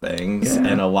most things,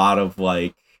 and a lot of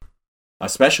like,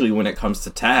 especially when it comes to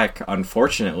tech,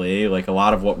 unfortunately, like a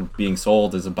lot of what being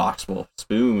sold is a box full of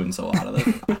spoons a lot of the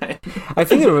time. I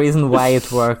think the reason why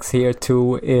it works here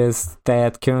too is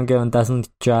that Kieran Gillen doesn't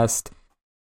just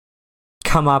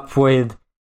come up with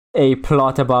a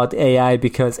plot about AI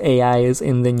because AI is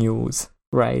in the news.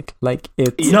 Right, like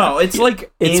it's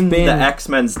like in the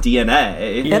X-Men's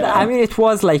DNA. And I mean, it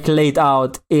was like laid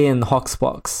out in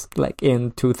Hoxpox, like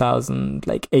in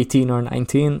 2018 or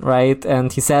 19, right?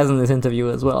 And he says in this interview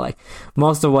as well, like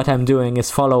most of what I'm doing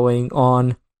is following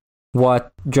on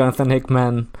what Jonathan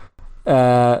Hickman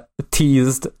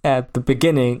teased at the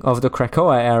beginning of the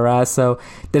Krakoa era. So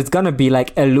there's gonna be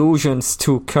like allusions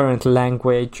to current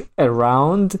language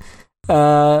around.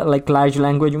 Like large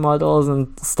language models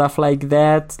and stuff like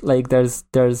that. Like there's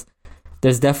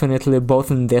definitely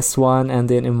both in this one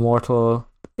and in Immortal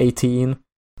 18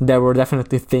 there were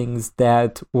definitely things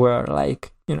that were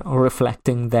like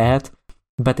reflecting that,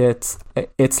 but it's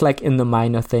like in the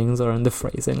minor things or in the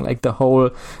phrasing. Like the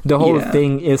whole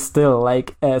thing is still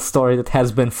like a story that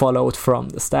has been followed from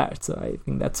the start, so I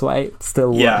think that's why it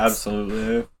still works.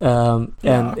 Absolutely.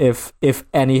 And if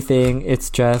anything,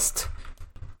 it's just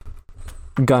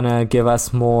gonna give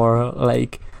us more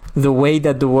like the way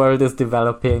that the world is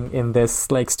developing in this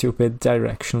like stupid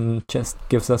direction just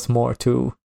gives us more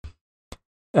to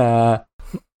have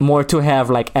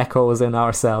like echoes in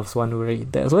ourselves when we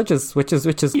read this, which is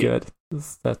good.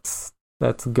 That's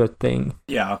a good thing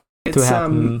to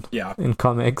happen in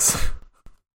comics.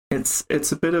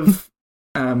 It's a bit of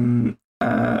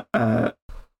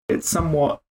it's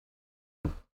somewhat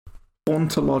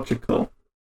ontological.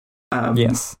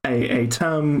 Yes. A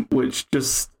term which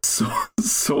just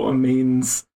sort of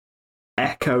means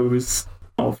echoes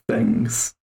of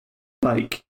things.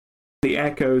 Like the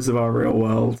echoes of our real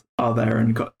world are there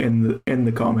in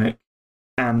the comic,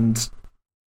 and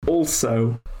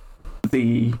also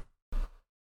the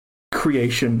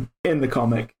creation in the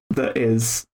comic that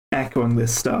is echoing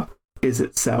this stuff is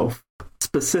itself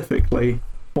specifically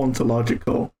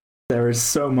ontological. There is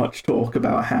so much talk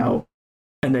about how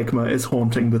Enigma is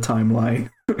haunting the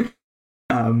timeline,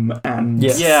 and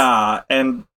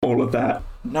all of that.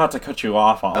 Not to cut you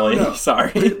off, Ollie. Oh, no.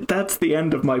 Sorry. That's the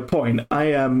end of my point.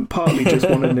 I partly just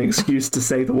wanted an excuse to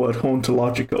say the word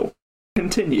hauntological.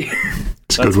 Continue.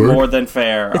 That's more than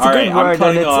fair. It's all a good right, word, I'm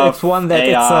cutting and off it's one that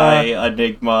AI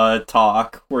Enigma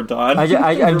talk. We're done. I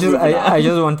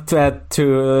just wanted to add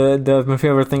to my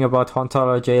favorite thing about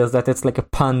hauntology is that it's like a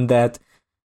pun that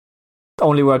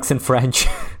only works in French.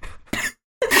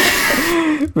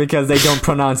 Because they don't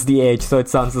pronounce the H, so it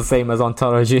sounds the same as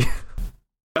ontology.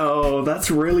 Oh,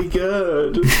 that's really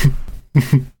good.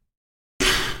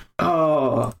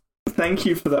 Oh, thank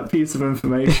you for that piece of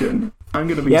information. I'm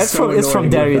going to be it's from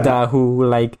Derrida, who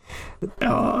like...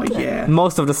 Oh, yeah.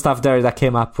 Most of the stuff Derrida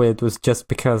came up with was just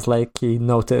because like he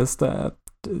noticed a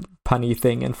punny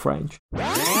thing in French.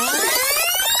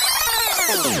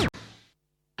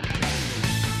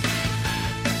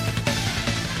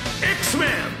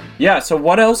 Yeah, so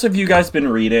what else have you guys been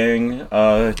reading?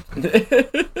 Is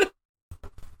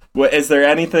there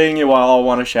anything you all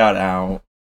want to shout out?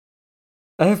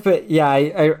 I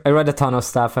read a ton of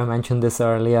stuff. I mentioned this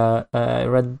earlier. I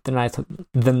read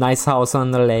the Nice House on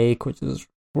the Lake, which is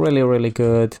really, really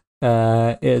good.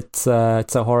 It's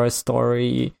a horror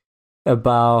story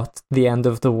about the end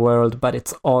of the world, but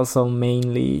it's also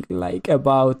mainly like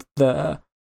about the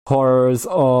horrors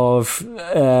of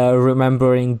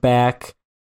remembering back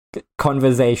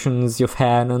conversations you've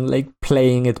had and like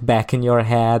playing it back in your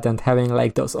head and having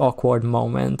like those awkward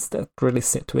moments that really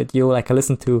sit with you. Like I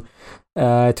listened to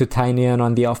Tinyan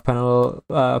on the Off Panel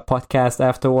podcast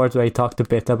afterwards, where he talked a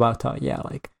bit about how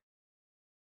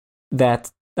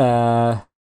that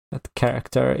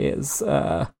character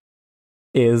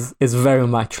is very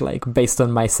much like based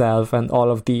on myself, and all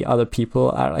of the other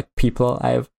people are like people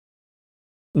I've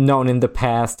known in the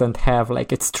past and have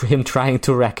like it's him trying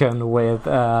to reckon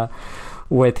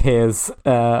with his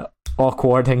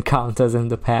awkward encounters in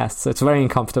the past. So it's very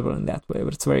uncomfortable in that way,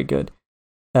 but it's very good.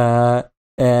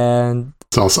 And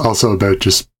it's also about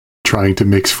just trying to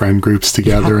mix friend groups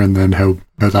together, and then how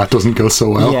that doesn't go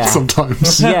so well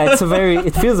sometimes. Yeah,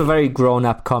 it feels a very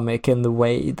grown-up comic in the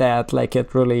way that like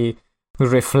it really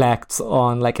reflects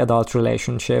on like adult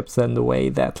relationships and the way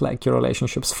that like your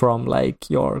relationships from like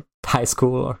your high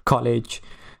school or college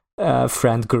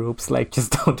friend groups like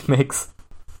just don't mix.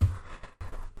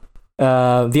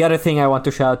 The other thing I want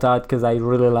to shout out, because I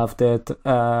really loved it, which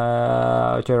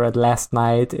I read last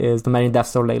night, is The Many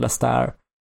Deaths of Layla Starr.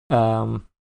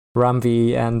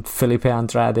 Ramvi and Felipe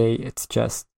Andrade. It's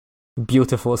just a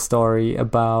beautiful story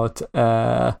about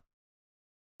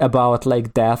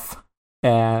like death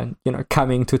and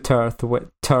coming to terms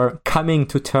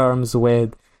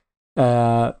with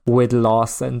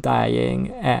loss and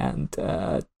dying and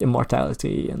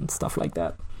immortality and stuff like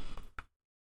that.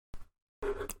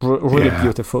 Really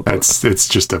beautiful book. It's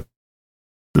just a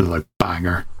like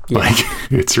banger. Yeah. Like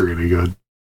it's really good.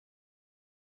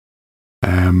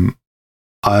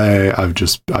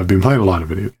 I've been playing a lot of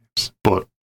video games, but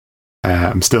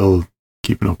I'm still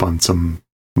keeping up on some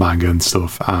manga and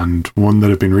stuff. And one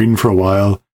that I've been reading for a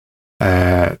while,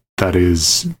 that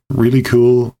is really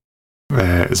cool,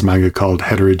 is a manga called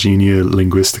Heterogenea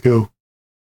Linguistico,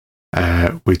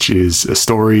 which is a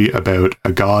story about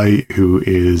a guy who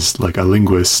is like a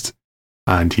linguist,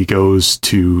 and he goes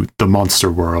to the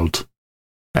monster world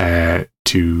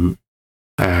to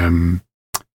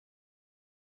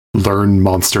learn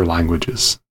monster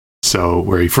languages. So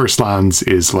where he first lands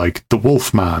is like the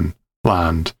Wolfman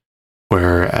land,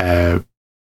 where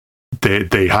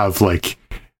they have like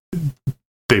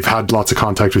they've had lots of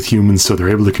contact with humans, so they're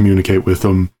able to communicate with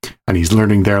them, and he's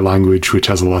learning their language, which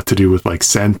has a lot to do with like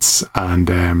sense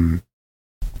and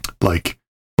like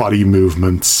body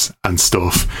movements and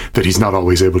stuff that he's not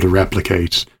always able to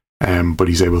replicate, but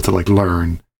he's able to like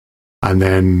learn.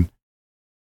 And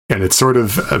it's sort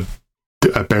of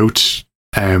about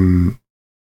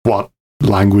what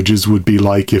languages would be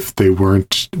like if they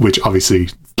weren't, which obviously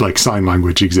like sign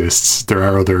language exists. There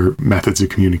are other methods of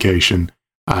communication,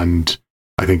 and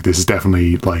I think this is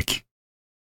definitely like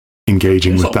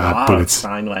engaging with that. But it's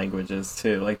sign languages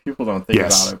too. Like people don't think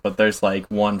about it, but there's like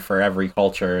one for every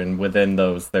culture, and within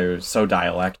those they're so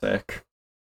dialectic.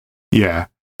 Yeah.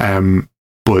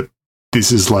 But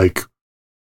this is like,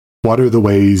 what are the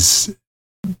ways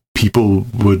people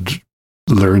would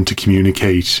learn to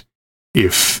communicate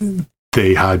if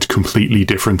they had completely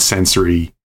different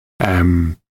sensory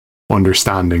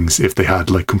understandings, if they had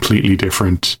like completely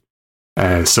different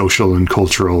social and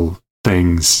cultural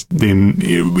things, then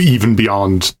even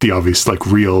beyond the obvious like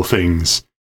real things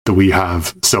that we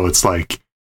have. So it's like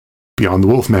beyond the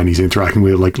Wolfman, he's interacting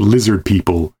with like lizard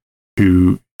people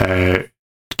who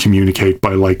communicate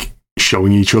by like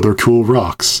showing each other cool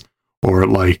rocks, or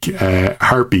like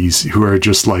harpies who are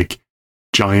just like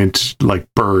giant like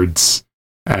birds,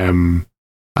 and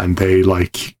they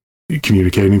like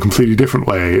communicate in a completely different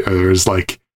way. There's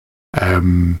like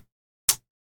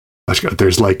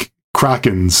there's like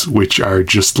krakens, which are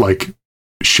just like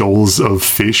shoals of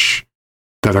fish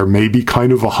that are maybe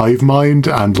kind of a hive mind,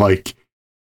 and like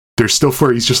there's stuff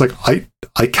where he's just like,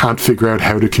 I can't figure out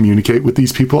how to communicate with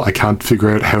these people. I can't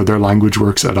figure out how their language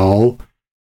works at all.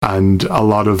 And a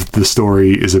lot of the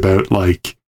story is about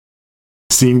like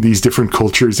seeing these different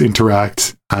cultures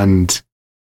interact and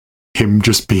him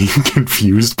just being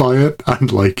confused by it,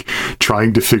 and like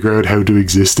trying to figure out how to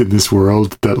exist in this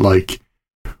world that like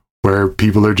where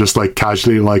people are just like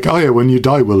casually like, oh yeah, when you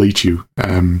die we'll eat you,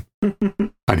 and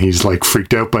he's like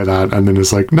freaked out by that, and then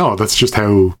it's like, no, that's just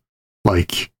how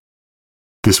like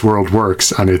this world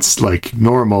works, and it's like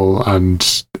normal,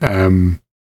 and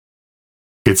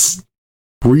it's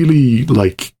really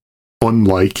like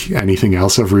unlike anything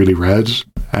else I've really read,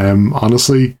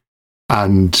 honestly.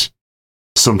 And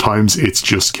sometimes it's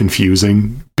just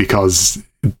confusing because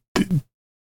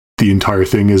the entire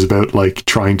thing is about like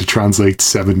trying to translate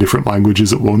 7 different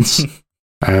languages at once.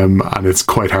 And it's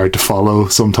quite hard to follow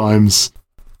sometimes.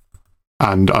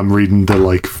 And I'm reading the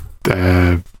like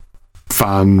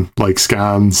fan like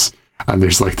scans, and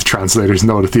there's like the translator's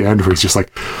note at the end where he's just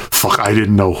like, fuck, I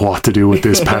didn't know what to do with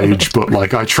this page, but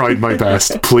like I tried my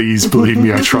best. Please believe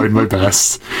me, I tried my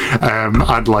best.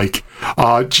 And like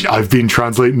I've been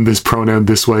translating this pronoun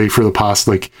this way for the past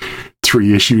like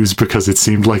 3 issues because it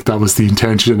seemed like that was the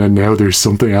intention, and now there's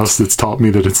something else that's taught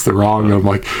me that it's the wrong. And I'm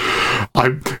like,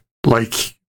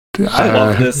 I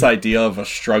love this idea of a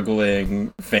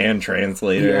struggling fan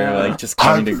translator, like just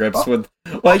coming to grips with,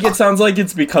 like, it sounds like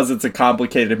it's because it's a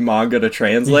complicated manga to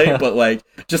translate, but like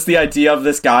just the idea of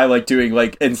this guy like doing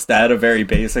like instead a very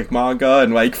basic manga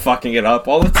and like fucking it up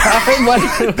all the time,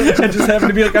 like, and just having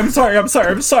to be like, I'm sorry.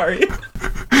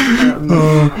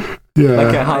 Yeah,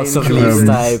 like a House of Leaves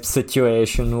type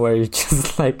situation where you're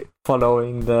just like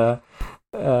following the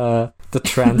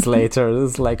translator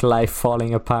is like life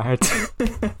falling apart.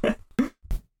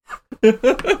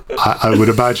 I would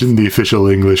imagine the official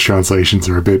English translations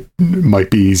are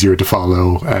might be easier to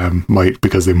follow,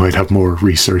 because they might have more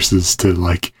resources to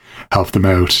like help them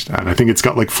out. And I think it's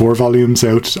got like 4 volumes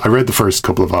out. I read the first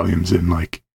couple of volumes in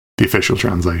like the official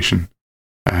translation,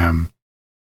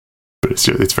 but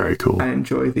it's very cool. I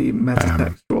enjoy the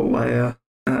metatextual layer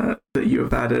that you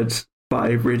have added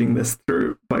by reading this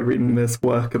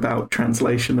work about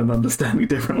translation and understanding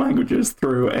different languages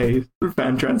through a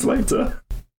fan translator.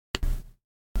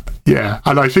 Yeah,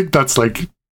 and I think that's like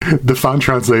the fan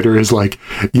translator is like,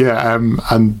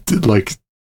 and like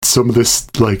some of this,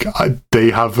 like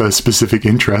they have a specific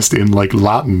interest in like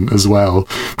Latin as well,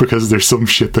 because there's some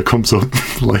shit that comes up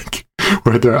like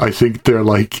where I think they're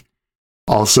like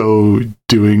also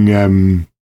doing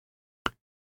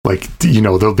like, you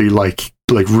know, they'll be like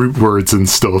root words and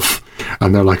stuff,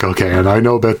 and they're like, okay, and I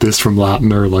know about this from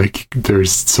Latin, or like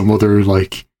there's some other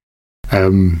like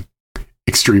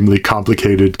extremely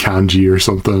complicated kanji or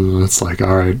something, and it's like,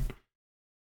 all right,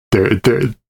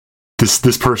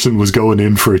 this person was going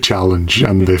in for a challenge,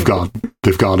 and they've got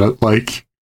it. Like,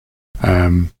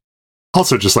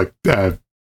 also just like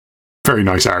very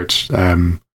nice art,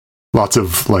 lots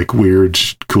of like weird,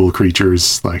 cool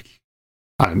creatures, like,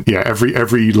 and yeah,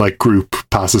 every like group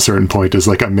past a certain point is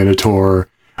like a minotaur,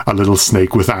 a little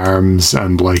snake with arms,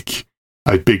 and like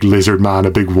a big lizard man,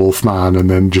 a big wolf man, and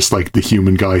then just like the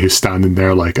human guy who's standing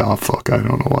there like, oh fuck, I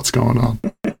don't know what's going on.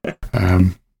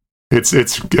 It's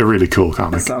a really cool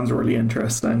comic. That sounds really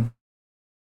interesting.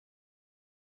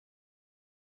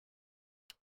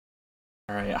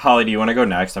 All right, Holly, do you want to go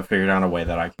next? I figured out a way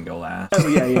that I can go last. Oh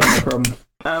yeah, no problem.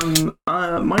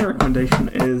 My recommendation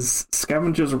is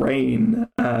Scavenger's Reign.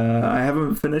 I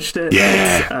haven't finished it.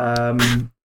 Yeah.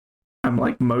 I'm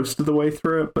like most of the way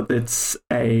through it, but it's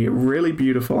a really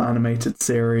beautiful animated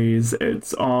series.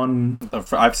 It's on.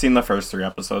 I've seen the first 3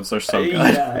 episodes. They're so good.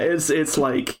 Yeah, it's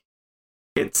like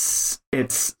it's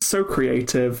so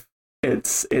creative.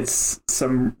 It's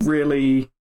some really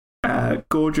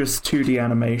gorgeous 2D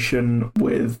animation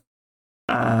with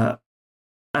a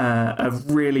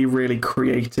really, really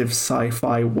creative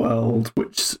sci-fi world,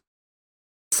 which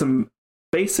some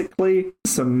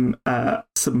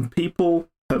people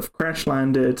have crash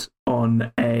landed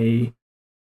on a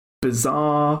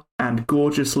bizarre and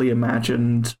gorgeously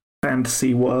imagined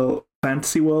fantasy world,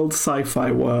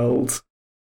 sci-fi world,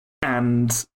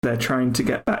 and they're trying to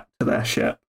get back to their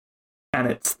ship. And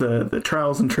it's the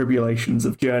trials and tribulations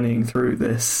of journeying through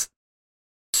this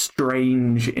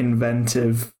strange,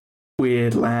 inventive,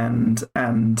 weird land,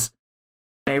 and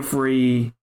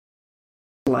every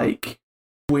like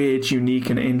weird, unique,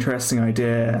 and interesting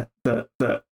idea that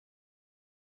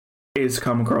is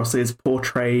come across is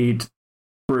portrayed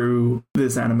through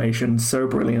this animation so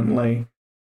brilliantly.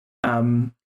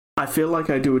 I feel like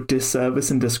I do a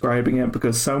disservice in describing it,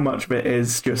 because so much of it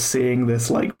is just seeing this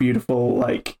like beautiful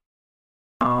like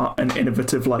art and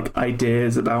innovative like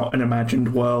ideas about an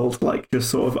imagined world like just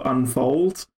sort of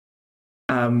unfold.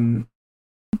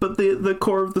 But the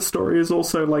core of the story is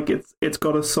also like it's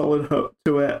got a solid hook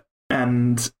to it,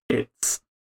 and it's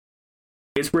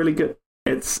really good.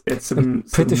 It's I'm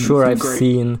pretty sure I've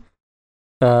seen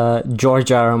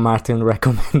George R. R. Martin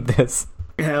recommend this.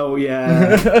 Hell Oh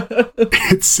yeah,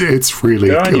 it's really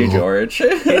Good on cool. you, George.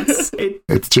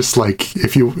 It's just like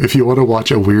if you want to watch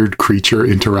a weird creature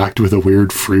interact with a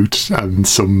weird fruit and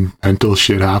some mental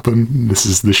shit happen, this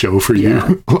is the show for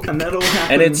you. Like, and that'll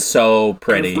happen. And it's so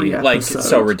pretty, like episode.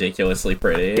 so ridiculously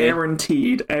pretty.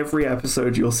 Guaranteed, every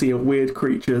episode you'll see a weird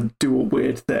creature do a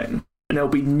weird thing, and it'll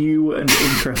be new and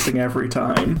interesting every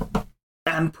time,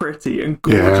 and pretty and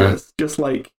gorgeous. Just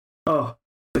like the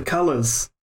colors.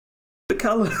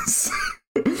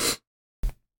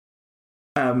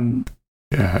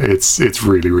 Yeah, it's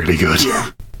really, really good.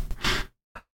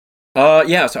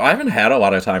 Yeah, so I haven't had a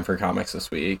lot of time for comics this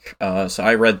week. So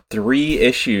I read 3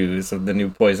 issues of the new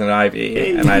Poison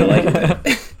Ivy, and I liked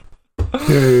it.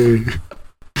 Yay.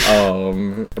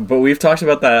 But we've talked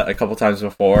about that a couple times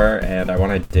before, and I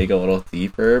want to dig a little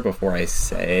deeper before I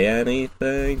say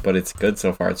anything, but it's good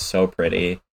so far. It's so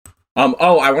pretty. I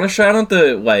want to shout out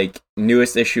the,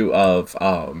 newest issue of,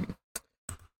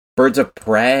 Birds of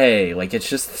Prey. It's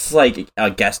just, a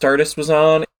guest artist was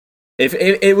on. If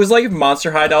it was like if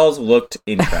Monster High Dolls looked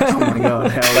interesting. Oh my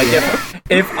god, hell yeah.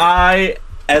 if I,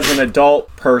 as an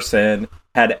adult person,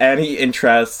 had any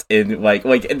interest in,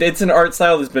 it's an art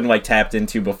style that's been, tapped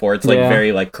into before. It's,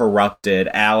 very, corrupted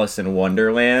Alice in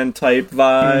Wonderland type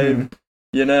vibe,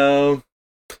 you know?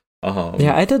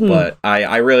 Yeah, I didn't. But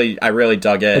I really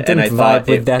dug it, and I thought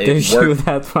with that it issue worked.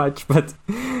 that much. But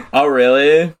Oh,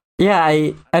 really? yeah,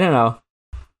 I don't know.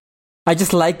 I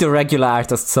just like the regular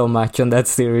artist so much on that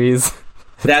series.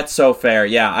 That's so fair.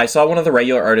 Yeah, I saw one of the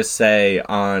regular artists say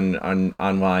on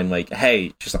online,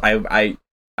 "Hey, just I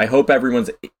hope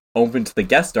everyone's open to the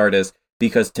guest artist,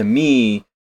 because to me,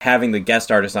 having the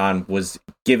guest artist on was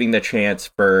giving the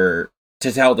chance to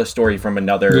tell the story from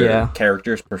another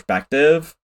character's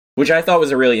perspective." Which I thought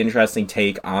was a really interesting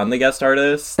take on the guest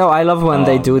artist. Oh, I love when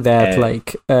they do that.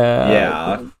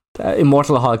 And,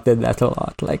 Immortal Hulk did that a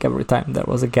lot. Every time there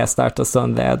was a guest artist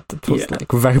on that, it was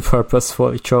very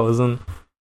purposefully chosen.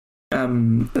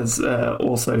 There's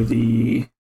also the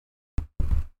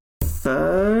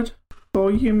 3rd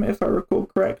volume, if I recall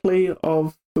correctly,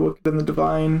 of The Wicked and the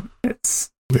Divine. It's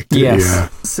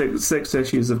yes, 6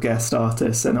 issues of guest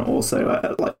artists, and it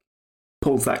also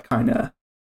pulls that kind of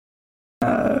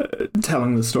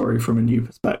telling the story from a new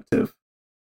perspective.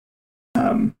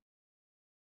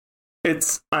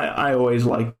 I always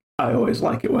like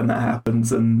it when that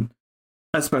happens, and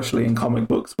especially in comic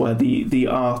books where the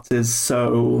art is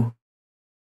so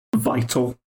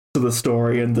vital to the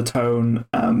story and the tone.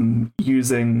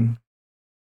 Using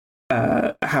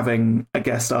having a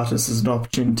guest artist as an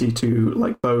opportunity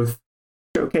to both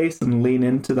showcase and lean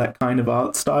into that kind of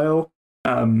art style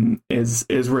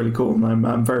is really cool, and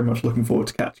I'm very much looking forward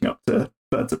to catching up to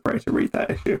Birds of Prey to read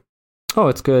that issue. Oh,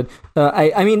 it's good.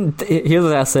 I mean, here's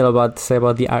what I say about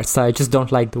the art style. I just don't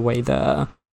like the way the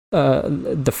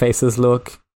faces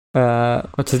look.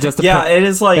 Which is just it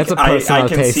is I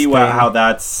can see thing. how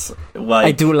that's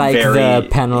I do like the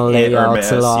panel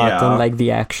layouts a lot, and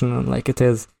the action, and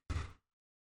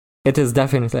it is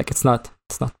definitely it's not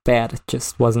bad. It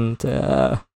just wasn't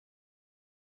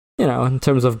in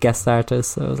terms of guest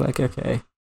artists. I was okay, I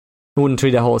wouldn't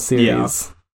read the whole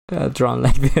series drawn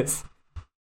like this.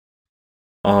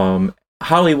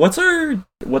 Holly, what's our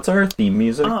theme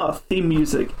music? Our theme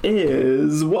music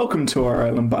is "Welcome to Our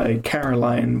Island" by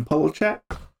Caroline Polachek.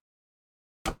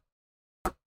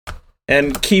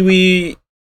 And Kiwi,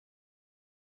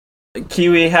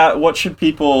 what should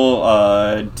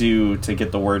people do to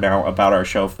get the word out about our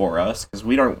show for us? Because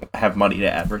we don't have money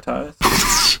to advertise.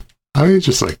 I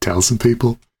just tell some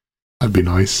people. That'd be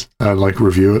nice.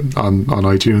 Review it on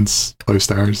iTunes, 5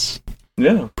 stars.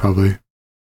 Yeah, probably.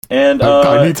 And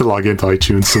I need to log into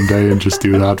iTunes someday and just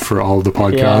do that for all the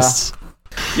podcasts.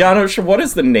 Yeah, I'm not sure. What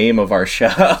is the name of our show?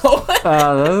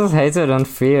 This is Hated and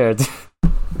Feared.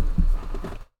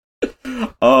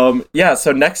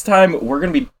 So next time we're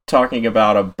going to be talking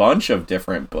about a bunch of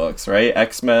different books, right?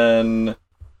 X-Men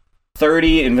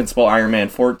 30, Invincible Iron Man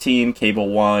 14, Cable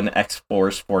 1,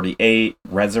 X-Force 48,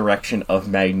 Resurrection of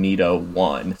Magneto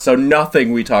 1. So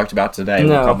nothing we talked about today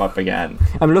will come up again.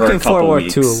 I'm looking forward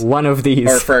to one of these.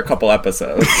 Or for a couple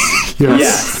episodes.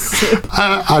 Yes.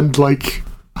 And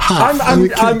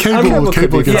half.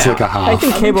 Cable gets a half. I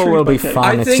think Cable will be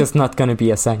fun. It's just not going to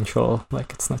be essential.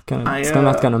 It's not going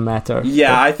to matter.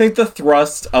 Yeah, I think the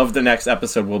thrust of the next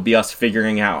episode will be us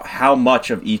figuring out how much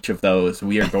of each of those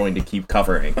we are going to keep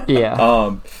covering.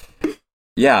 Yeah.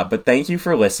 But thank you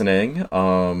for listening.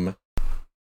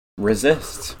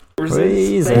 Resist.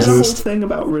 They had a whole thing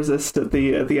about resist at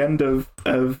the end of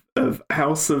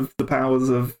House of the Powers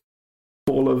of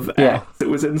Fall of X. It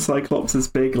was in Cyclops'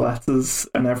 big letters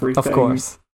and everything. Of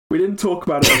course. We didn't talk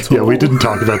about it at all. Yeah, we didn't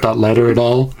talk about that letter at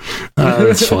all.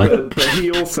 It's fine. But he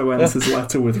also ends his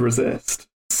letter with resist.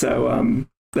 So,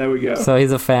 there we go. So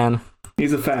he's a fan.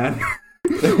 He's a fan.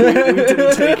 we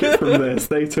didn't take it from this.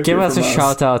 They took Give it us from a us.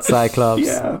 shout out, Cyclops.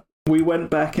 Yeah. We went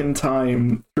back in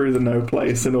time through the no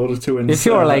place in order to insert... If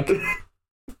you're like...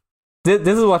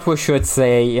 This is what we should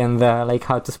say in the, like,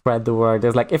 how to spread the word.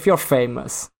 It's like, if you're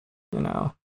famous, you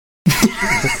know...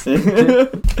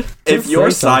 If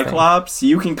you're Cyclops,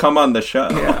 you can come on the show.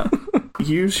 Yeah.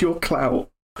 Use your clout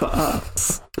for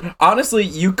us. Honestly,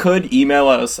 you could email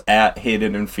us at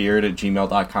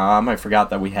hatedandfeared@gmail.com. I forgot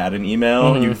that we had an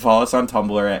email. Mm-hmm. You can follow us on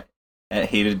Tumblr at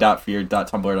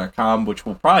hated.feared.tumblr.com, which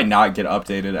will probably not get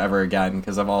updated ever again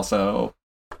because I've also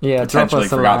potentially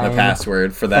forgotten the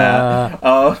password for that.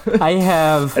 I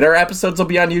have... And our episodes will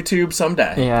be on YouTube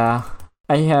someday. Yeah.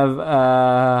 I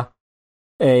have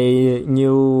a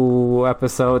new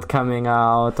episode coming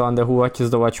out on the Who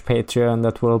Watches the Watch Patreon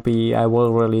that I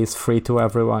will release free to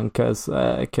everyone because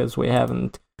we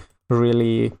haven't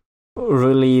really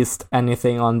released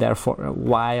anything on there for a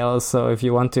while. So if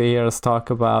you want to hear us talk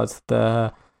about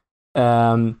the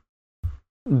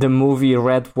movie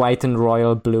Red, White, and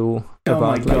Royal Blue,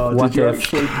 about my God,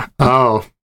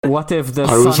 what if the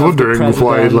I was son of the wondering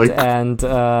why president like and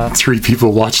 3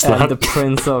 people watched that. and the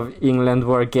Prince of England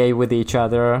were gay with each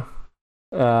other.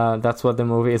 That's what the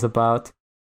movie is about.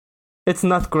 It's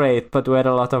not great, but we had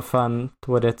a lot of fun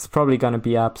with it. It's probably gonna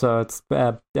be up, so it's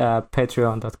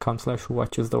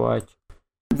patreon.com/whowatchesthewatch.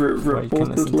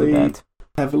 Reportedly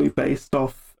heavily based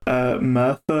off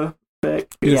Merthyr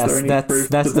fic. Yes,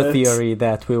 that's the theory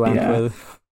that we went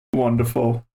with.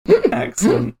 Wonderful.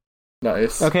 Excellent.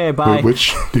 Nice. Okay, bye. Wait,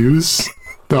 which news?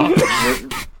 I'm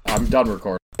done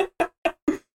recording.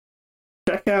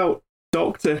 Check out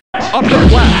Doctor.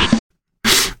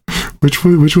 Which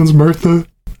one's Martha?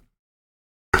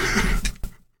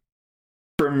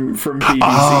 From BBC.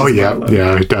 Oh yeah,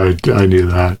 I knew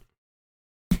that.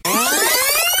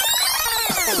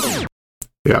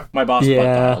 Yeah. My boss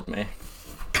dialed me.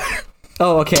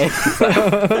 Oh, okay.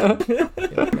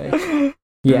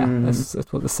 Yeah, it was the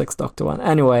 6th Doctor one.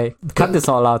 Anyway, cut this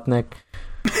all out, Nick.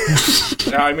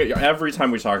 I mean, every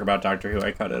time we talk about Doctor Who,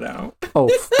 I cut it out. Oh,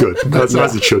 good. That's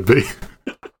as it should be.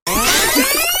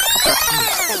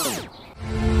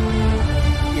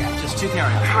 Yeah, just 2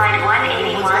 carry-ons. Flight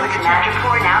 181 to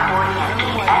Madripoor now boarding at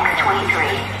gate X23.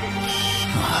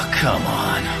 Oh, come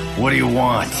on. What do you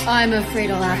want? I'm afraid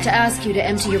I'll have to ask you to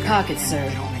empty your pockets,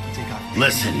 sir.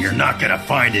 Listen, you're not gonna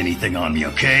find anything on me,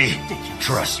 okay?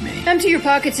 Trust me. Empty your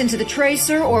pockets into the tray,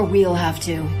 sir, or we'll have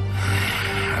to.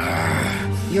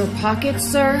 Your pockets,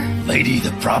 sir? Lady,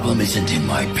 the problem isn't in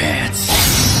my pants.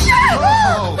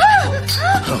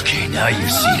 Okay, now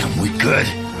you've seen them. We good?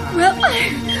 Well,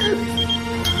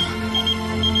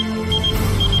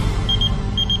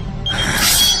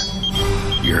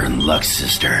 You're in luck,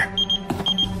 sister.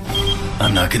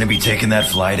 I'm not gonna be taking that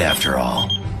flight after all.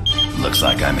 Looks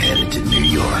like I'm headed to New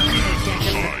York.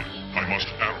 I must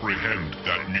apprehend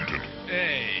that mutant.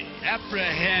 Hey,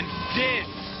 apprehend this!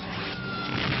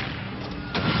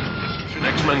 In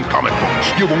X-Men comic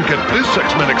books, you won't get this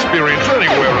X-Men experience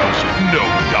anywhere else. No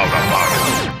doubt about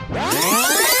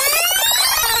it.